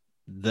that,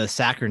 the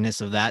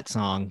sacredness of that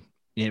song,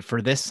 you know,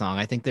 for this song.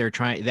 I think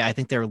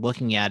they're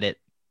looking at it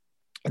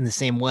in the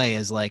same way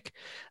as like,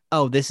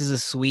 oh, this is a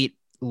sweet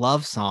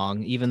love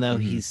song, even though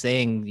Mhm. he's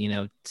saying, you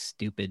know,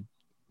 stupid,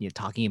 you know,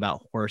 talking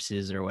about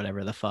horses or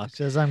whatever the fuck. It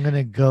says I'm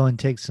gonna go and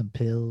take some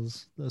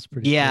pills. That's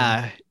pretty.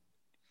 Yeah.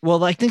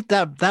 Well, I think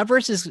that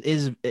verse is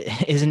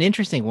an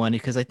interesting one,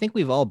 because I think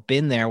we've all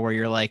been there where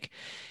you're like,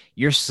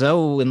 you're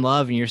so in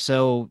love and you're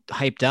so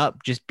hyped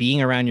up just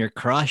being around your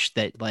crush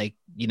that, like,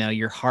 you know,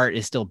 your heart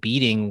is still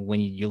beating when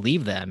you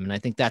leave them. And I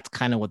think that's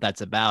kind of what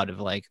that's about,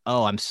 of like,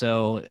 oh, I'm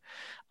so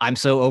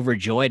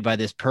overjoyed by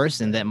this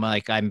person that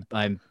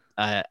I'm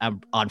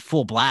on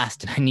full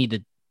blast and I need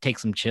to take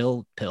some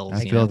chill pills.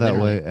 I you feel know, that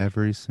literally. way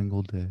every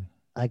single day.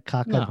 I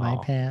cock up my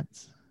No.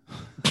 pants.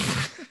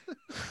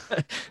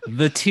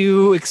 The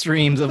two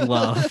extremes of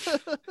love.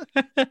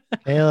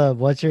 Caleb,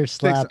 what's your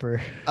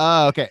slapper?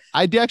 Oh, okay.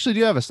 I actually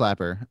do have a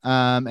slapper.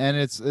 And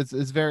it's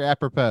very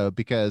apropos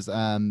because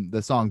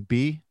the song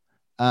B,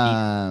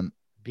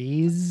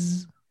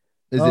 Bees.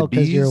 is Oh, it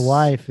 'cause your bees?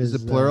 wife Is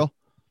is, it plural?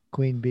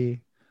 Queen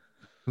Bee.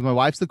 'Cause my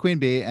wife's the queen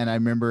bee, and I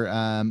remember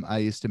I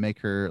used to make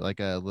her like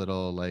a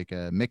little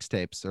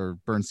mixtapes or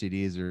burn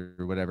CDs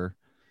or whatever,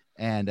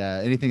 and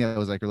anything that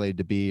was like related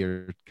to bee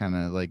or kind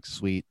of like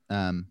sweet,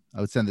 I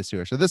would send this to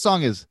her. So this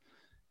song has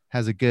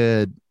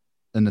a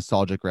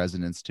nostalgic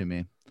resonance to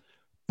me,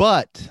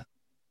 but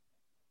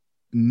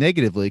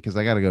negatively, because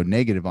I got to go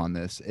negative on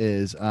this,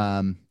 is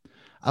I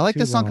like Too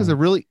this song because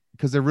long.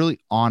 they're really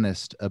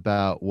honest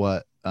about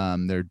what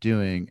they're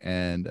doing,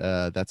 and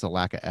that's a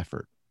lack of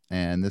effort.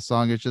 And this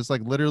song is just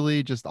like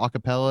literally just a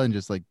cappella and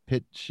just like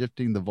pitch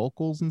shifting the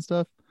vocals and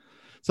stuff.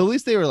 So at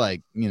least they were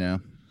like, you know,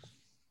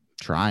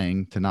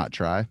 trying to not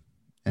try.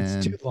 It's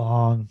And too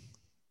long.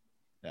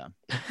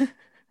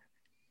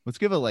 let's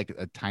give it like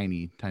a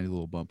tiny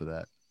little bump of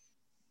that.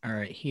 All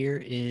right, here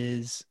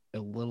is a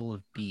little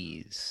of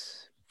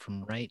bees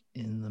from right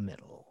in the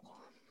middle.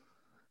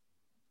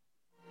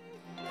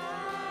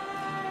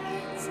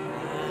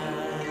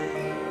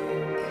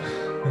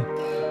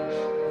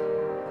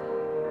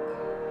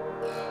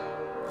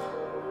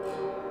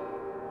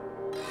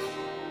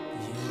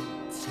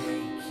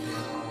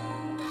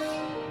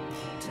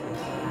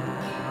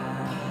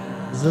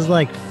 This is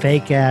like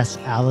fake ass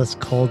Alice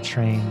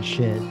Coltrane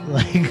shit.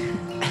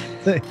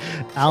 Like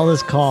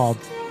Alice called.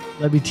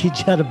 Let me teach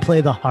you how to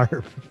play the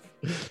harp.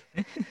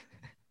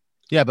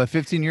 Yeah, but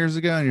 15 years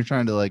ago, and you're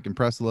trying to like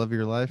impress the love of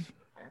your life.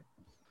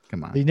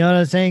 Come on. You know what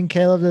I'm saying,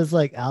 Caleb? It's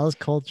like Alice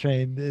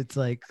Coltrane. It's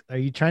like, are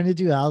you trying to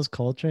do Alice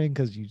Coltrane?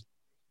 Because you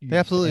They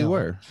absolutely failed.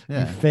 were. You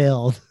Yeah.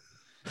 failed.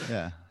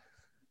 Yeah.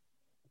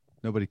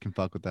 Nobody can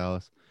fuck with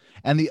Alice.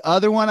 And the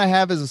other one I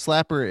have as a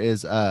slapper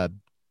is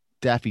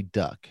Daffy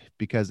Duck,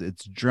 because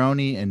it's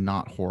drony and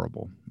not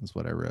horrible. That's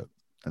what I wrote.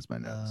 That's my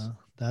notes.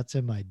 That's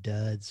in my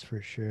duds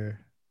for sure.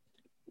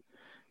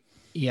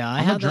 Yeah,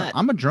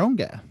 I'm a drone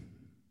guy.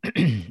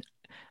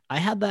 I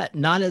had that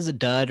not as a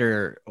dud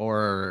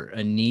or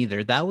a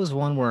neither. That was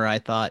one where I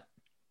thought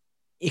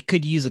it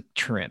could use a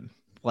trim.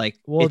 Like,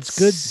 Well, it's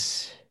good.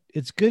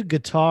 It's good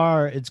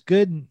guitar. It's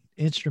good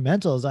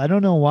instrumentals. I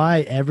don't know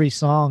why every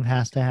song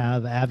has to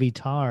have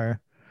Avitar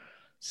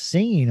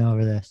singing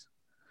over this.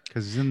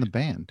 Because he's in the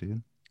band,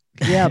 dude.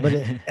 Yeah, but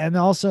and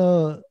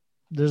also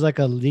there's like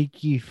a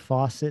leaky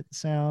faucet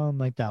sound,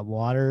 like that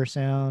water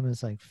sound.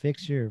 It's like,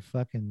 fix your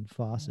fucking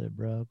faucet,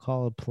 bro.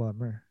 Call a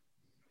plumber.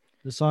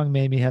 The song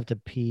made me have to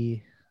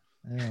pee.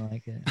 I don't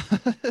like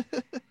it.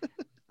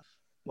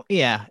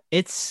 Yeah,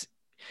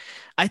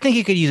 I think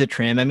you could use a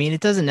trim. I mean,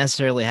 it doesn't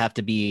necessarily have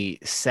to be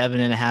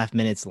 7.5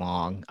 minutes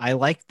long. I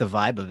like the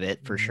vibe of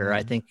it for sure. I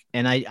Yeah. think,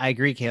 and I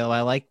agree, Kale.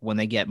 I like when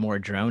they get more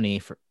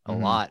drony for a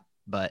Mhm. lot,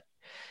 but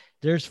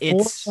There's 4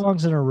 It's-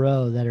 songs in a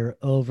row that are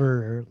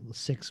over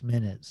 6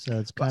 minutes, so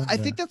it's kind But of.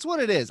 I think that's what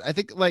it is. I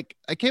think like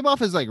I came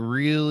off as like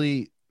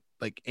really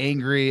like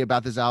angry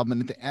about this album.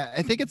 And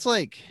I think it's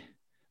like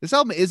this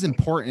album is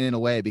important in a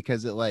way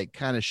because it like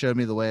kind of showed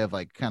me the way of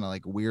like kind of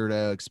like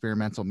weirdo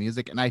experimental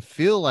music. And I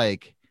feel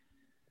like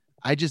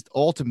I just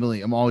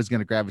ultimately I'm always going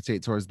to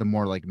gravitate towards the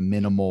more like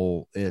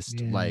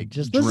minimalist, like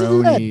just listen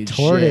to that droney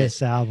Tortoise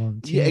shit.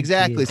 album. Yeah, TNT.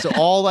 exactly. So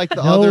all like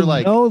the No- other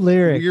like no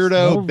lyrics, weirdo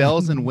no-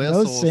 bells and no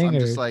whistles. I'm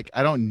singers. just like,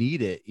 I don't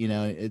need it. You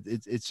know,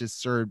 it's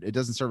just it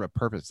doesn't serve a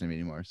purpose to me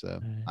anymore.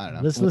 So I don't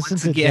know. Let's listen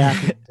Once to again-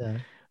 Daffy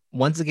Duck.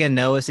 Once again,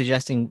 Noah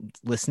suggesting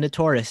listen to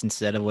Tortoise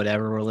instead of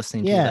whatever we're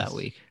listening to that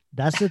week.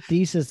 That's the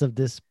thesis of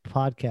this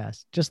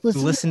podcast. Just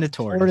listen To to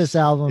Tortoise.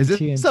 album. Is this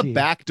TNT. a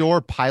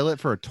backdoor pilot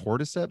for a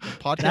Tortoise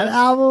podcast? That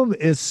album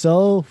is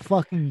so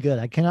fucking good.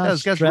 I cannot Yeah,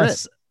 this guy's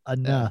stress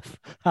enough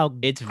how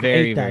It's great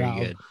very, that very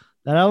album. good.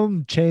 That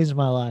album changed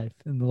my life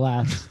in the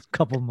last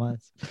couple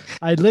months.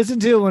 I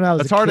listened to it when I was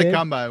That's a hard kid. to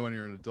come by when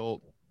you're an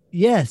adult.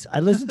 Yes, I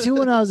listened to it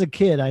when I was a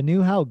kid. I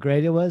knew how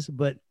great it was,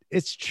 but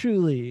it's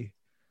truly,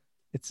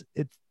 it's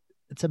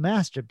a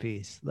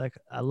masterpiece. Like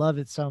I love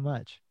it so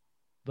much.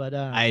 But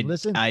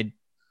listen, I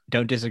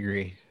don't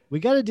disagree. we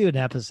got to do an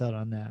episode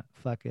on that.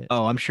 Fuck it.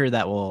 Oh, I'm sure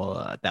that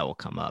will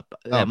come up.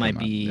 Oh, That might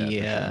come on. be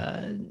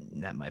Yeah,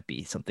 that might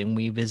be something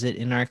we visit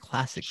in our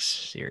classics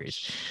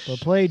series. We'll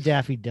play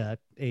Daffy Duck.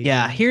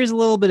 Yeah, here's a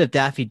little bit of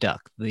Daffy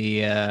Duck.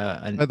 Play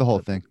the whole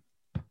thing.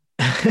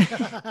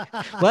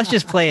 Let's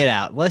just play it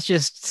out. Let's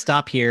just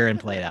stop here and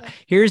play it out.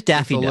 Here's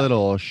Daffy It's a Duck.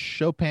 little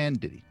Chopin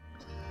ditty.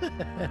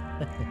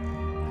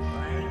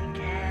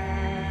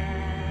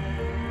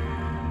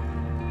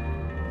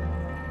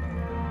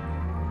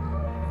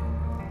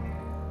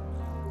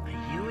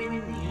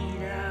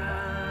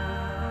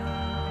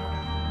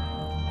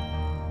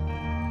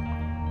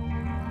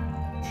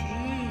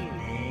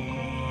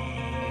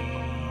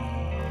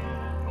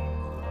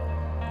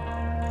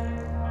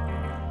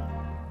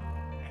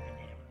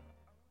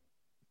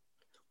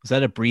 Was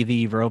that a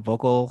breathy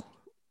vocal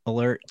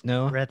alert?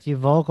 No. Breathy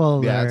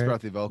vocal. Yeah, it's alert.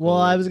 breathy vocal. Well,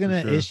 I was for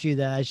gonna sure. issue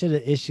that. I should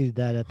have issued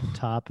that at the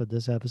top of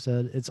this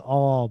episode. It's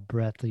all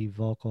breathy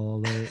vocal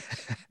alert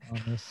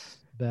on this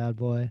bad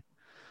boy.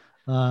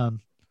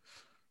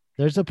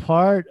 There's a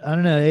part, I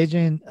don't know,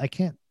 Adrian, I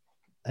forgot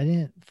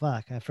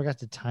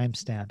to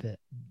timestamp it,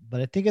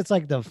 but I think it's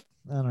like the,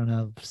 I don't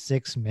know,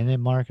 6-minute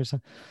mark or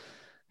something.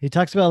 He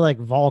talks about like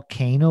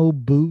volcano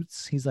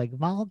boots. He's like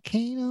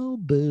volcano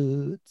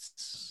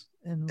boots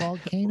and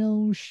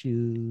volcano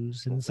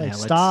shoes. And it's like,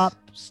 Yeah,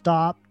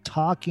 stop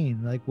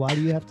talking. Like, why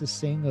do you have to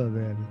sing over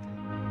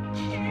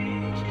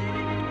everything?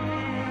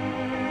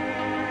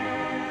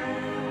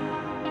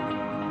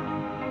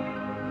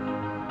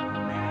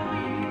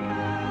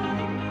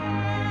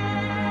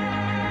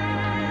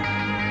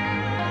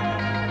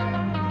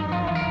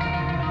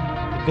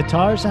 The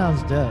guitar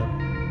sounds dope.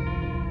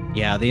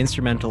 Yeah, the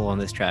instrumental on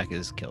this track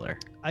is killer.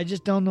 I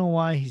just don't know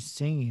why he's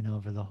singing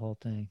over the whole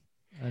thing.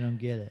 I don't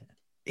get it.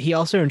 He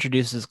also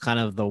introduces kind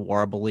of the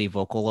warbly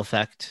vocal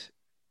effect,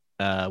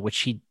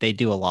 which they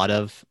do a lot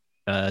of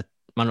on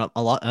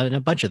a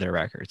bunch of their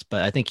records.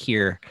 But I think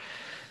here,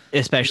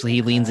 especially,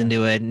 he leans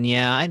into it,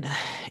 and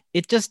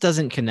it just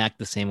doesn't connect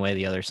the same way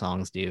the other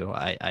songs do.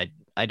 I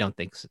don't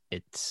think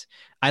it's.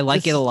 I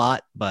like it a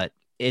lot, but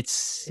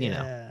it's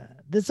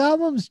this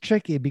album's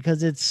tricky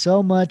because it's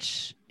so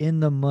much in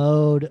the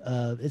mode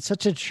of, it's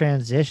such a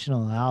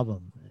transitional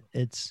album.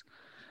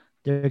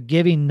 They're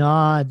giving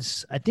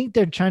nods. I think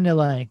they're trying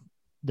to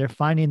they're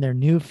finding their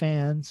new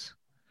fans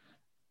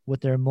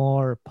with their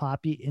more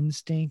poppy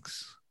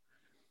instincts.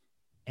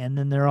 And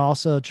then they're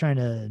also trying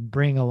to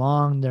bring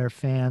along their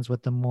fans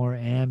with the more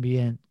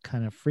ambient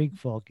kind of freak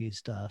folky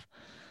stuff.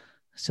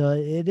 So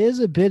it is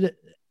a bit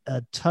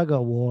a tug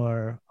of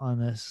war on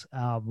this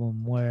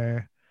album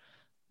where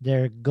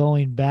they're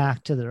going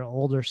back to their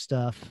older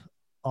stuff,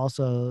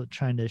 also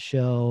trying to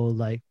show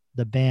like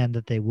the band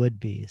that they would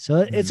be. So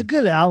it's a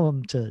good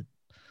album to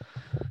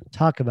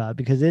talk about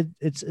because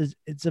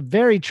it's a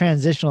very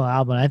transitional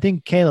album. I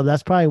think, Caleb,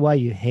 that's probably why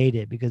you hate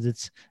it, because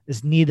it's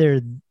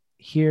neither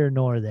here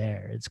nor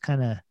there. It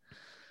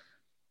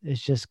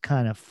just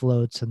kind of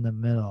floats in the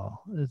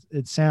middle.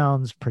 It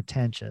sounds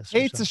pretentious.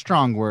 Hate's a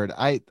strong word.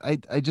 I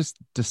just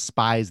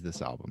despise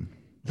this album.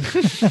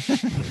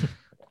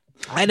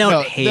 I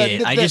don't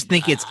hate it. I just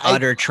think it's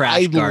utter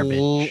trash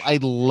garbage. I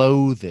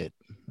loathe it.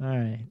 All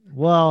right.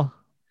 Well,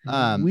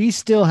 we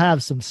still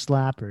have some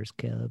slappers,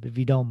 Caleb, if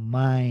you don't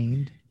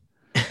mind.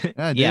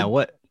 Yeah,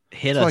 what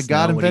hit That's us? why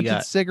God now. What do you invented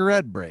got?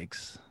 cigarette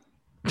breaks.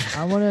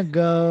 I want to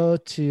go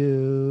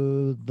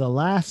to the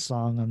last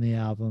song on the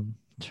album,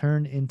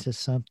 Turn Into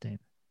Something,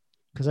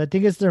 because I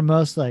think it's their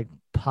most like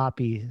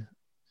poppy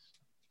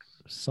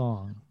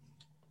song.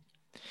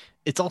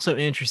 It's also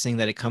interesting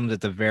that it comes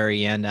at the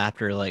very end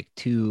after like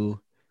two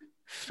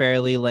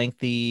fairly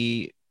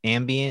lengthy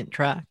ambient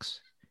tracks.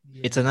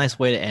 It's a nice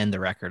way to end the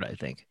record, I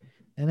think.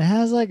 And it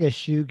has like a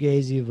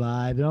shoegazy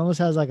vibe. It almost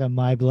has like a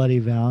My Bloody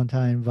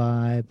Valentine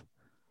vibe.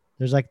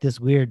 There's like this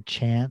weird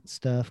chant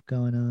stuff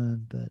going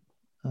on, but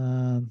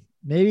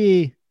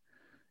maybe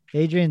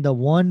Adrian, the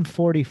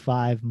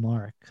 145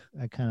 mark,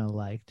 I kind of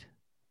liked.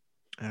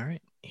 All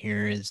right,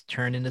 here is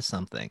Turn Into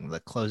Something, the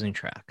closing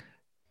track.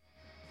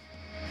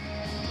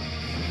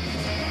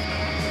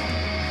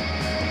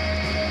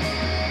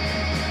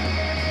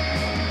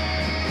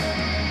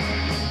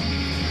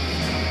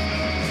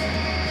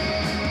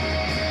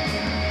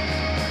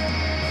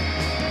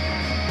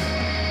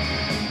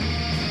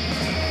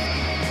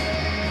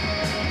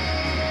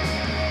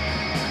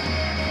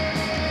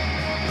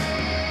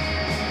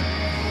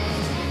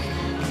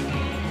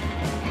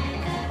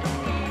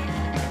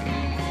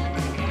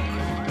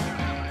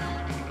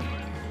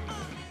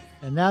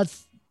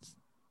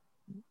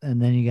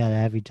 And then you got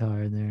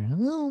Avatar in there.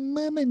 Oh,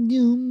 mama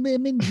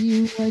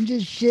do, I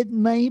just shit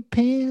my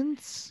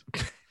pants.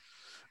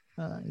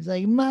 He's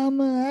like,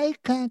 Mama, I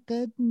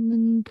caca.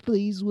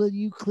 Please, will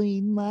you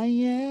clean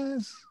my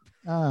ass?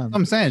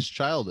 I'm saying it's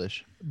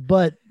childish.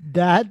 But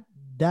that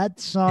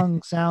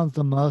song sounds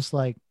the most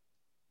like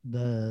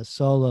the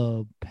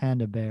solo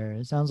Panda Bear.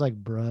 It sounds like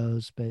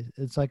Bros, but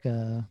it's like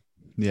a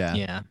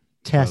Yeah.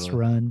 test Totally.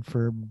 run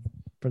for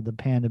the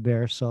Panda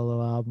Bear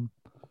solo album.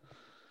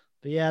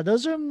 But yeah,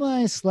 those are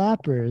my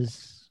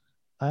slappers.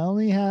 I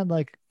only had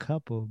like a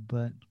couple,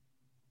 but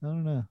I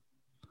don't know.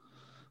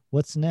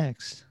 What's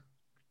next?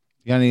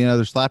 You got any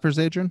other slappers,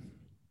 Adrian?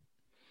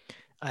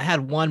 I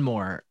had one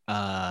more,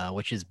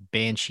 which is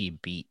Banshee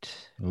Beat.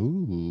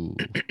 Ooh.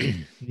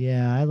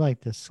 Yeah, I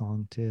like this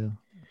song too.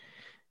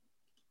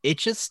 It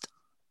just,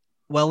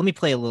 well, let me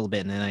play a little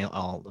bit and then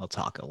I'll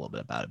talk a little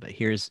bit about it. But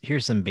here's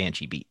some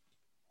Banshee Beat.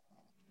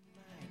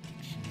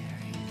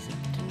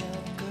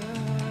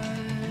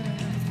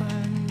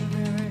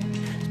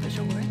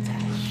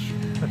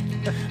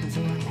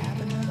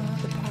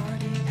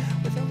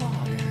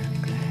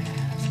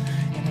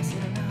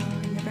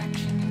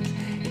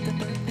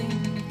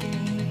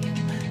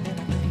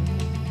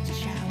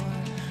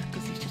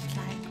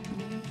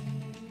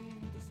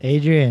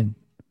 Adrian,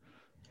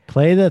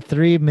 play the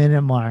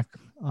 3-minute mark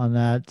on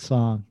that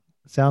song.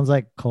 Sounds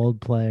like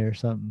Coldplay or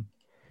something.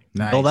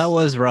 Nice. Well, that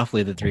was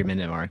roughly the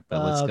 3-minute mark,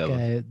 but let's go.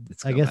 Okay.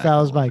 Let's I go guess back that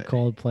a was little my bit.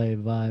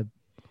 Coldplay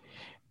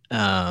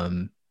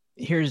vibe.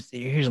 Here's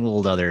a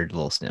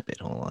little snippet.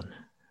 Hold on.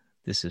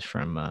 This is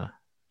from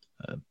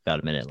about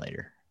a minute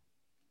later.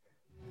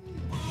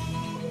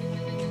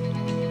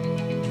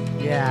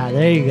 Yeah,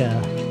 there you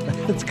go.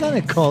 It's kind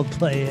of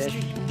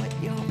Coldplay-ish.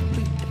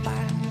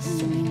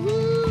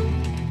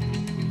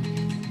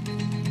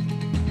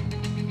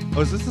 Oh,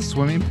 is this the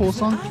swimming pool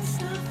song?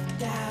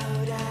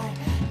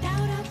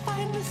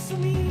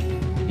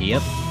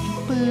 Yep.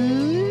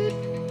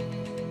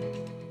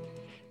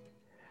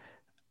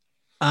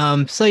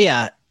 So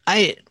yeah,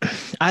 I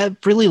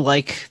really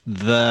like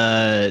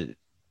the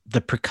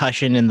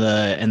percussion and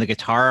the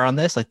guitar on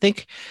this. I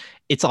think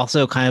it's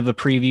also kind of a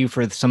preview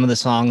for some of the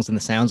songs and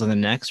the sounds on the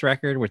next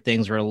record where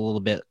things are a little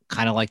bit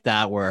kind of like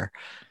that, where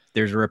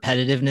there's a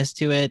repetitiveness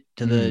to it,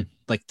 to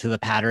the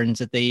patterns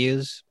that they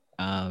use,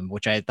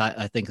 which I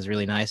think is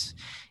really nice.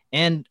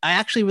 And I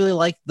actually really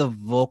like the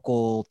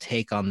vocal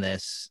take on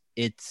this.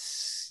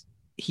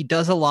 He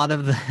does a lot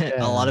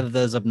of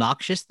those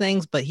obnoxious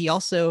things, but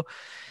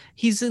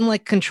he's in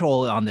like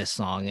control on this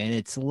song, and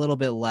it's a little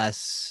bit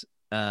less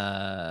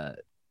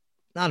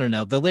I don't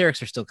know. The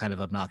lyrics are still kind of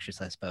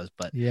obnoxious, I suppose,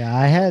 but Yeah,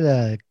 I had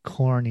a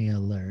corny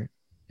alert.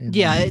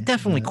 yeah, it's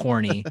definitely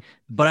corny,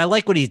 but I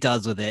like what he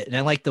does with it, and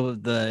I like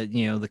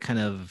the kind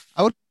of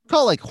I would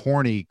call it like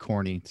horny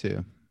corny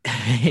too.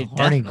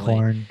 Horny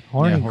corn.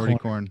 Horny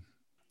corn.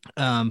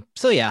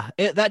 So yeah,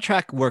 that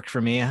track worked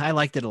for me. I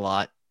liked it a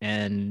lot,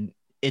 and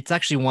it's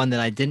actually one that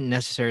I didn't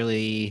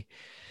necessarily.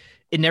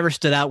 It never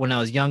stood out when I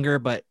was younger,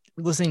 but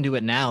listening to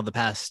it now, the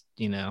past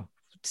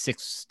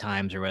 6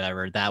 times or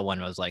whatever, that one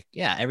was like,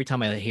 yeah. Every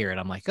time I hear it,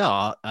 I'm like,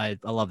 oh, I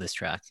love this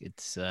track.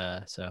 It's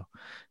so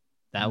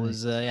that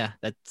was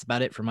that's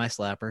about it for my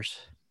slappers.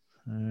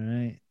 All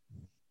right.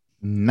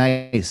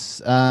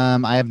 Nice.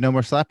 I have no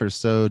more slappers.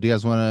 So do you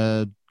guys want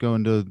to go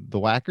into the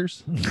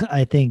whackers?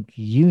 I think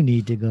you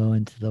need to go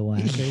into the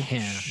whackers.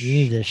 Yeah. You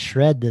need to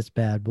shred this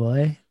bad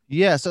boy.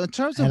 Yeah. So in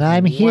terms of And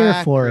I'm here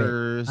for it.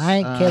 whackers,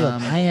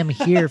 Caleb, I am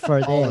here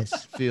for all this.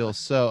 it feels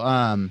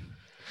so.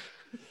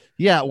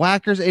 Yeah,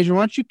 whackers. Adrian,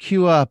 why don't you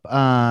cue up?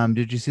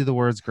 Did you see the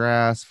words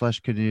grass, flesh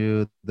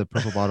canoe, the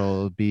purple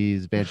bottle of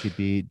bees, banshee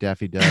beat,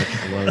 daffy duck,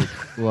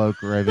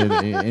 loke, raven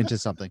into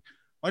something?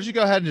 Why don't you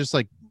go ahead and just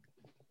like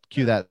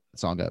cue that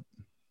song up?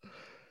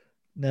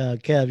 No,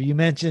 Kev, you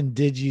mentioned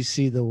Did You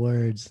See the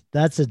Words?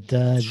 That's a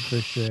dud for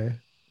sure.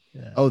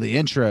 Yeah. Oh, the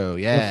intro.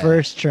 Yeah. The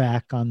first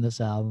track on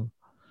this album.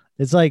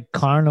 It's like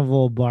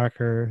carnival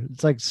barker.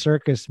 It's like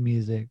circus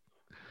music.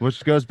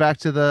 Which goes back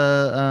to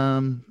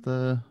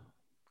the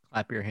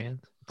Clap your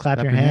hands.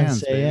 Clap your hands.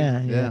 Say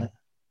baby. yeah.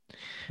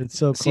 It's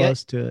so See,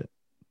 close to it.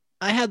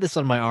 I had this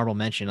on my honorable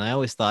mention. I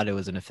always thought it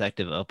was an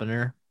effective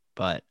opener,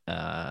 but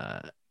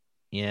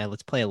yeah,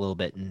 let's play a little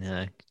bit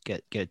and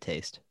get a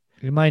taste.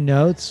 In my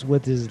notes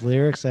with his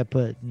lyrics, I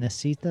put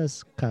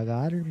Necesitas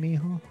cagar,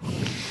 mijo.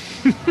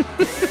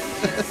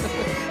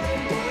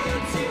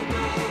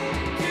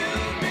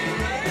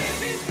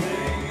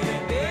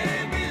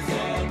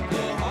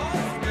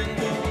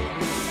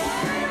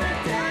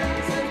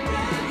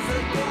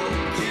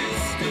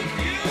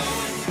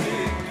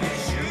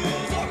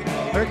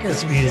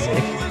 Circus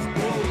music.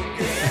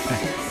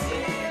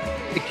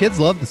 The kids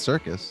love the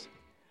circus.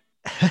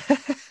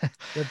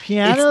 The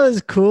piano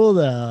is cool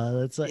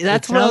though. It's like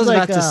That's what I was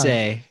about to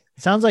say.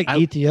 It sounds like I-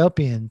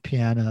 Ethiopian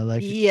piano.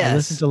 Like I Yes.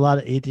 listen to a lot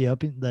of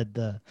Ethiopian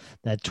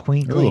that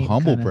twinkling. Ooh,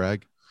 humble kinda-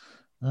 brag.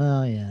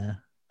 Oh yeah.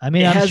 I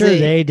mean, It I'm has sure a-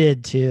 they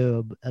did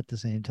too at the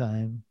same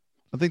time.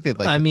 I think they'd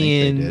like. I to think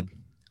they mean, did.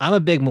 I'm a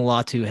big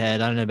Mulatu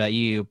head. I don't know about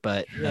you,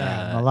 but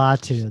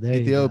Mulatu. There you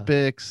go.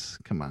 Ethiopics.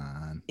 Come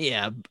on.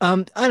 yeah.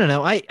 I don't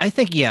know. I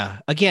think yeah.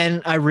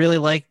 Again, I really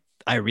like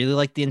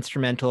the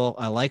instrumental.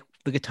 I like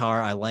the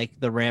guitar. I like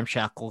the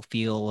ramshackle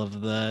feel of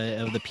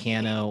the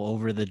piano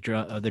over the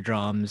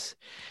drums.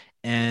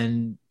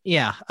 And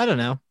yeah, I don't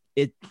know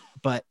it,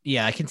 but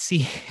yeah, I can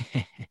see,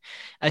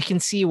 I can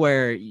see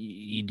where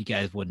you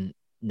guys wouldn't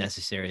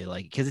necessarily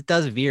like because it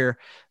does veer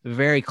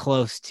very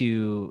close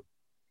to,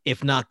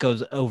 if not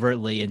goes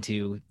overtly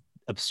into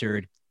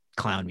absurd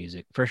clown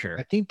music for I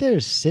sure. think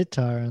there's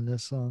sitar in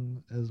this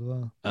song as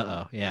well.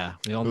 Yeah,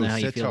 we all know how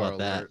you feel about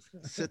that.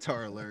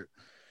 Sitar alert.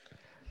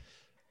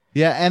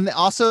 Yeah, and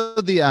also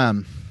the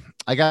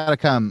I gotta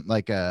come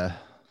like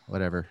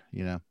whatever,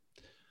 you know.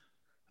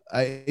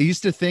 I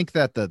used to think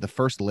that the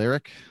first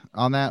lyric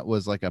on that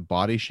was like a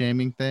body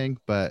shaming thing,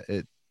 but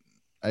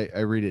I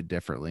read it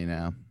differently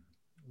now.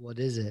 What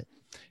is it?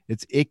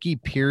 It's icky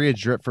period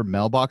drip for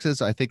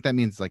mailboxes. I think that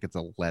means like it's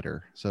a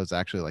letter, so it's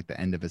actually like the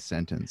end of a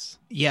sentence.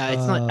 Yeah,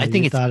 it's not. I You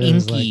think it's thought it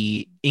was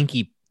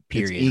inky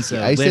period. It's inky.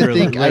 So I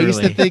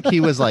used to think he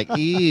was like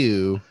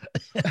ew.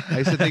 I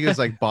used to think it was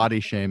like body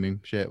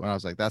shaming shit when I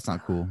was like, that's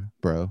not cool,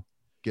 bro.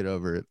 Get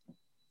over it.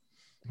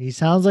 He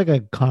sounds like a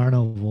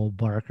carnival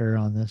barker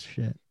on this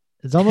shit.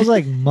 It's almost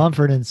like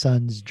Mumford and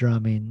Sons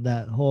drumming,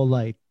 that whole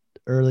like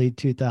early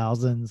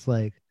 2000s,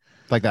 like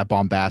that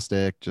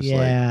bombastic, just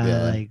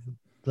like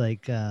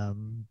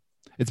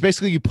it's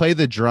basically you play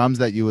the drums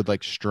that you would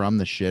like strum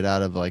the shit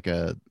out of like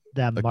a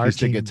that acoustic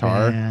marching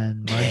guitar.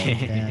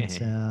 marching band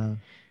sound.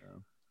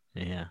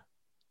 Yeah.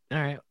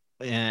 All right.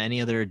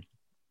 Any other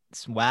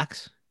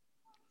wax?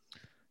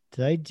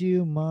 Did I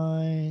do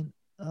mine?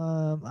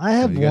 I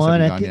have you guys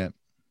one. haven't gone yet.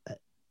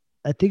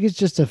 I think it's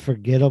just a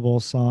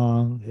forgettable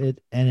song.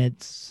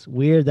 It's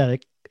weird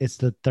that it's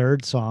the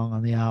third song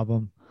on the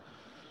album.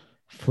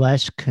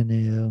 Flesh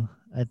Canoe.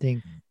 I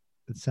think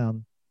it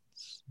sounds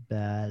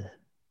bad.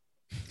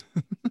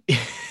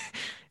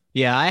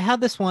 Yeah, I had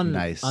this one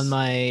Nice. on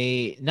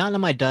my not on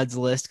my duds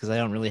list because I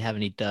don't really have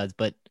any duds,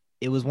 but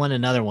it was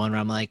another one where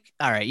I'm like,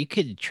 all right, you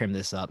could trim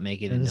this up,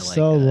 make it into It's like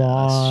so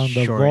long. a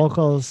The short.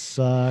 vocals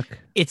suck.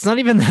 It's not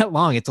even that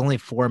long. It's only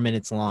 4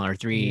 minutes long, or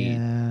three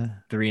Yeah.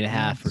 and a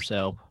half or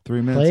so.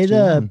 3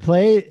 minutes.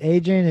 Play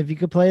Adrian. If you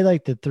could play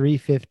like the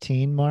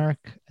 3:15 mark,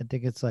 I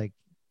think it's like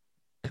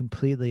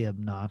completely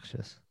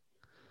obnoxious.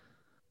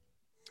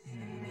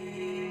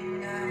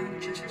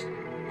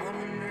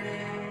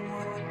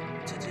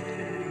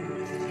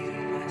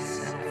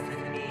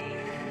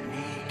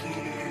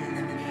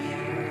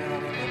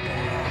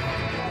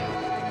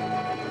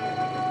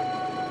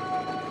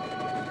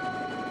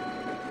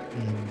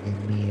 In the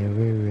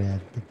mirror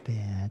of the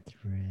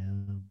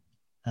bathroom.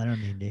 I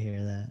don't need to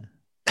hear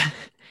that.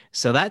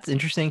 So that's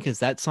interesting because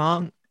that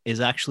song is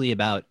actually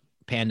about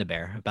Panda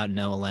Bear, about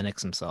Noah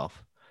Lennox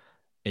himself.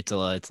 It's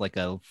like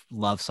a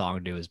love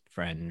song to his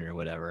friend or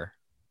whatever.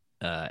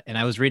 And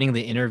I was reading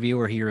the interview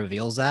where he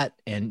reveals that,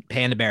 and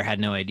Panda Bear had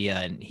no idea,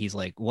 and he's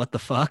like, "What the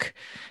fuck?"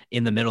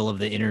 in the middle of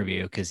the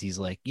interview because he's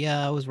like,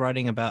 "Yeah, I was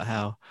writing about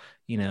how,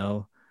 you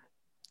know,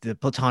 the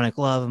platonic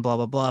love and blah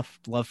blah blah,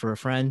 love for a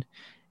friend."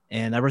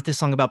 And I wrote this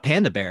song about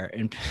Panda Bear,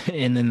 and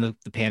then the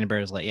Panda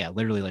Bear is like, yeah,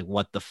 literally like,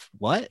 what?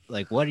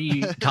 Like, what are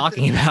you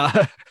talking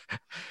about?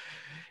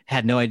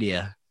 Had no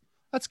idea.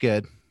 That's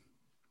good.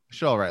 We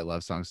should all write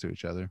love songs to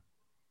each other.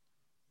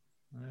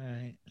 All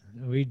right.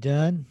 Are we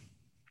done?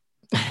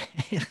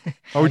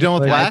 Are we done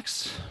with Wait,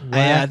 wax?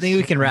 I think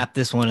we can wrap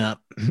this one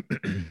up.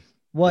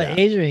 What, Yeah.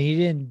 Adrian? You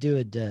didn't do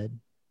a dud.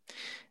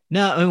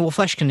 No, I mean, well,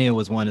 Flesh Canoe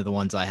was one of the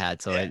ones I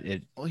had, so Yeah.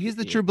 it Well, he's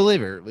the true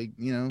believer. Like,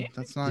 you know,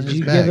 that's not Did his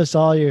you bag. give us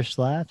all your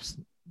slaps?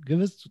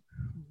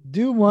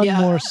 Do one Yeah.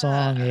 more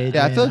song, Adrian.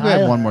 Yeah, I feel like we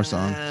have one more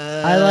song.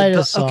 Highlight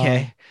a song.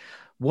 Okay,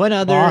 one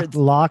other.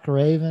 Lock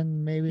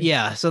Raven, maybe.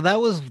 Yeah, so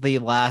that was the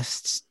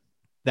last.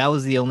 That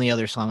was the only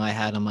other song I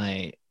had on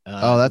my.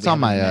 That's we on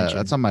my haven't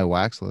that's on my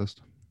wax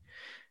list.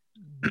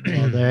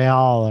 Well, they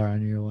all are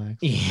on your wax.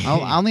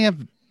 I only have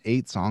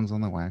 8 songs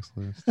on the wax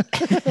list.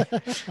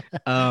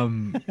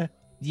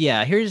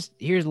 Yeah, here's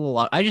a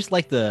little. I just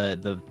like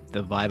the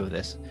vibe of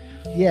this.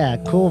 Yeah,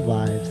 cool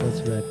vibes. That's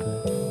what I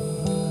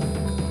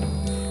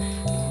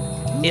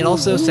put. It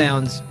also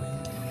sounds.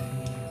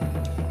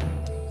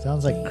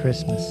 Sounds like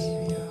Christmas.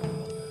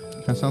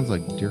 Kind of sounds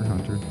like Deer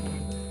Hunter.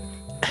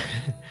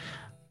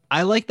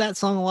 I like that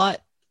song a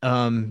lot.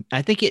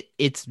 I think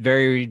it's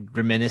very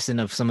reminiscent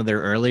of some of their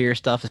earlier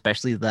stuff,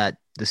 especially the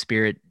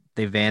Spirit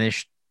They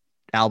Vanished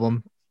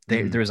album.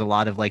 There's a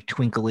lot of like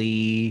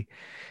twinkly,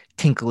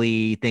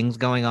 tinkly things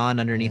going on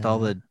underneath all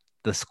the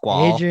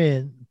squall.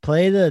 Adrian,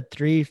 play the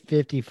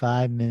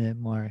 3:55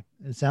 mark.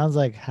 It sounds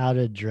like How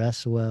to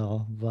Dress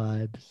Well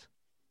vibes.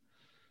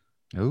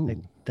 Oh, Like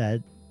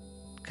that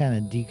kind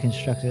of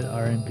deconstructed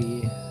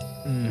R&B.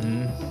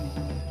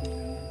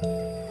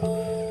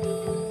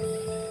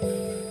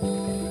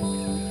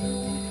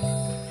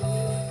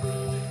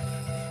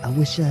 I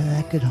wish that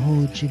I could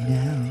hold you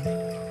now.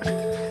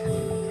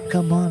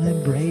 Come on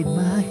and braid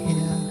my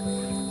hair.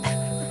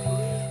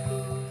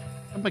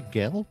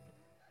 Miguel.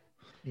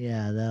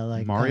 Yeah, that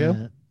like Mario?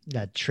 kinda,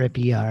 that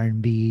trippy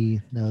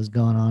R&B that was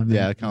going on.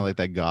 Yeah, kind of like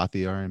that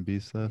gothy R&B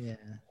stuff. Yeah.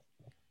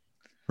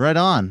 Right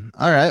on.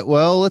 All right.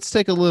 Well, let's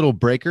take a little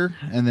breaker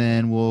and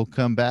then we'll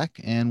come back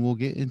and we'll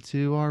get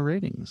into our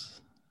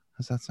ratings.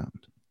 How's that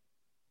sound?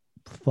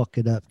 Fuck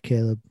it up,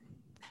 Caleb.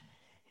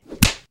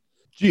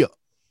 Yeah.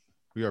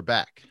 We are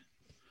back.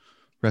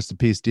 Rest in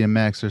peace,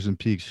 DMX. Rest in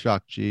peace,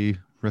 Shock G.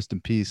 Rest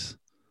in peace,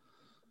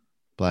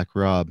 Black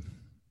Rob.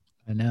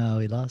 I know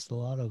he lost a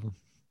lot of them.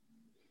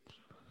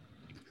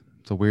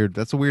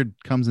 That's a weird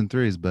comes in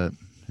threes, but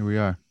here we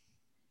are.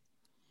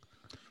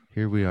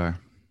 Here we are.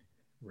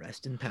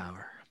 Rest in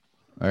power.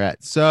 All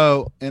right.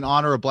 So in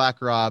honor of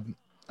Black Rob,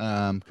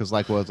 because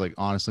like was like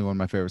honestly one of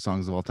my favorite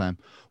songs of all time.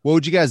 What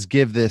would you guys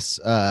give this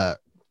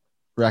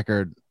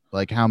record?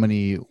 Like how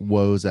many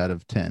woes out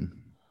of 10?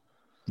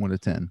 1 to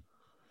 10.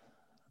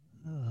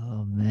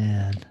 Oh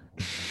man.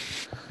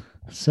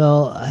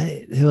 So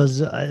it was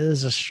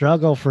a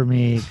struggle for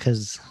me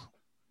because,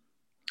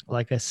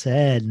 like I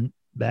said,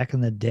 back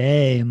in the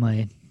day,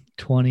 my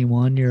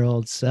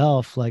 21-year-old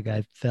self, like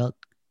I felt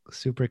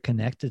super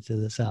connected to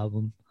this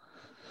album.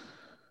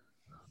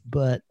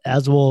 But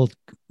as we'll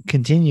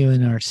continue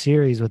in our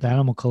series with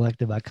Animal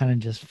Collective, I kind of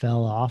just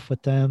fell off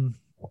with them,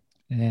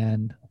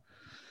 and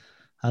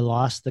I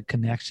lost the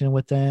connection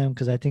with them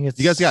because I think it's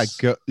You guys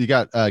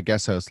got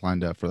guest hosts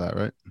lined up for that,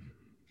 right?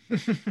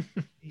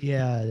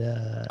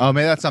 yeah. Oh,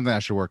 maybe that's something I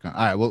should work on.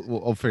 All right,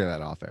 we'll figure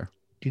that off there.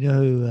 Do you know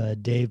who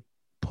Dave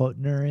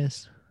Potner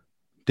is?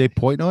 Dave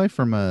Portnoy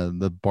from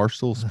the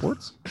Barstool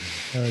Sports.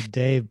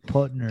 Dave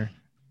Potner.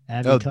 Oh,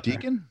 Avatar.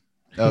 Deacon.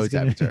 Oh, it's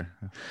Avatar.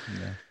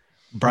 Yeah.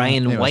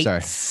 Brian Anyway,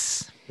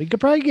 White. We could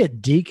probably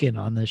get Deacon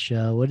on the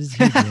show. What is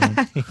he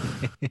doing?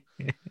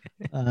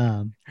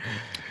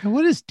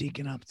 What is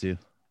Deacon up to?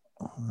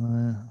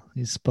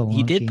 He's spelunking.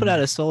 He did put out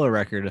a solo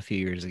record a few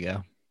years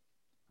ago.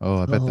 Oh,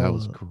 I bet that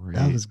was great.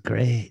 That was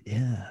great.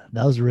 Yeah,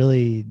 that was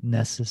really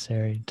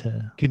necessary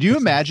to. Could you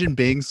imagine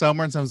being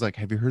somewhere and someone's like,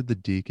 "Have you heard the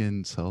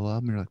Deacon solo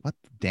album?" And you're like, "What?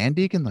 Dan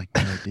Deacon?" Like,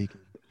 "No,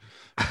 Deacon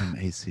from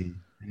AC."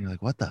 And you're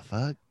like, "What the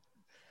fuck?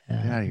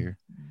 Get out of here!"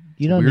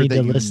 You don't weird need that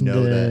to you listen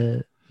know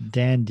to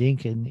Dan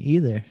Deacon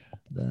either.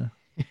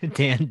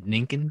 Dan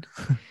Ninkin.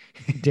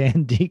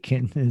 Dan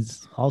Deacon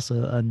is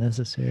also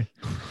unnecessary.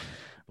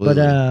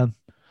 Absolutely. But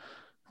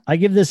I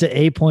give this an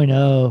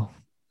 8.0,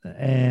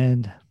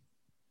 and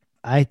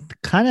I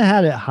kind of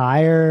had it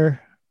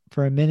higher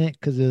for a minute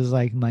because it was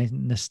like my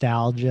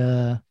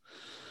nostalgia.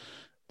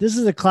 This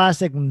is a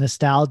classic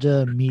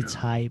nostalgia meets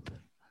hype.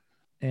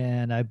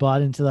 And I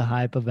bought into the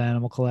hype of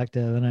Animal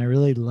Collective, and I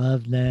really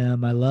loved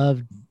them. I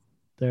loved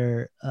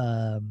their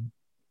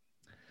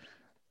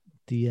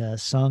the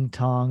Sung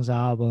Tongs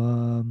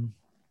album.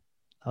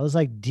 I was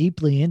like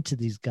deeply into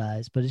these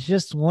guys, but it's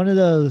just one of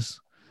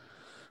those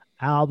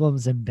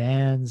albums and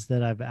bands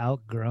that I've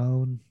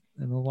outgrown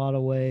in a lot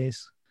of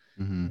ways.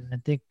 Mm-hmm. And I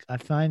think I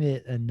find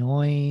it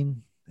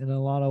annoying in a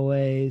lot of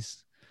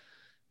ways.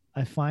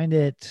 I find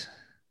it,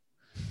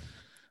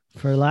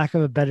 for lack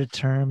of a better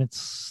term,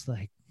 it's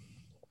like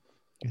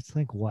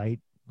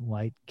white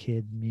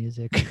kid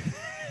music.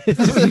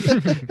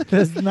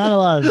 There's not a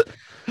lot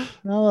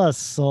of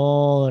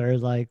soul or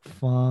like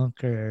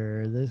funk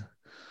or this.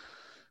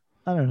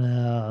 I don't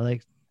know.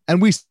 Like,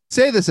 and we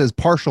say this as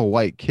partial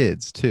white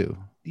kids too.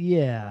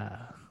 Yeah.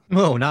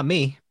 Whoa, not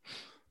me.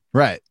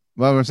 Right.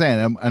 Well, I'm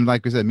saying, and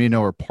like we said, me and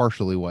Noah are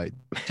partially white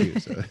too.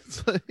 So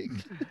it's like,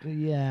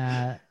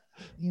 yeah,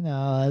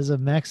 as a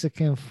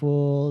Mexican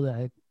fool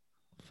that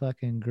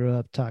fucking grew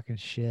up talking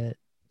shit.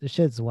 This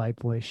shit's white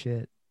boy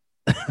shit.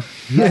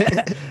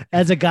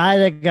 As a guy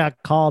that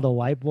got called a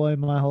white boy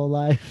my whole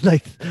life,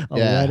 like a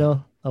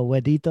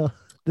wedito.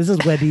 This is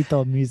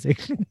wedito music.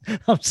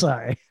 I'm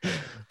sorry.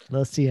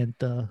 Lo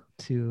siento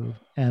to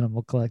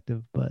Animal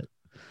Collective, but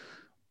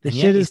the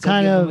shit is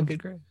kind of a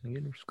good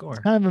score.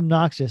 It's kind of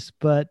obnoxious.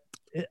 But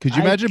could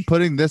you imagine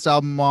putting this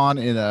album on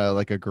in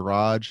a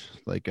garage,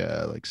 like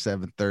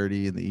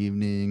 7:30 in the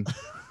evening,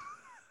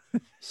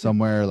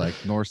 somewhere like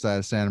north side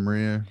of Santa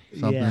Maria,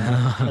 something?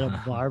 Yeah, at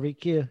a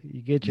barbecue,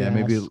 you get your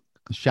maybe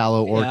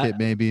Shallow Orchid,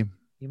 maybe.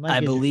 I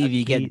believe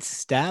you get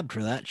stabbed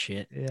for that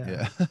shit.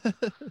 Yeah.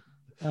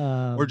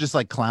 Or just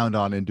like clowned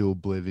on into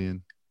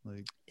oblivion.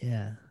 Like,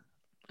 yeah.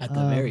 At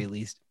the very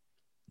least.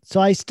 So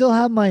I still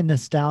have my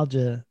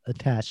nostalgia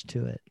attached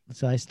to it.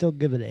 So I still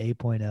give it an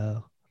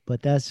 8.0,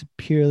 but that's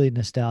purely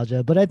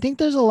nostalgia. But I think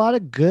there's a lot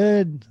of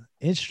good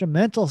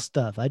instrumental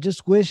stuff. I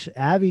just wish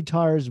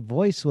Avatar's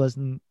voice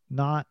wasn't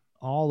not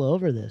all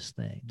over this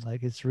thing.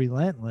 Like, it's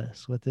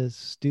relentless with his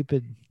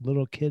stupid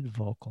little kid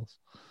vocals.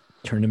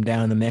 Turn him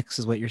down in the mix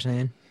is what you're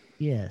saying?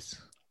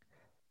 Yes.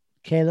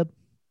 Caleb?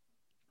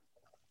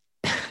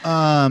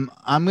 I'm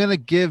gonna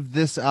give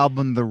this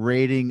album the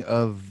rating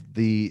of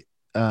the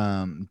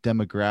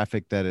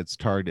demographic that it's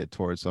targeted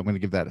towards. So I'm gonna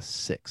give that a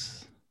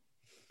 6.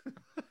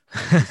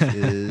 This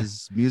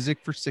is music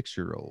for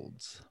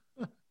 6-year-olds.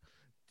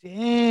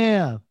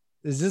 Damn.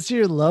 Is this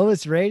your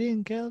lowest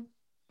rating, Caleb?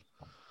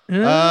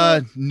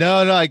 No,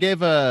 I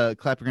gave a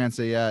clap your hands,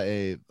 say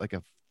a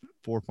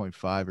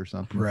 4.5 or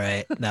something.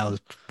 Right. That was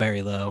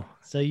very low.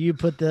 So you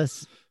put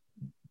this,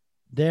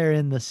 they're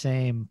in the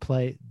same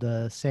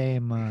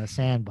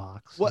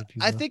sandbox. What if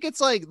you I will. think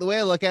it's like the way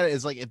I look at it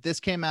is like if this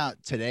came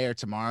out today or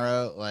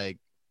tomorrow, like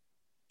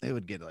they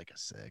would get like a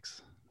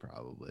 6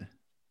 probably.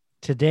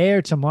 Today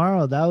or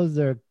tomorrow, that was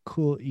their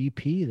cool EP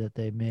that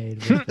they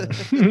made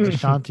with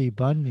Ashanti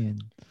Bunyan.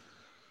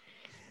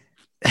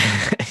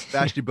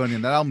 Vashti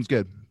Bunyan, that album's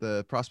good.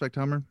 The Prospect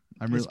Hummer.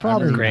 It's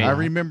probably great. I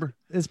remember.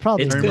 It's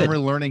probably. It's I good. remember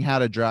learning how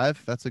to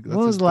drive. That's a. That's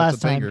when was a, the that's last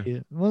a time?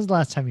 banger. When was the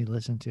last time you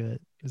listened to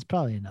it? It's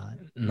probably not.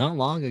 Not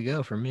long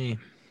ago for me.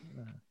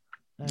 All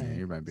Yeah, right.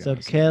 you might be So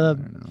onto something, I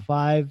Caleb, don't know.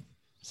 5,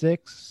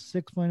 6,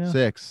 6.0.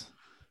 6.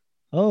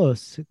 Oh,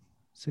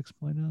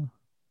 6.0.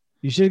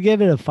 You should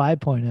give it a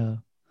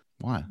 5.0,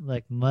 Why?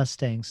 like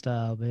Mustang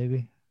style,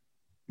 baby.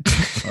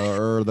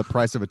 Or the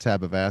price of a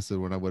tab of acid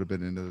when I would have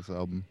been into this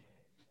album.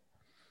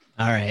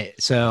 All right.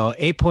 So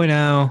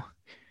 8.0,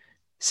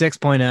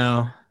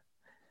 6.0.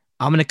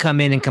 I'm going to come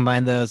in and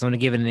combine those. I'm going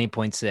to give it an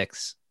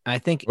 8.6. I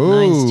think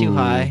 9's too Ooh.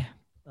 high.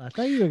 I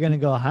thought you were gonna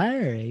go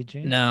higher,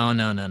 Adrian. No.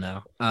 No,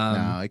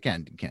 I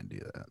can't do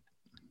that.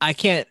 I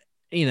can't,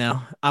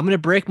 I'm going to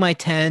break my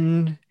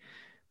 10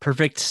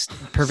 perfect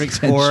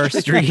score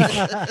streak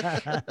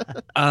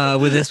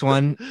with this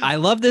one. I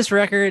love this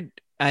record.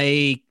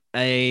 I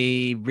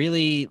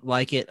really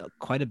like it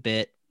quite a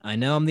bit. I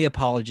know I'm the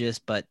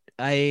apologist, but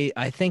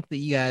I think that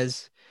you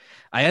guys,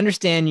 I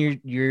understand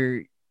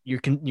your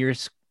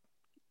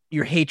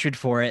hatred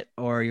for it,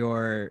 or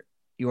your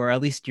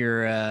at least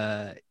your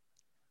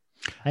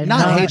I'm Not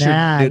not hatred,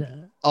 mad.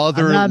 dude.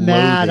 Other I'm not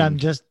mad. loathing. I'm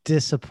just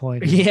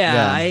disappointed.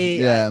 yeah,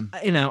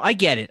 Yeah. I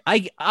get it.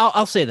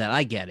 I'll say that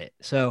I get it.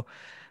 So,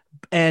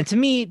 and to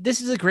me,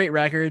 this is a great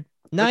record.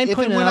 Like, 9.0. if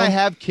and when I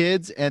have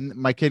kids and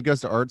my kid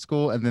goes to art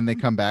school and then they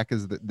come back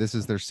as this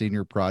is their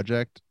senior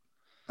project,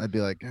 I'd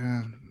be like,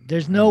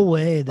 There's no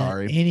way that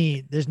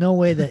Sorry. there's no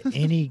way that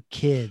any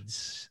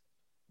kids,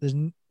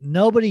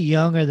 nobody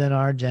younger than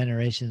our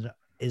generation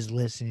is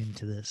listening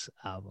to this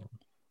album.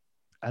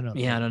 I don't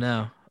Yeah, I think. don't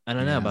know. I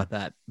don't know Yeah. about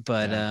that,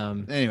 but Yeah.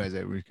 Anyways,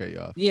 we cut you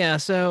off. yeah.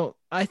 So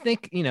I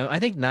think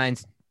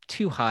 9's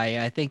too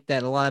high. I think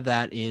that a lot of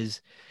that is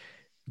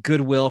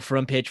goodwill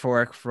from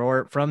Pitchfork,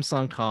 from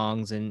Song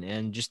Kongs,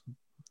 and just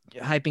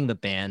hyping the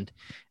band.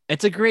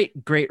 It's a great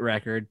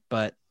record,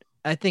 but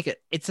I think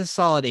it's a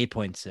solid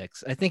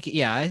 8.6. I think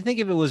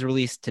if it was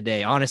released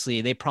today,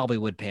 honestly, they probably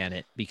would pan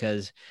it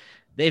because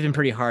they've been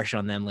pretty harsh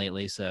on them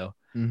lately. So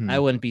Mhm. I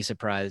wouldn't be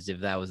surprised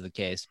if that was the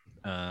case.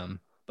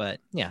 But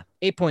yeah,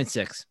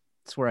 8.6.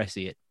 That's where I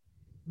see it.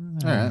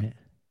 All All right. right.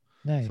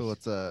 Nice. So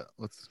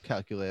let's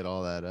calculate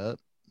all that up.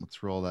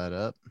 Let's roll that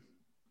up.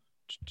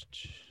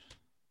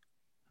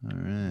 All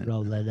right.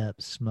 Roll it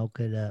up, smoke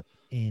it up,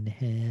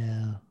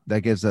 inhale. That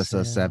gives us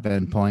a Exhale.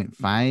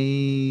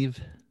 7.5.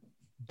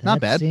 That Not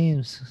bad.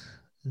 It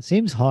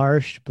seems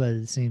harsh, but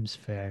it seems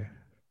fair.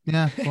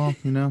 Yeah, well,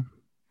 if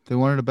they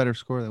wanted a better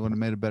score, they would have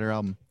made a better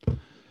album.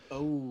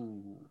 Oh.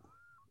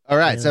 All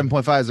right, Yeah.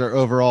 7.5 is our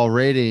overall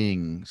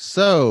rating.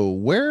 So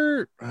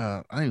where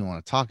I don't even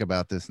want to talk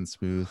about this in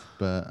Smooth,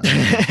 but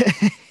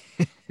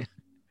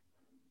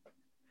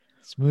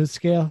Smooth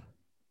scale.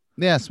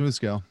 yeah, Smooth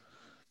scale.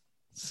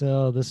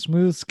 So the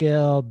smooth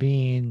scale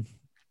being,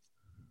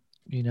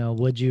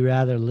 would you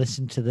rather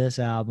listen to this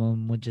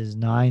album, which is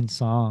 9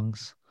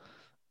 songs,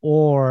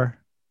 or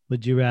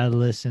would you rather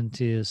listen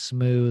to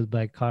Smooth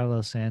by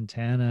Carlos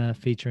Santana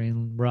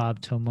featuring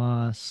Rob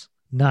Tomas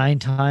 9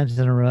 times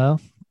in a row?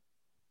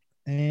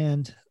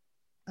 And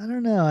I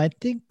don't know. I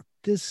think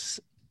the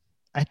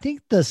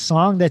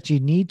song that you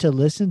need to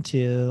listen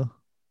to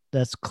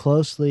that's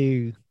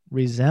closely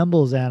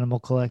resembles Animal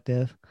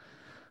Collective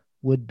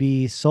would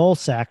be Soul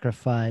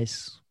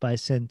Sacrifice by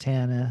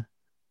Santana,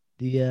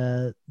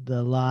 the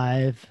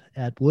live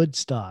at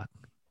Woodstock,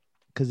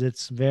 because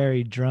it's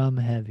very drum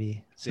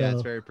heavy. So, Yeah,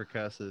 it's very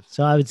percussive.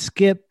 so I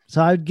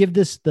would give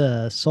this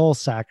the Soul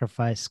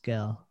Sacrifice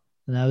scale.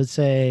 And I would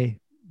say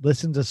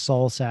listen to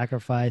Soul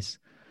Sacrifice.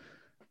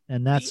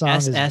 And that The song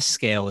SS is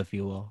scale, if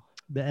you will.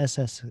 the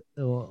SS.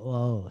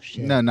 Oh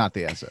shit. No, not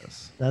the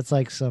SS. That's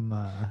like some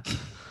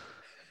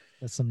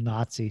that's some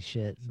Nazi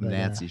shit. Some but,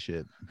 Nancy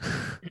shit.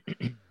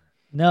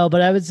 No,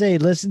 but I would say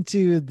listen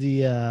to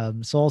the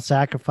Soul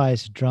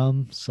Sacrifice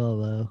drum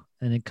solo,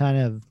 and it kind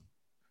of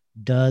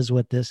does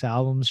what this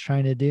album's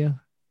trying to do,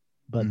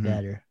 but Mhm.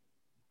 better.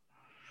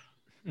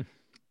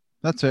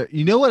 That's it.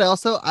 You know what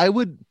else though? I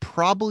would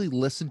probably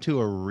listen to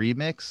a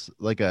remix,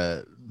 like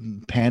a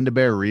Panda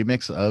Bear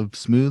remix of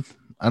Smooth.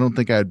 I don't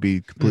think I'd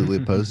be completely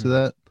opposed to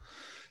that.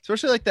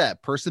 Especially like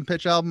that Person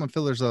Pitch album. I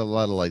feel there's a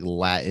lot of like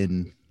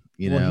Latin,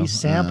 He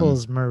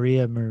samples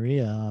Maria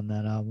Maria on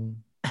that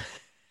album.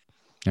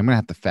 I'm gonna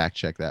have to fact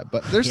check that.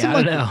 But there's Yeah, some I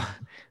like don't know.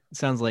 It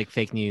sounds like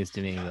fake news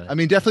to me. But I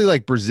mean, definitely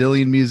like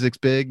Brazilian music's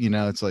big,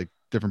 it's like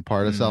different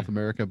part of Mhm. South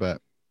America,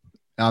 but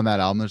on that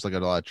album there's like a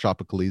lot of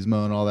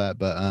tropicalismo and all that.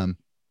 But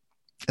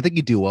I think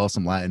you do well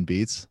some Latin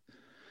beats,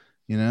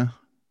 Who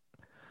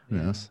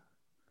knows?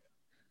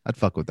 I'd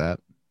fuck with that.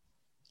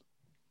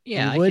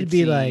 yeah, he would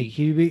be like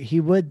he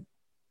would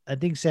I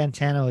think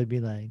Santana would be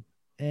like,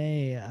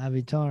 "Hey,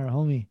 Avitar,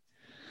 homie,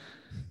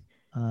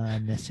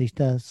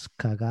 necesitas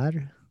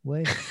cagar,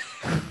 way."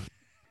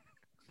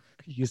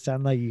 You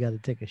sound like you got to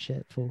take a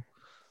shit, fool.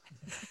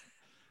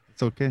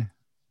 It's okay.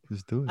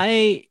 Just do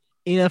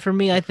it. For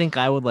me, I think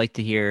I would like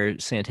to hear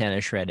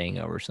Santana shredding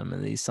over some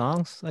of these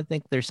songs. I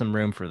think there's some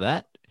room for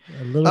that.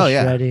 A little Oh,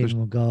 yeah. shredding There's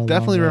will go a long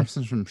Definitely way.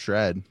 references from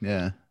Shred.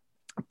 Yeah.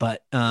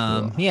 But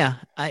Cool. yeah,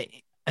 I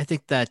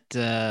think that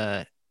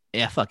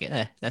yeah, fuck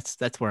it.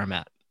 That's where I'm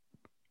at.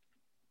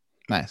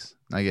 Nice.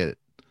 I get it.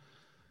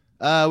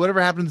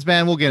 Whatever happens,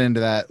 man, we'll get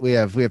into that. We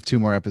have 2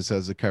 more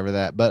episodes to cover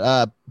that.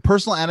 But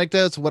personal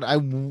anecdotes. What I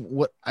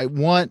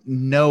want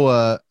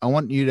Noah. I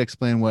want you to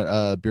explain what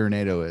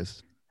Beernado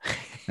is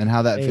and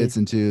how that Hey, fits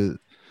into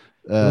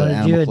You want to do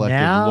Animal it Collective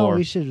now? lore.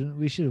 We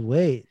should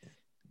wait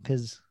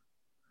because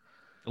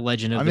The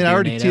Legend of I the mean, I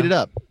already Beernado. teed it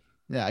up.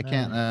 Yeah, I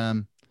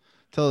can't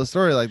tell a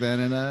story like that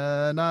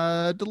and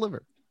not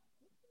deliver.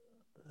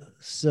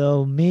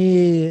 so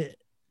me,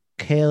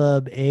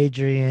 Caleb,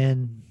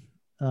 Adrian,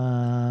 who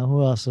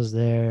else was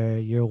there?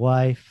 Your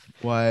wife,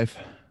 Wife,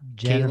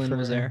 Jennifer, Caitlin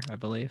was there, I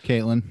believe.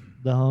 Caitlin.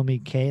 the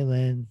homie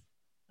Caitlin,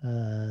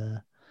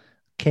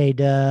 K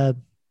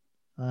Dub,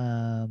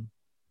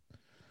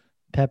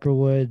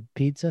 Pepperwood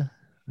Pizza,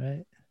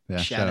 right? Yeah,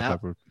 Shout shout out out.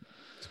 Pepper.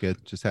 It's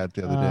good. Just had it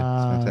the other day.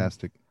 It's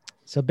fantastic.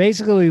 So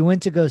basically, we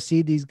went to go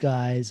see these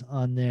guys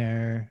on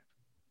their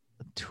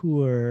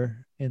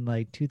tour in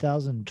like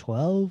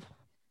 2012.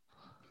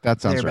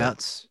 That sounds right.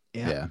 Thereabouts.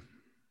 Yeah.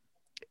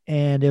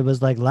 And it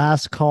was like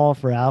last call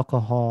for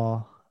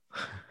alcohol,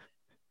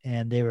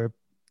 and it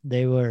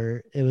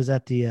was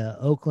at the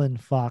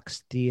Oakland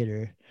Fox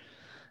Theater,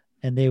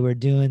 and they were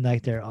doing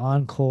like their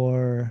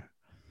encore,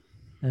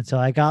 and so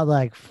I got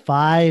like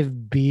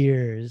 5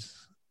 beers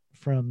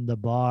from the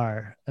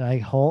bar, and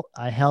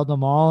I held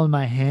them all in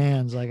my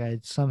hands like I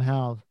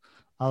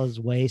was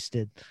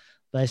wasted,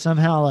 but I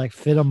somehow like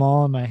fit them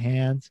all in my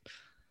hands,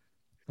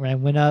 and I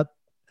went up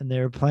and they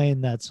were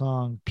playing that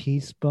song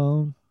Peace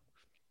Bone.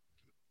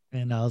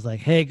 And I was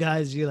like, "Hey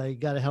guys, you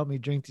got to help me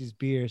drink these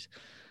beers."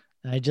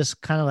 And I just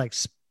kind of like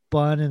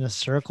spun in a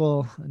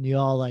circle, and you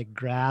all like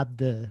grabbed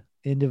the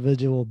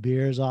individual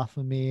beers off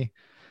of me,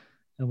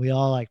 and we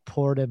all like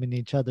poured them in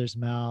each other's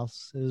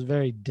mouths. It was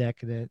very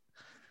decadent,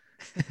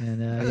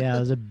 and yeah, it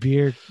was a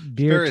beer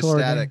Very tornado.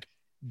 ecstatic.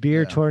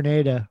 Beer Yeah.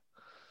 tornado.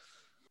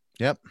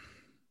 Yep.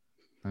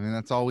 I mean,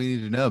 that's all we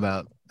need to know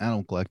about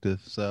Animal Collective.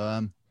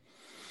 So,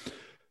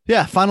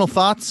 yeah. Final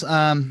thoughts.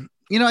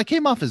 I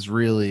came off as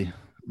really,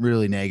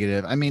 really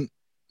negative. I mean,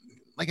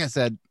 like I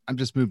said, I've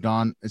just moved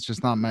on. It's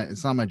just not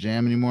my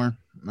jam anymore.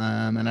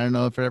 And I don't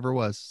know if it ever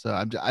was. So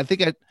I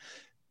think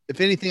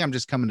if anything, I'm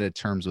just coming to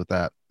terms with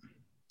that.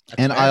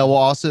 And fair. I will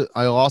also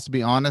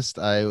be honest.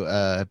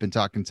 I have been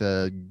talking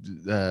to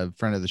a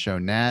friend of the show,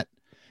 Nat,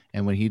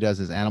 and when he does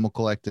his Animal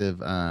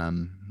Collective,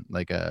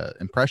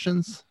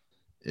 impressions,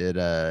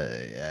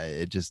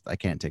 it just I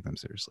can't take them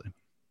seriously.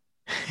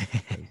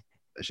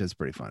 That shit's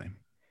pretty funny.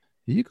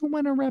 You can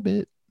win a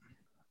rabbit.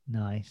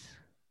 Nice.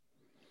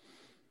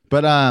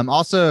 But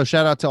also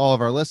shout out to all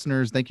of our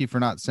listeners. Thank you for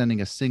not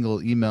sending a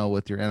single email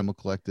with your Animal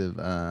Collective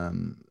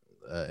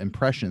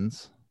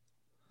impressions.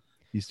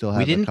 You still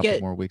have a couple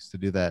more weeks to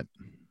do that.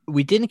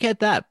 We didn't get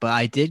that, but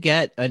I did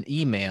get an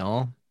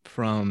email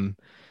from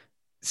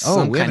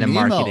some we have kind of an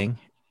email. marketing.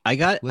 I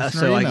got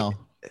listener email.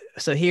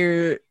 So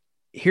here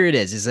it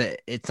is.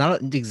 It's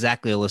not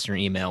exactly a listener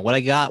email. What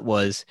I got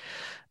was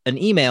an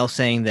email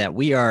saying that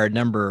we are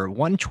number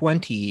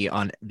 120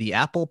 on the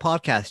Apple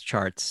podcast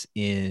charts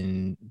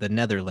in the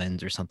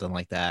Netherlands or something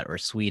like that, or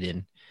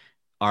Sweden.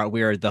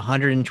 We are the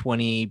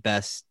 120th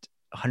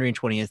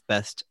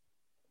best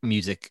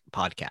music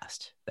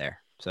podcast there.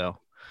 So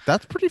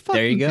that's pretty fucking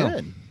there you go.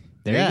 Good.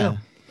 There you go.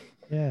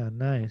 Yeah,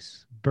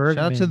 nice.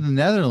 Bergman. Shout out to the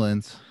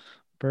Netherlands.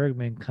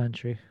 Bergman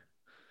country.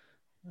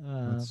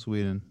 That's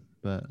Sweden,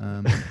 but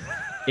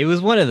it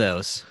was one of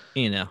those,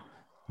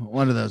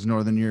 one of those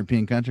Northern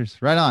European countries.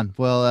 Right on.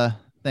 Well,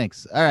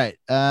 thanks. All right.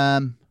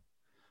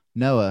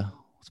 Noah,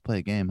 let's play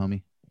a game,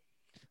 homie.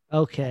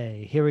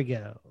 Okay, here we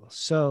go.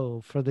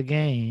 So for the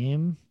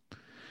game,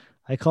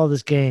 I call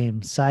this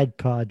game side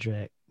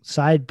projects,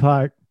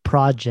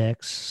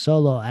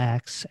 solo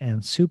acts,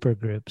 and super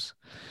groups.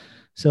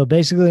 So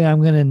basically,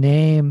 I'm going to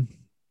name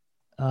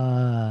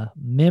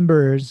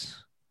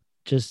members,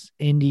 just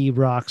indie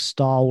rock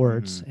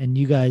stalwarts, and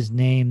you guys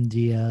name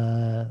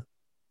the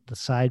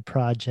side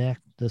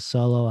project, the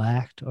solo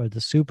act, or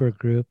the super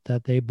group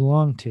that they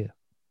belong to.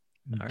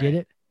 Get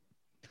it?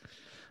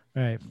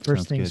 All right.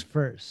 First things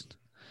first.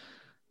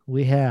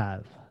 We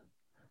have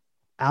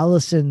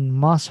Allison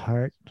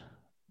Mosshart,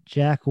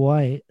 Jack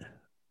White,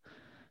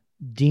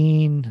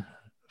 Dean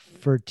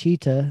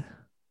Fertitta,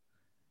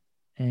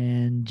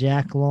 and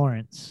Jack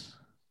Lawrence.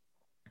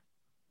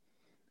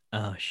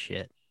 Oh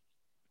shit!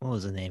 What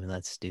was the name of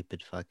that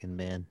stupid fucking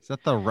band? Is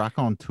that the Rock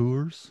on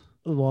Tours?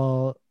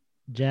 Well,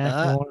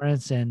 Jack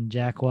Lawrence and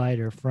Jack White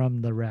are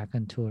from the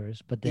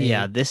Raconteurs, but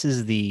this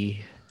is the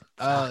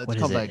it's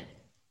called like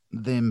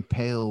Them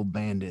Pale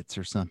Bandits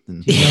or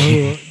something. Do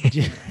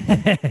you know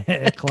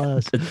who?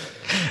 Close. Do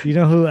you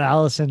know who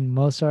Alison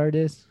Mozart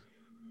is?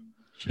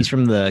 She's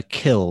from the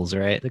Kills,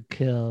 right? The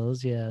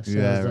Kills, yeah. So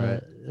Yeah,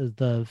 is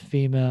the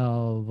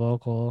female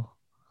vocal,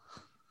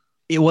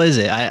 It was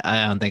it.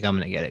 I don't think I'm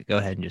gonna get it. Go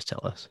ahead and just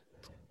tell us.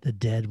 the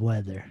Dead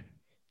Weather.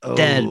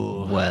 Dead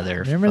Oh. Weather.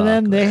 Remember fuck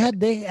them? They that.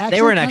 had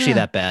They weren't actually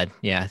kinda- that bad.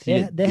 Yeah.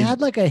 They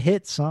had like a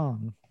hit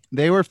song.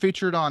 They were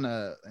featured on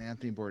a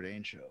Anthony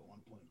Bourdain show at one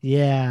point.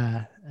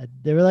 Yeah,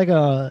 they were like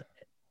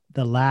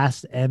the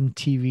last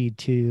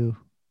MTV2.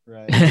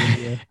 Right.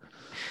 Yeah.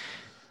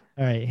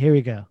 All right, here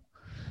we go.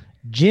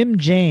 Jim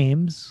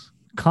James,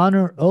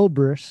 Connor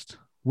Oberst,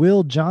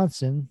 Will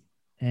Johnson,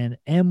 and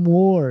M.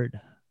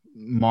 Ward.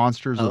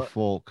 Monsters Oh. of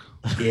Folk.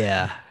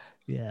 Yeah.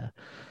 Yeah.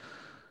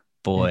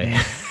 Boy.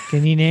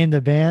 Can you name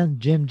the band?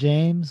 Jim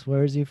James,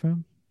 where is he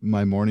from?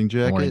 My Morning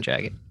Jacket. Morning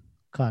Jacket.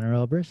 Connor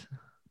Oberst.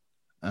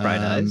 Bright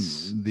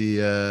Eyes. The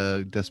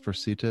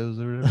Despercitos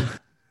or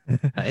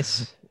whatever.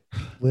 Nice.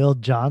 Will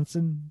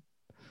Johnson.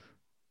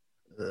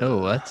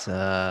 Oh, that's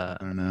I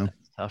don't know.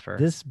 tougher.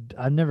 This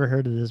I've never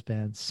heard of this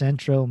band.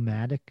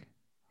 Centromatic.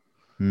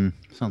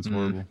 Sounds Mm.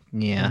 horrible.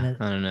 Yeah. And then-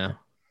 I don't know.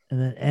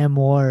 And then M.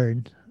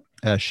 Ward,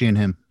 She and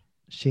him.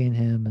 she and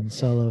him, and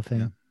solo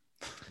fame.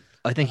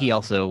 I think he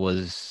also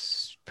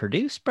was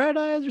produced Bright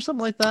Eyes or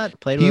something like that.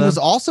 Played He with was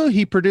them. also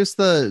he produced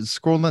the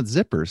Squirrel Nut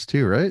Zippers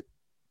too, right?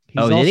 He's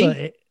Oh, did also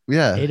he?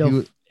 Yeah. He 80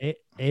 was,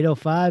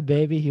 805,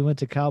 baby. He went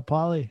to Cal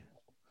Poly.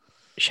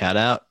 Shout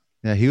out.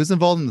 yeah, he was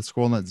involved in the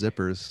Squirrel Nut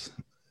Zippers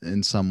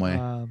in some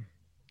way.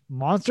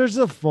 Monsters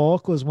of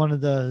Folk was one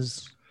of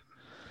those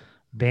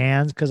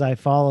bands because I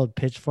followed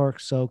Pitchfork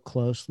so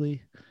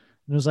closely.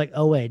 And it was like,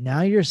 oh, wait,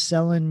 now you're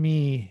selling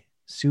me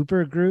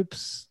super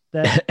groups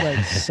that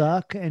like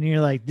suck. And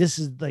you're like, this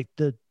is like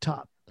the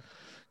top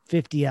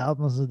 50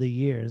 albums of the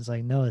year. It's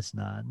like, no, it's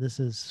not. This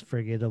is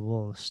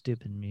forgettable,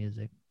 stupid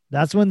music.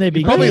 That's when they You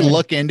became probably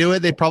look into it.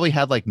 They probably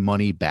had like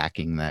money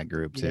backing that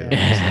group too.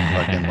 Yeah. Just,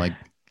 like, fucking like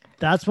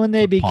That's when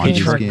they Poncho became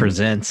Pitchfork Scheme.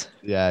 presents.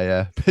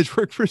 yeah.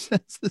 Pitchfork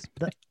presents this.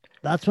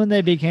 that's when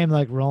they became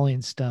like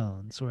Rolling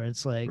Stones, where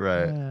it's like,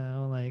 Right.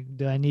 like,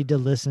 do I need to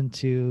listen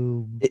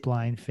to It-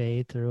 Blind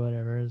Faith or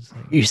whatever? It's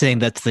like, You're saying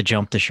that's the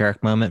jump the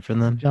shark moment from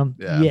them? jump.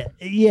 Yeah.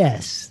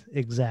 Yes,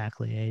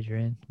 exactly,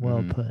 Adrian. Well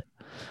Mhm. put.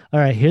 All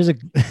right, here's a.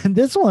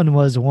 This one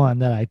was one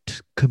that I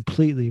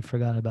completely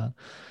forgot about.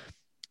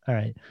 All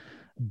right,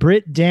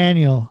 Britt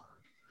Daniel,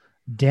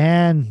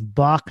 Dan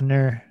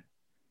Bachner,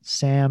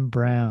 Sam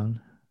Brown.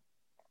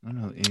 I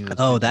don't know any of those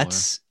Oh, people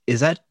is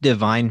that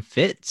Divine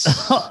Fits?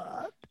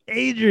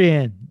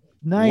 Adrian,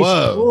 nice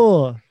Whoa.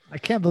 pull. I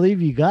can't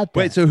believe you got that.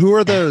 Wait, so who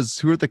are those?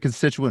 Who are the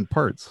constituent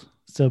parts?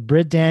 So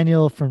Britt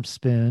Daniel from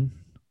Spoon.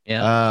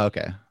 Yeah.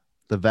 Okay.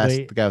 The vest,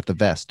 Wait. the guy with the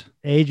vest.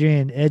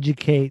 Adrian,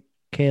 educate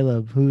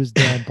Caleb. Who's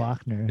Dan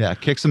Bachner? Yeah,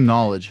 kick some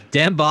knowledge.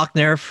 Dan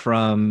Bachner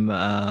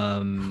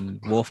from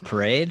Wolf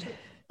Parade.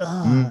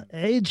 Ah,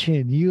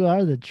 Adrian, you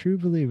are the true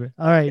believer.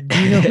 All right. Do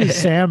you know who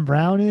Sam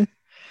Brown is?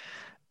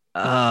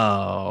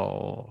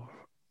 Oh.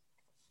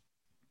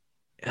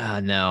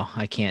 No,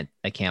 I can't.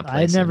 I can't. I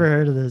place never him.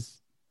 heard of this.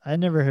 I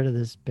never heard of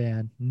this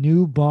band.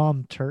 New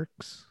Bomb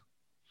Turks.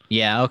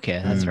 Yeah.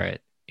 Okay, that's Mm.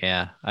 right.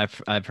 Yeah,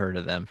 I've heard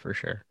of them for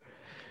sure.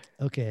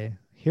 Okay,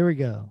 here we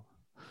go.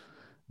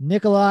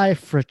 Nikolai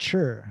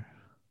Frature.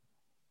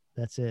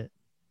 That's it.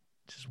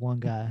 Just one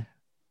guy.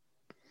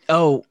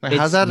 Oh, Wait,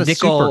 how's it's that a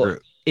Nickel, super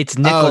group? It's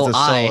Oh, Nickel it's a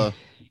Eye. solo.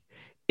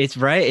 It's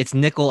right. It's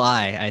Nickel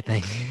Eye, I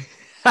think.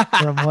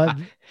 From what?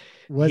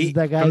 What's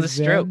that guy's from the band?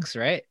 Strokes,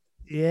 right?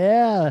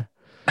 Yeah,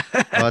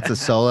 Oh, that's a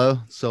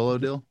solo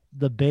deal.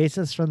 the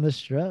bassist from the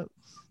Strokes,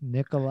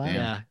 Nikolai. Damn.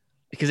 Yeah,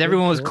 because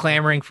everyone was cool.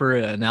 clamoring for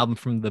an album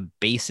from the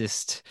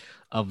bassist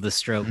of the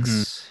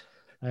Strokes.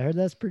 I heard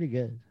that's pretty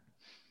good.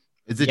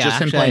 Is it Yeah,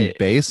 just him actually, playing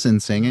bass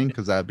and singing?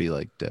 Because that'd be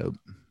like dope.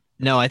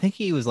 No, I think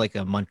he was like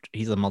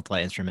he's a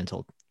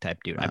multi-instrumental type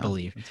dude, I Wow,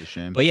 believe. It's a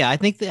shame. But yeah, I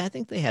think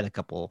they had a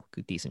couple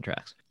good, decent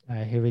tracks. All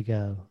right, here we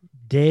go.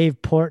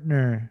 Dave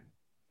Portner,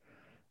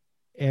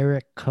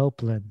 Eric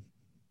Copeland.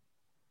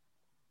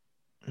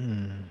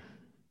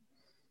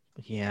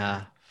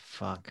 Yeah,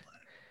 fuck.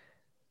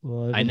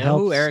 Well, if I it know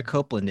who helps, Eric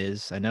Copeland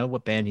is. I know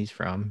what band he's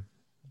from.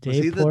 Was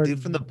Dave he the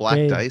dude from the Black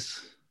Dave-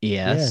 Dice?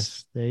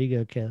 Yes. There you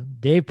go, Caleb.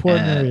 Dave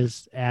Portner Uh,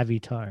 is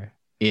Avatar.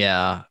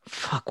 Yeah.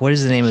 Fuck. What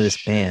is the name of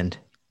this band?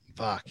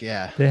 Fuck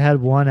yeah. They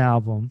had one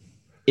album.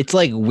 It's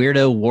like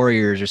Weirdo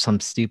Warriors or some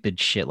stupid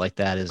shit like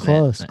that, isn't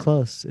Close, it?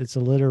 close. It's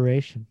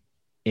alliteration.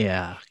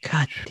 Yeah.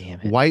 God damn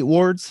it. White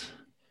Wards.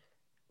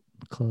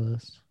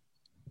 Close.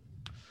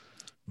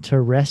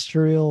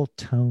 Terrestrial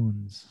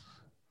Tones.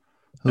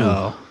 Ooh.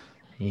 Oh,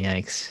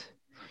 yikes.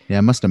 Yeah,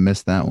 I must have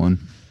missed that one.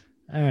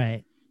 All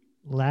right.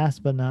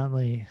 Last but not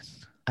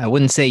least. I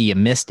wouldn't say you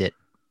missed it.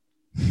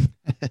 All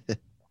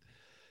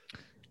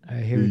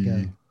right, here we go.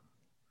 Mm.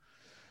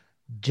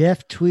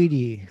 Jeff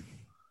Tweedy,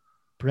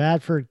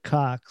 Bradford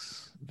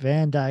Cox,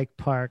 Van Dyke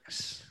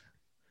Parks,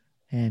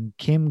 and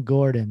Kim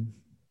Gordon.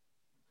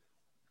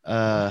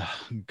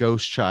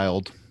 Ghost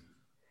Child.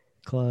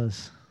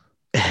 Close.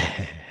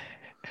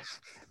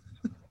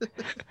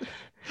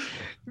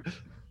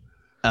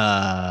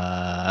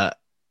 Uh,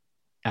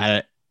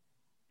 I,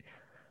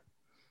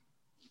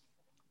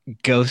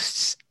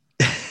 ghosts.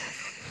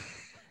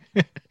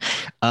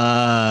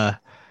 uh,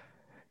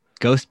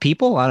 ghost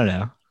people. I don't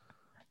know.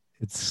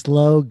 It's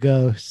Slow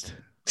Ghost.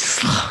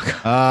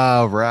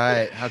 Oh,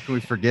 right. How can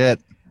we forget?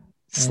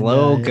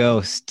 Slow And,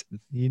 ghost.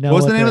 You know What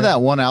was the name of they're-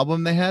 that one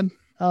album they had?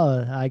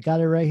 Oh, I got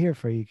it right here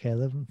for you,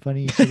 Caleb.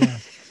 Funny you should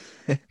ask.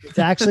 It's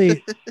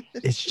actually,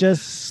 it's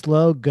just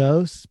Slow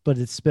Ghost, but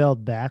it's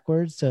spelled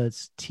backwards. So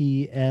it's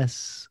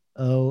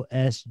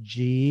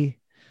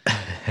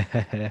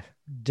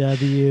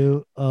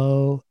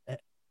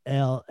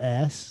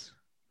TSOSGWOLS.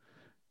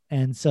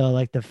 And so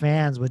like the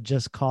fans would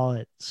just call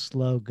it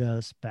Slow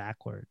Ghost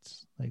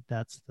backwards. Like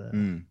that's the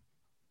Mm,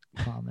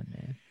 common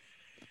name.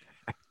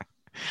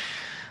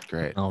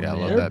 great. Oh, yeah, I man.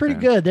 love They were that pretty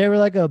band. good. They were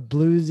like a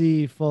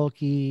bluesy,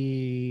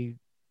 folky,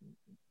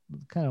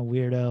 kind of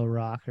weirdo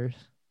rockers.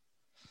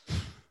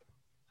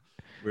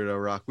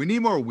 Weirdo rock. We need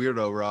more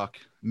weirdo rock.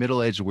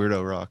 Middle-aged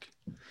weirdo rock.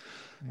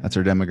 That's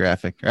our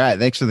demographic. All right.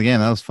 Thanks for the game.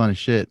 That was fun as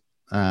shit.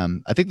 I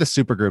think the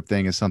supergroup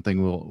thing is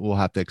something we'll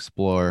have to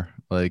explore,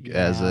 like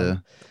as Yeah. a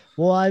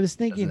Well, I was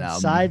thinking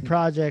album. side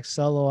projects,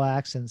 solo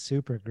acts, and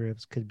super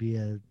groups could be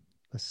a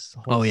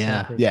whole Oh,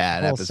 yeah. separate, yeah,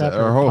 an whole episode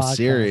separate or a whole podcast.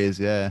 series.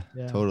 Yeah,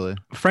 Yeah. totally.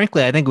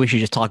 Frankly, I think we should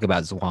just talk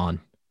about Zwan.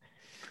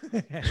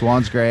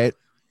 Swan's great.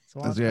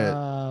 So, That's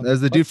great.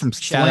 There's the dude from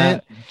Shout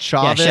Slint, Yeah,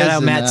 Chavez. shout out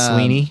and, Matt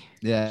Sweeney.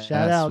 Yeah,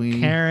 shout Matt out Sweeney.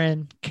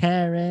 Karen.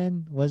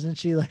 Karen, wasn't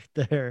she like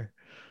their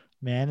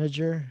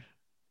manager?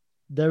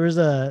 There was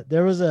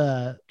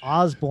a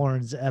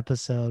Osborne's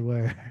episode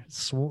where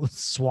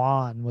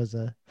Swan was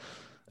a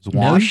No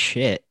Zwan?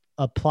 shit.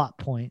 plot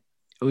point.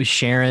 It was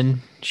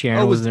Sharon. Sharon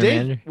Oh, was was their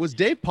Dave? manager. Was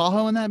Dave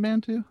Pajo in that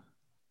band too?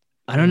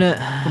 I don't know.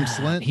 From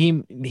Slint?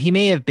 He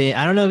may have been.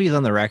 I don't know if he's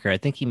on the record. I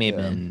think he may have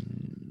Yeah.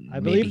 been. I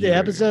maybe believe the he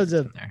episodes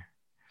was of- in there.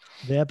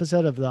 The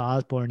episode of the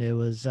Osborne, it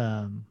was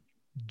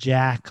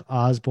Jack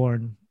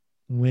Osborne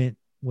went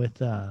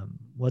with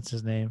what's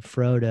his name?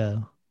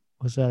 Frodo.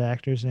 What's that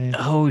actor's name?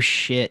 Oh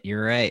shit!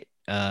 You're right.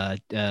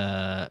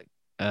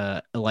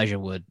 Elijah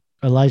Wood.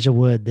 Elijah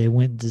Wood. They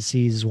went to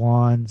see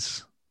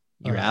Zwans.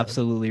 You're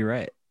absolutely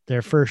right.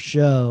 Their first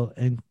show,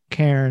 and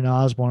Karen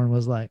Osborne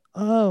was like,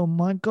 "Oh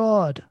my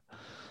god,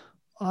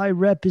 I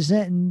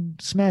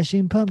represent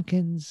Smashing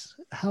Pumpkins.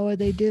 How are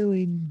they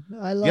doing?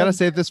 I You love." gotta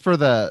save this for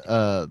the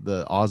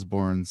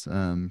Osbournes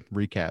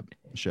recap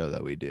show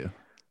that we do.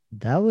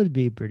 That would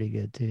be pretty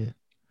good too.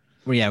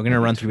 Well, yeah, we're gonna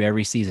run through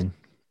every season.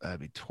 That'd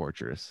be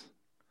torturous.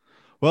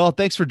 Well,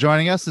 thanks for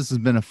joining us. This has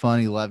been a fun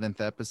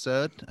 11th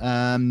episode.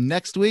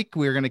 Next week,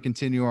 we're going to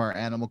continue our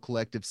Animal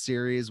Collective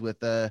series with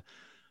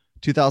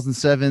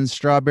 2007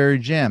 Strawberry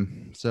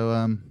Jam.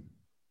 So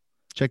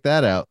check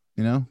that out.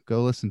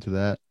 Go listen to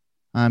that.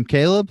 I'm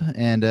Caleb,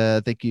 and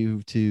thank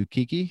you to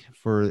Kiki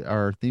for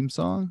our theme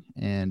song.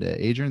 And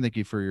Adrian, thank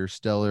you for your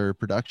stellar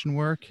production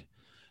work.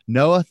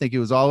 Noah, thank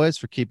you as always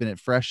for keeping it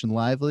fresh and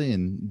lively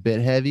and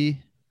bit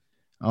heavy.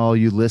 All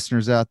you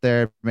listeners out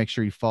there, make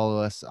sure you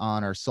follow us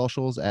on our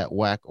socials at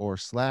Whack or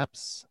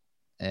Slaps,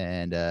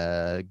 and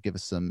give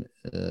us some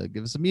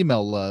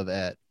email love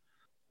at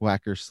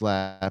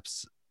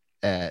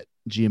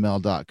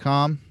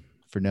whackerslaps@gmail.com.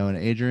 For Noah and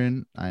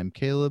Adrian, I'm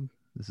Caleb.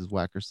 This is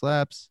Whacker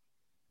Slaps,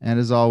 and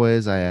as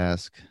always, I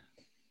ask,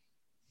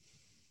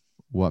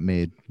 what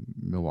made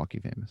Milwaukee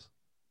famous?